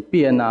的演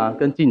变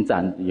跟进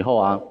展以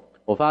后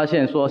我发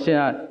现说现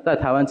在在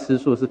台湾吃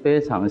素是非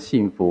常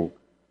幸福。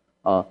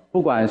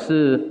不管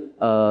是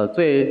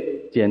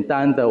最简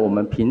单的我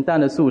们平淡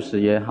的素食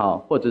也好，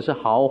或者是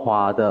豪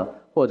华的，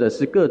或者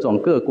是各种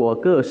各国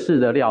各式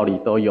的料理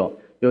都有。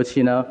尤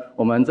其呢，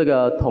我们这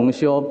个同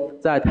修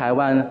在台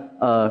湾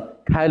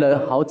开了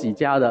好几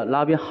家的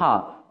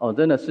L.O.V.E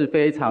真的是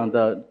非常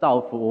的造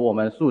福我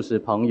们素食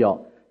朋友，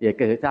也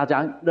给大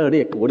家热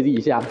烈鼓励一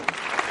下。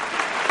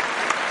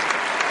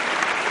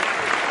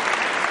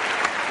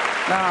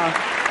那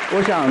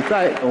我想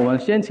在我们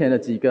先前的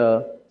几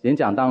个演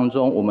讲当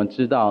中，我们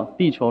知道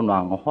地球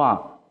暖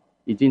化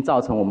已经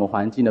造成我们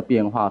环境的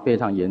变化非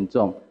常严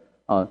重。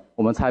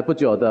我们才不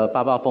久的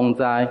八八风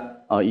灾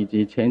以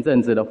及前一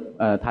阵子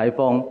的台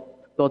风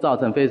都造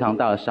成非常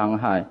大的伤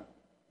害。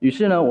于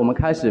是呢，我们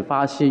开始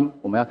发心，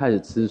我们要开始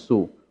吃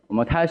素，我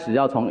们开始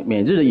要从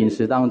每日的饮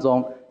食当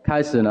中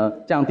开始呢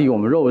降低我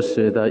们肉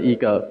食的一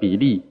个比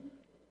例。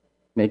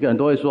每个人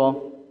都会说，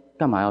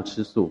干嘛要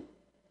吃素？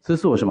吃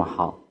素有什么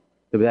好？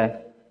对不对？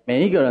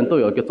每一个人都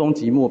有一个终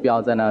极目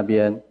标在那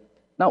边。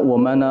那我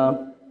们呢，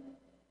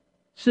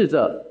试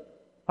着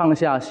放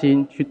下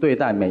心去对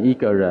待每一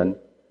个人。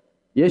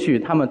也许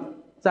他们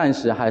暂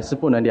时还是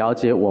不能了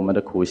解我们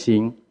的苦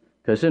心，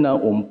可是呢，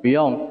我们不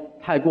用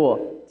太过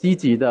积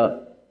极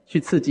的去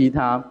刺激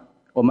他，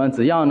我们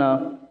只要呢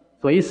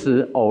随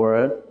时偶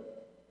尔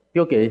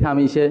丢给他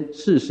们一些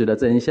事实的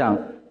真相。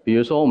比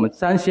如说我们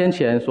先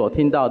前所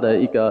听到的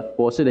一个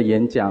博士的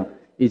演讲，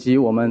以及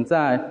我们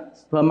在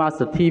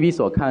Master TV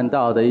所看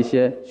到的一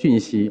些讯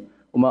息，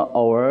我们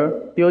偶尔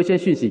丢一些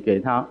讯息给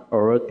他，偶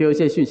尔丢一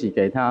些讯息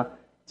给他，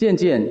渐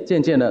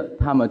渐的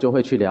他们就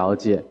会去了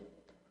解。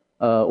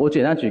我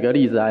简单举个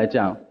例子来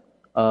讲，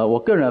我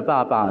个人的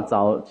爸爸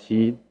早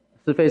期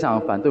是非常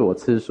反对我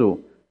吃素。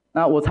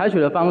那我采取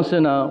的方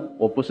式呢，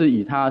我不是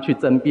与他去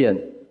争辩，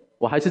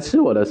我还是吃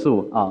我的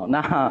素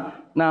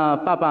那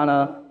爸爸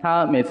呢，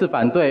他每次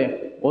反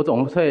对我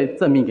总会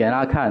证明给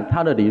他看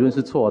他的理论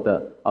是错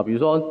的啊。比如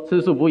说吃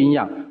素不营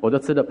养，我就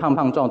吃得胖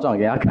胖壮壮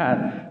给他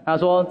看。他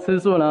说吃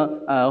素呢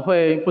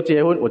会不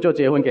结婚，我就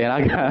结婚给他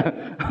看。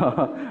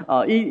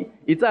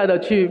一再的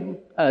去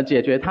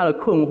解决他的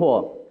困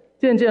惑。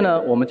渐渐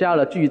呢，我们家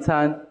的聚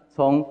餐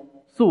从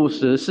素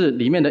食是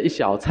里面的一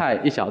小菜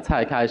一小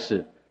菜开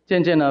始，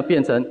渐渐呢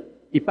变成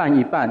一半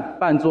一半，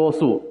半桌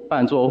素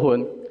半桌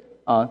荤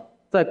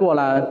再过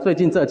来最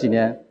近这几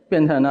年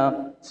变成呢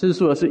吃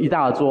素的是一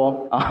大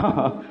桌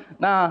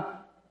那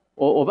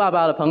我爸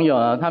爸的朋友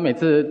呢，他每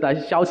次来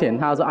消遣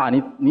他说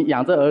你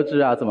养这儿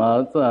子怎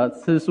么这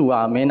吃素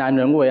没男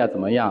人味怎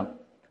么样。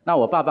那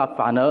我爸爸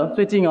反而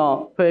最近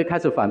会开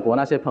始反驳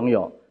那些朋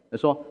友，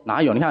说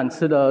哪有，你看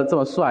吃得这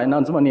么帅，那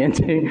这么年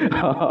轻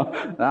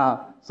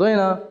所以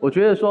呢，我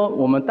觉得说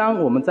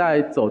当我们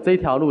在走这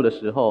条路的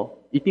时候，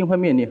一定会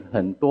面临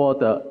很多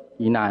的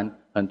疑难，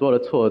很多的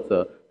挫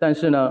折，但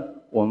是呢，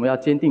我们要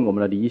坚定我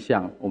们的理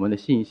想，我们的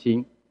信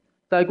心。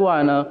再过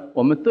来呢，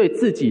我们对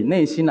自己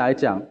内心来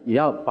讲，也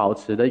要保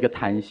持的一个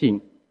弹性。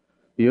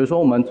比如说，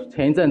我们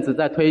前一阵子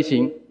在推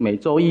行每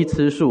周一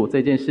吃素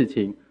这件事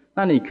情，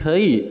那你可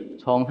以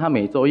从他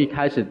每周一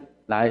开始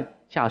来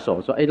下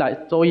手，说来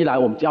周一来，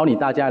我们教你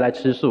大家来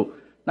吃素。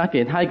那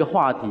给他一个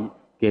话题，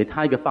给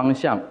他一个方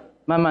向，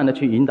慢慢的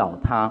去引导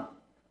他。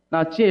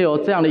那借由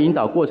这样的引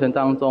导过程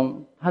当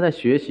中，他在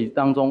学习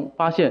当中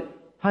发现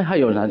他还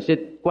有哪些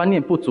观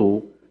念不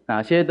足，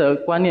哪些的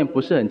观念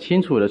不是很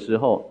清楚的时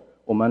候，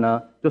我们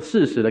呢就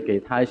适时的给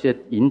他一些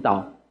引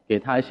导，给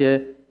他一些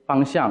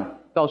方向，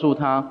告诉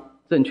他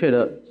正确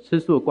的吃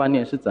素的观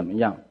念是怎么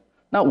样。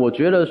那我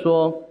觉得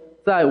说，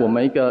在我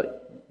们一个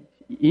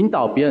引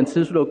导别人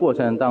吃素的过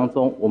程当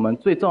中，我们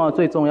最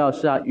重要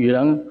是要与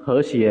人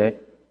和谐。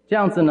这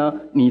样子呢，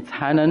你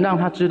才能让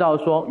他知道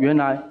说，原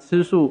来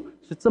吃素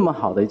是这么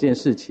好的一件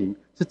事情，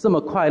是这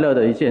么快乐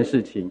的一件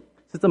事情，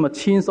是这么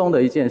轻松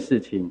的一件事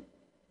情。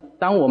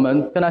当我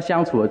们跟他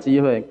相处的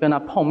机会，跟他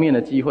碰面的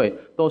机会，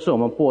都是我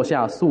们播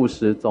下素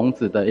食种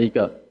子的一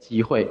个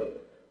机会。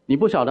你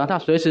不晓得他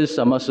随时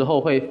什么时候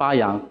会发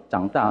芽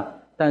长大，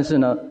但是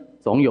呢，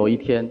总有一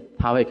天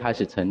他会开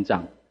始成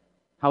长，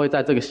他会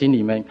在这个心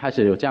里面开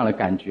始有这样的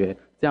感觉，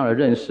这样的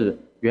认识，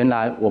原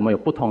来我们有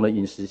不同的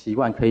饮食习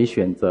惯可以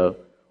选择，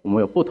我们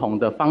有不同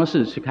的方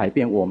式去改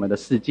变我们的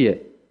世界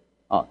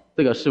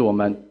这个是我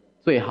们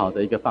最好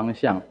的一个方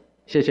向。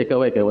谢谢各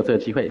位给我这个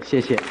机会，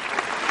谢谢。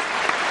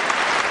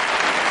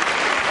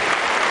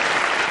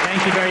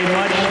Thank you very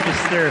much,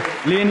 Mr.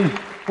 Lin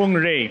Hung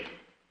Rei.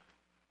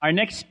 Our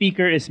next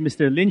speaker is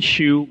Mr. Lin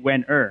Shu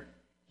Wen-er.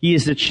 He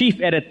is the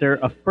chief editor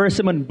of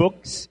Persimmon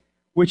Books,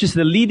 which is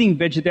the leading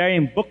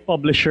vegetarian book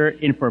publisher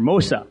in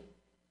Formosa.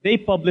 They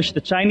published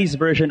the Chinese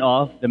version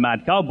of The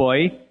Mad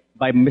Cowboy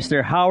by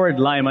Mr. Howard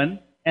Lyman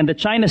and the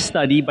China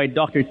Study by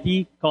Dr.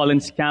 T.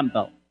 Collins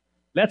Campbell.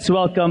 Let's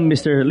welcome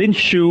Mr. Lin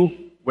Shu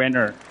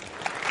Wen-er.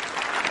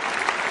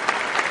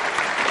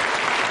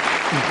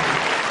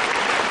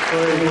 各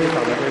位现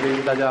场的贵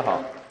宾，大家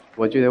好。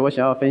我觉得我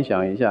想要分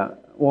享一下，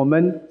我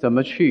们怎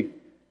么去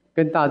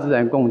跟大自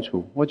然共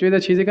处。我觉得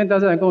其实跟大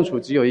自然共处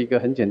只有一个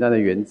很简单的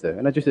原则，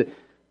那就是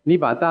你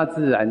把大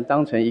自然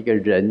当成一个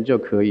人就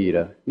可以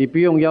了，你不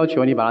用要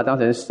求你把它当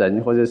成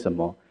神或者什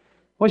么。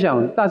我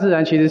想大自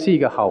然其实是一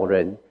个好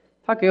人，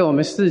它给我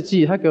们四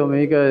季，它给我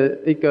们一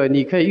个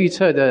你可以预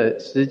测的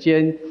时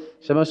间，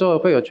什么时候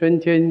会有春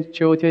天、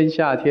秋天、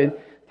夏天，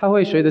它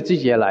会随着季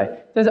节来。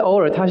但是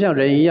偶尔它像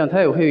人一样，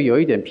它也会有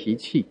一点脾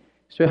气，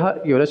所以它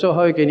有的时候它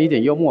会给你一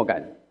点幽默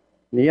感。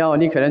你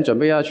可能准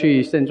备要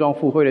去盛装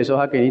赴会的时候，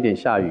它给你一点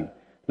下雨，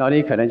然后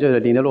你可能就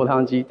是淋着落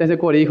汤鸡，但是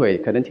过了一会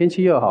可能天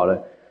气又好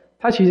了。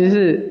它其实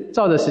是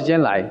照着时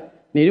间来，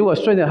你如果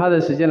顺着它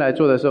的时间来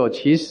做的时候，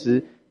其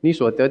实你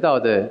所得到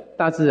的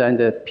大自然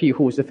的庇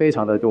护是非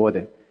常的多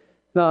的。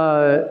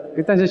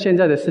但是现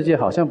在的世界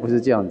好像不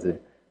是这样子。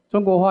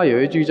中国话有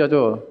一句叫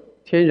做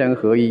天人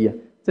合一，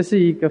这是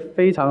一个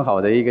非常好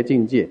的一个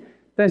境界。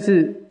但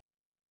是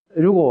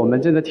如果我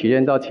们真的体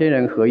验到天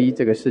人合一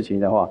这个事情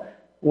的话，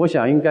我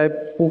想应该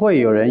不会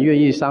有人愿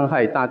意伤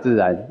害大自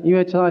然，因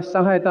为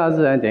伤害大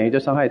自然等于就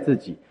伤害自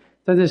己。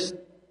但是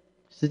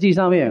实际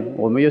上面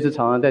我们又是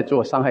常常在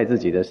做伤害自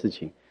己的事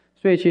情，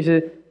所以其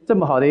实这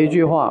么好的一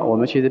句话我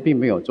们其实并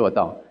没有做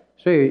到。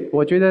所以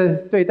我觉得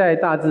对待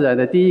大自然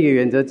的第一个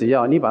原则，只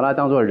要你把它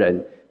当作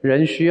人，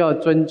人需要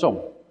尊重，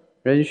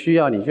人需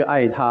要你去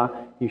爱它，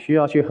你需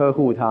要去呵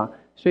护它。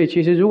所以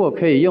其实如果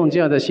可以用这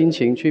样的心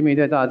情去面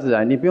对大自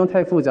然，你不用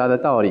太复杂的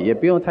道理，也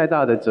不用太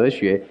大的哲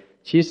学，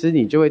其实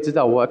你就会知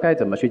道我该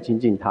怎么去亲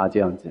近它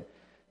这样子。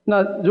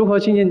那如何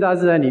亲近大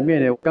自然里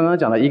面呢？刚刚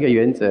讲了一个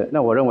原则，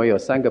那我认为有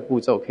3个步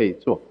骤可以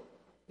做。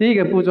第一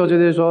个步骤就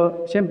是说，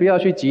先不要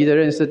去急着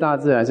认识大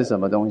自然是什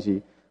么东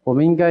西，我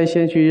们应该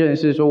先去认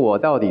识说我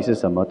到底是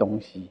什么东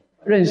西，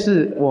认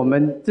识我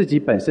们自己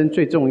本身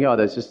最重要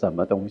的是什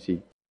么东西。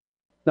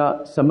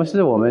那什么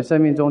是我们生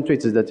命中最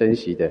值得珍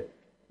惜的？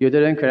有的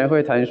人可能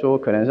会谈说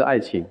可能是爱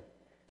情，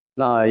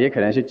那也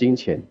可能是金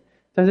钱，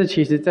但是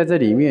其实在这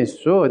里面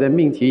所有的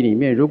命题里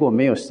面，如果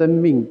没有生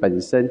命本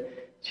身，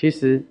其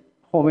实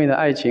后面的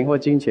爱情或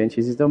金钱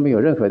其实都没有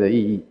任何的意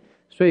义。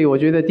所以我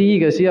觉得第一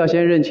个是要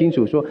先认清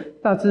楚说，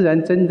大自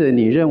然真的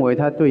你认为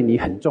它对你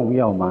很重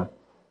要吗？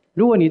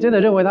如果你真的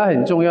认为它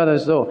很重要的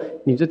时候，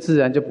你就自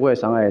然就不会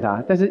伤害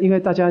它。但是因为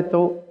大家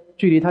都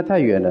距离它太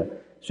远了，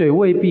所以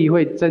未必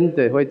会真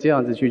的会这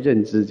样子去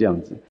认知这样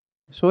子。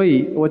所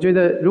以我觉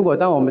得如果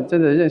当我们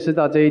真的认识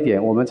到这一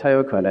点，我们才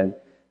有可能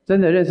真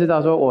的认识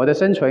到说我的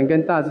生存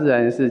跟大自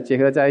然是结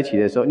合在一起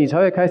的时候，你才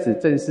会开始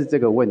正视这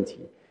个问题。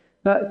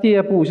那第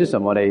二步是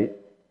什么嘞？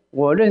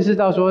我认识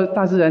到说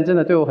大自然真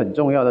的对我很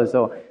重要的时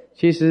候，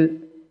其实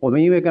我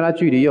们因为跟它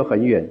距离又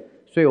很远，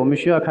所以我们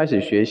需要开始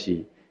学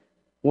习。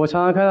我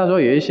常常看到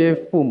说有一些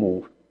父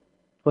母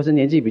或是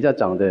年纪比较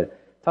长的，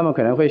他们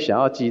可能会想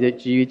要急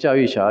于教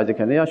育小孩子，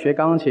可能要学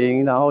钢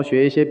琴，然后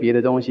学一些别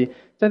的东西。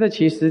但是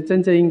其实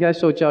真正应该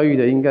受教育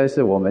的应该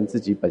是我们自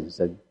己本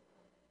身，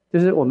就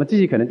是我们自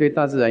己可能对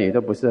大自然也都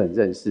不是很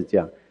认识这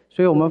样。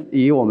所以我们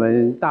以我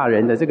们大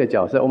人的这个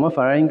角色，我们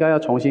反而应该要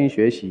重新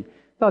学习，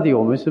到底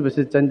我们是不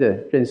是真的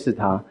认识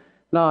它。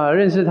那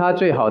认识它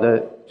最好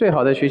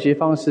的学习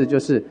方式就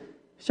是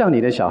向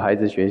你的小孩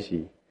子学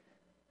习。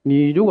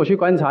你如果去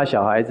观察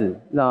小孩子，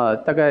那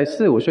大概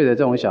4、5岁的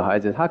这种小孩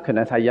子，他可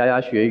能才牙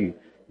牙学语，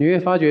你会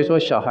发觉说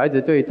小孩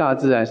子对大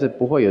自然是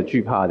不会有惧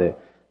怕的，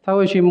他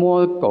会去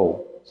摸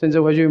狗，甚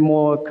至会去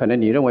摸可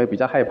能你认为比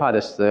较害怕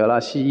的蛇啦、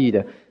蜥蜴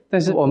的，但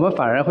是我们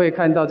反而会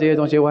看到这些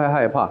东西会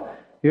害怕。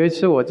有一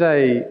次我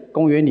在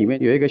公园里面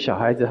有一个小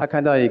孩子，他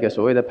看到一个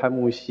所谓的攀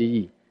木蜥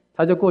蜴，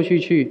他就过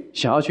去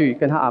想要去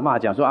跟他阿嬷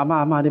讲说，阿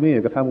嬷那边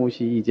有个攀木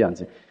蜥蜴这样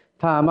子。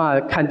他阿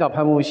嬷看到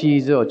攀木蜥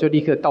蜴之后，就立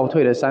刻倒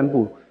退了3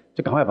步，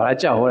就赶快把他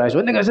叫回来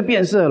说，那个是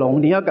变色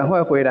龙，你要赶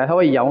快回来，他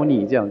会咬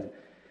你这样子。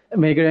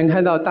每个人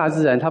看到大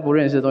自然他不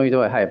认识的东西都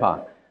会害怕。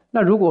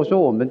那如果说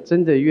我们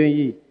真的愿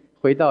意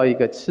回到一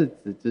个赤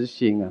子之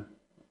心啊，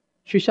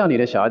去向你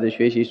的小孩子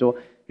学习说，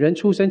人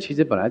出生其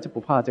实本来就不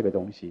怕这个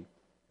东西。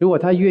如果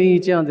他愿意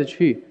这样子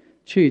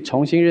去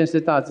重新认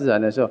识大自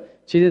然的时候，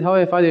其实他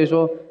会发觉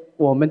说，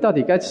我们到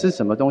底该吃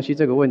什么东西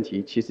这个问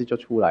题其实就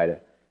出来了。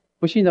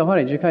不信的话，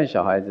你去看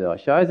小孩子哦，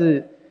小孩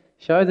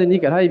子你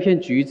给他一片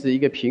橘子一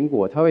个苹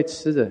果，他会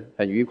吃得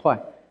很愉快。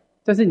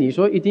但是你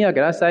说一定要给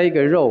他塞一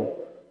个肉，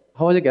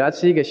或者给他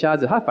吃一个虾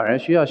子，他反而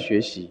需要学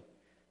习。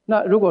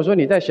那如果说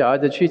你带小孩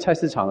子去菜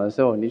市场的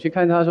时候，你去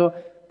看他说，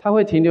他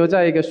会停留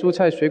在一个蔬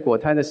菜水果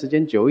摊的时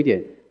间久一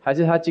点，还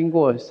是他经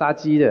过杀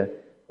鸡的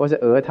或是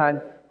鹅摊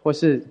或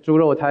是猪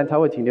肉摊，他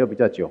会停留比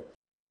较久。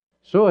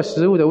所有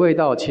食物的味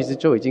道其实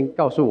就已经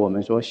告诉我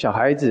们说，小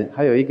孩子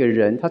还有一个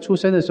人，他出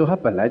生的时候他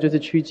本来就是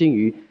趋近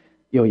于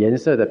有颜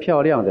色的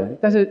漂亮的，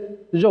但是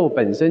肉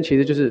本身其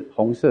实就是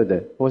红色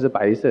的或是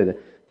白色的，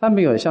它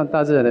没有像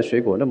大自然的水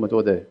果那么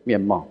多的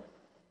面貌。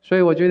所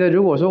以我觉得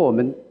如果说我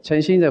们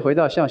诚心的回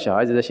到像小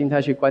孩子的心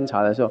态去观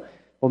察的时候，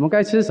我们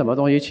该吃什么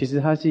东西其实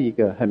它是一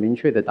个很明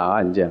确的答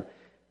案这样。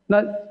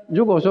那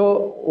如果说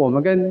我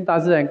们跟大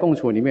自然共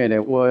处里面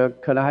呢，我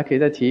可能还可以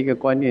再提一个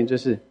观念，就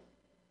是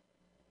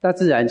大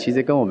自然其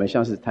实跟我们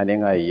像是谈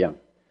恋爱一样，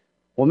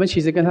我们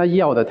其实跟他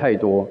要的太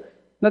多。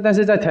那但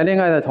是在谈恋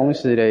爱的同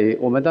时呢，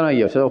我们当然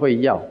有时候会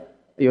要，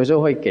有时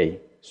候会给，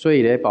所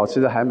以呢保持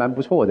的还蛮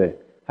不错的，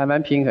还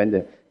蛮平衡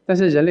的。但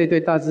是人类对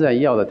大自然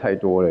要的太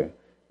多了。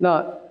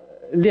那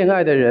恋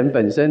爱的人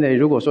本身呢，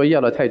如果说要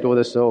的太多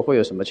的时候，会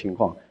有什么情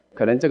况？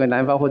可能这个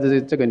男方或者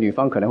是这个女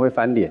方可能会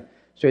翻脸。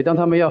所以当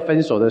他们要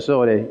分手的时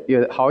候呢，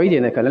有好一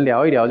点的可能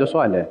聊一聊就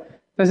算了。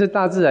但是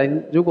大自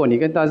然，如果你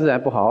跟大自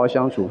然不好好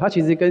相处，它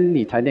其实跟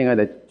你谈恋爱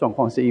的状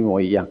况是一模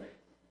一样。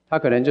它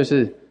可能就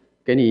是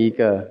给你一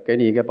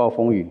个暴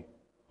风雨，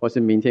或是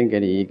明天给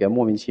你一个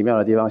莫名其妙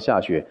的地方下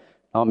雪，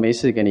然后没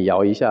事给你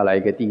摇一下来一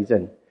个地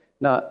震。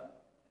那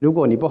如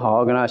果你不好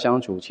好跟他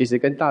相处，其实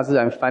跟大自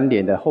然翻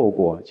脸的后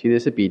果，其实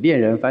是比恋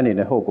人翻脸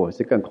的后果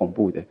是更恐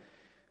怖的。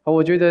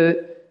我觉得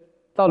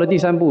到了第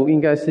3步，应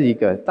该是一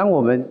个当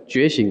我们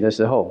觉醒的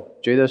时候，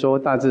觉得说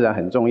大自然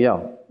很重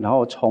要，然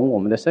后从我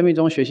们的生命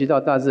中学习到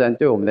大自然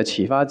对我们的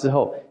启发之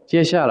后，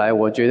接下来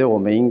我觉得我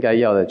们应该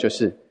要的就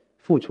是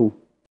付出。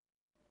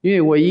因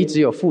为唯一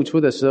只有付出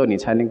的时候，你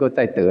才能够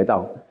再得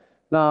到。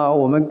那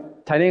我们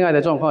谈恋爱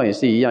的状况也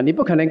是一样，你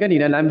不可能跟你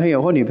的男朋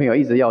友或女朋友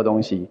一直要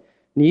东西，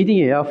你一定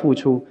也要付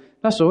出。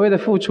那所谓的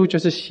付出就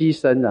是牺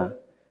牲啊。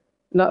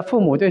那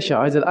父母对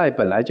小孩子的爱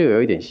本来就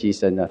有一点牺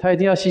牲啊，他一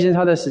定要牺牲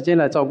他的时间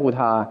来照顾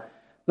他。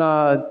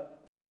那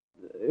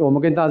我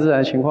们跟大自然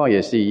的情况也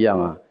是一样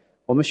啊，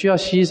我们需要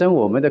牺牲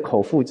我们的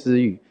口腹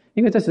之欲，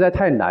因为这实在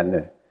太难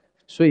了。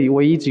所以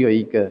唯一只有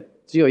一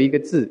个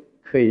字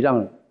可以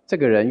让这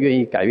个人愿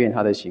意改变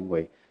他的行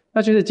为，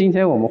那就是今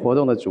天我们活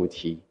动的主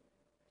题，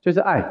就是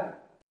爱。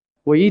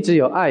唯一只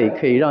有爱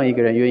可以让一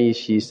个人愿意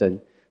牺牲。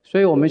所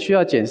以我们需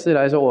要检视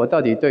来说，我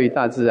到底对于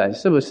大自然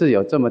是不是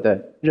有这么的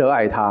热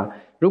爱它。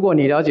如果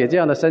你了解这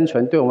样的生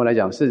存对我们来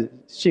讲是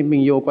性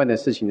命攸关的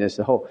事情的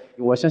时候，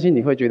我相信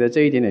你会觉得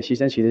这一点点牺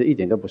牲其实一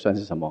点都不算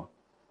是什么。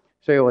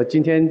所以我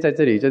今天在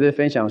这里就是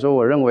分享说，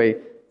我认为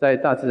在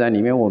大自然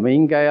里面，我们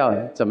应该要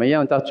怎么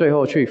样到最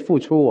后去付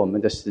出我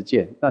们的实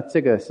践，那这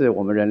个是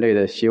我们人类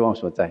的希望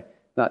所在。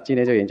那今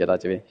天就演讲到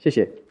这边，谢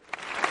谢。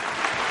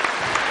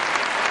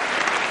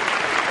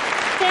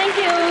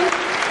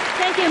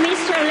Thank you,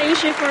 Mr. Lin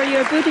Shi, for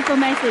your beautiful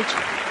message.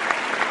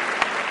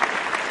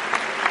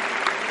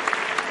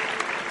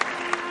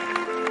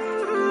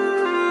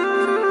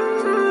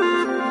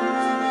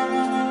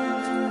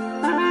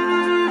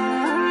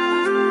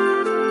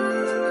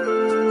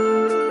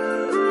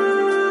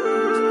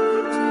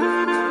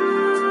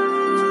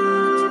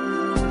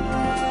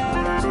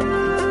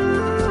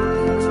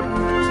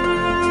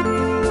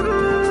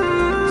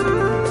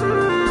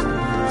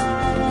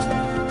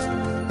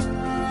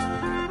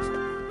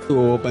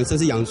我本身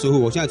是养猪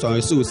户，我现在转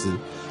为素食，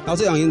然后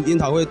这场研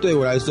讨会对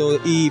我来说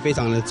意义非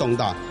常的重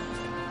大。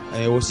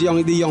我希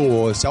望利用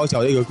我小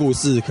小的一个故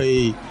事，可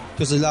以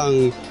就是让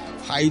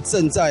还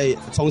正在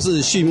从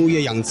事畜牧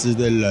业养殖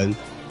的人，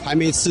还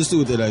没吃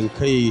素的人，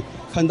可以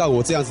看到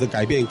我这样子的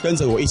改变，跟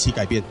着我一起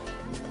改变。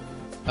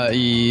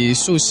以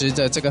素食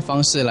的这个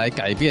方式来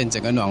改变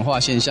整个暖化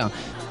现象。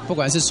不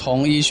管是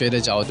从医学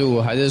的角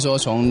度，还是说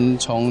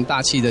从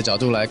大气的角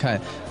度来看，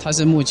它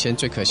是目前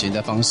最可行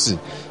的方式。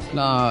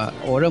那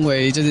我认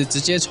为就是直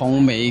接从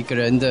每一个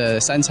人的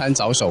三餐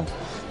着手，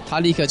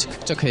它立刻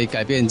就可以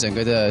改变整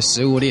个的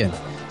食物链，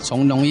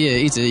从农业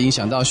一直影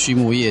响到畜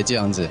牧业这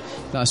样子。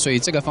那所以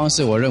这个方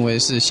式我认为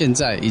是现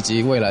在以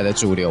及未来的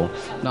主流。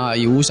那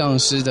以无上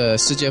师的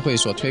世界会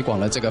所推广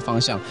的这个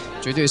方向，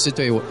绝对是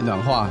对暖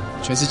化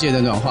全世界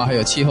的暖化还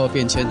有气候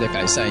变迁的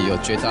改善有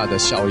绝大的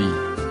效益。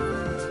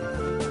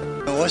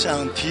我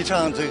想提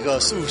倡这个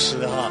素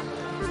食哈，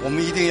我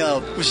们一定要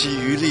不惜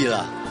余力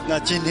了。那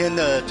今天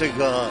的这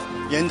个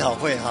研讨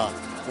会哈，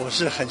我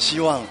是很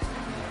希望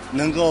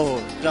能够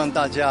让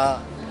大家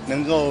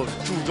能够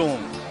注重，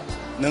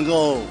能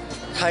够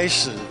开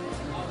始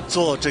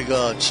做这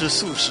个吃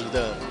素食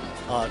的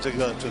这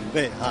个准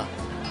备哈。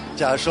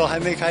假如说还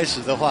没开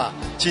始的话，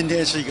今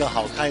天是一个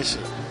好开始。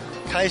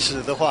开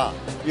始的话，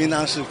应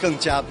当是更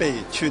加倍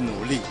去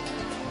努力。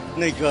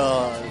那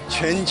个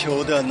全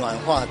球的暖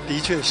化的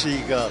确是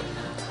一个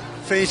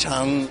非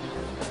常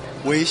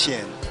危险，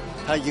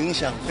它影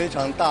响非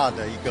常大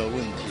的一个问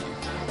题。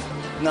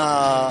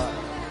那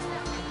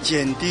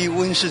减低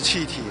温室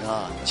气体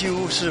几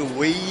乎是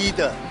唯一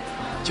的，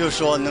就是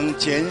说能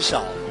减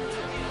少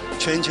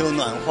全球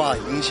暖化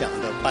影响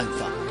的办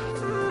法。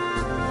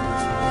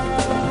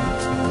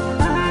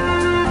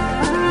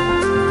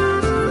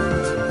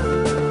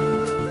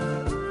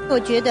我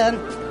觉得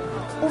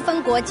不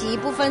分国籍、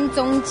不分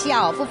宗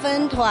教、不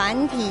分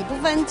团体、不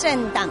分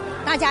政党，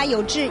大家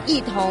有志一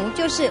同，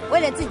就是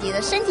为了自己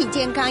的身体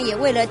健康，也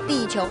为了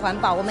地球环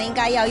保，我们应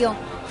该要用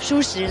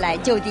蔬食来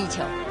救地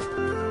球。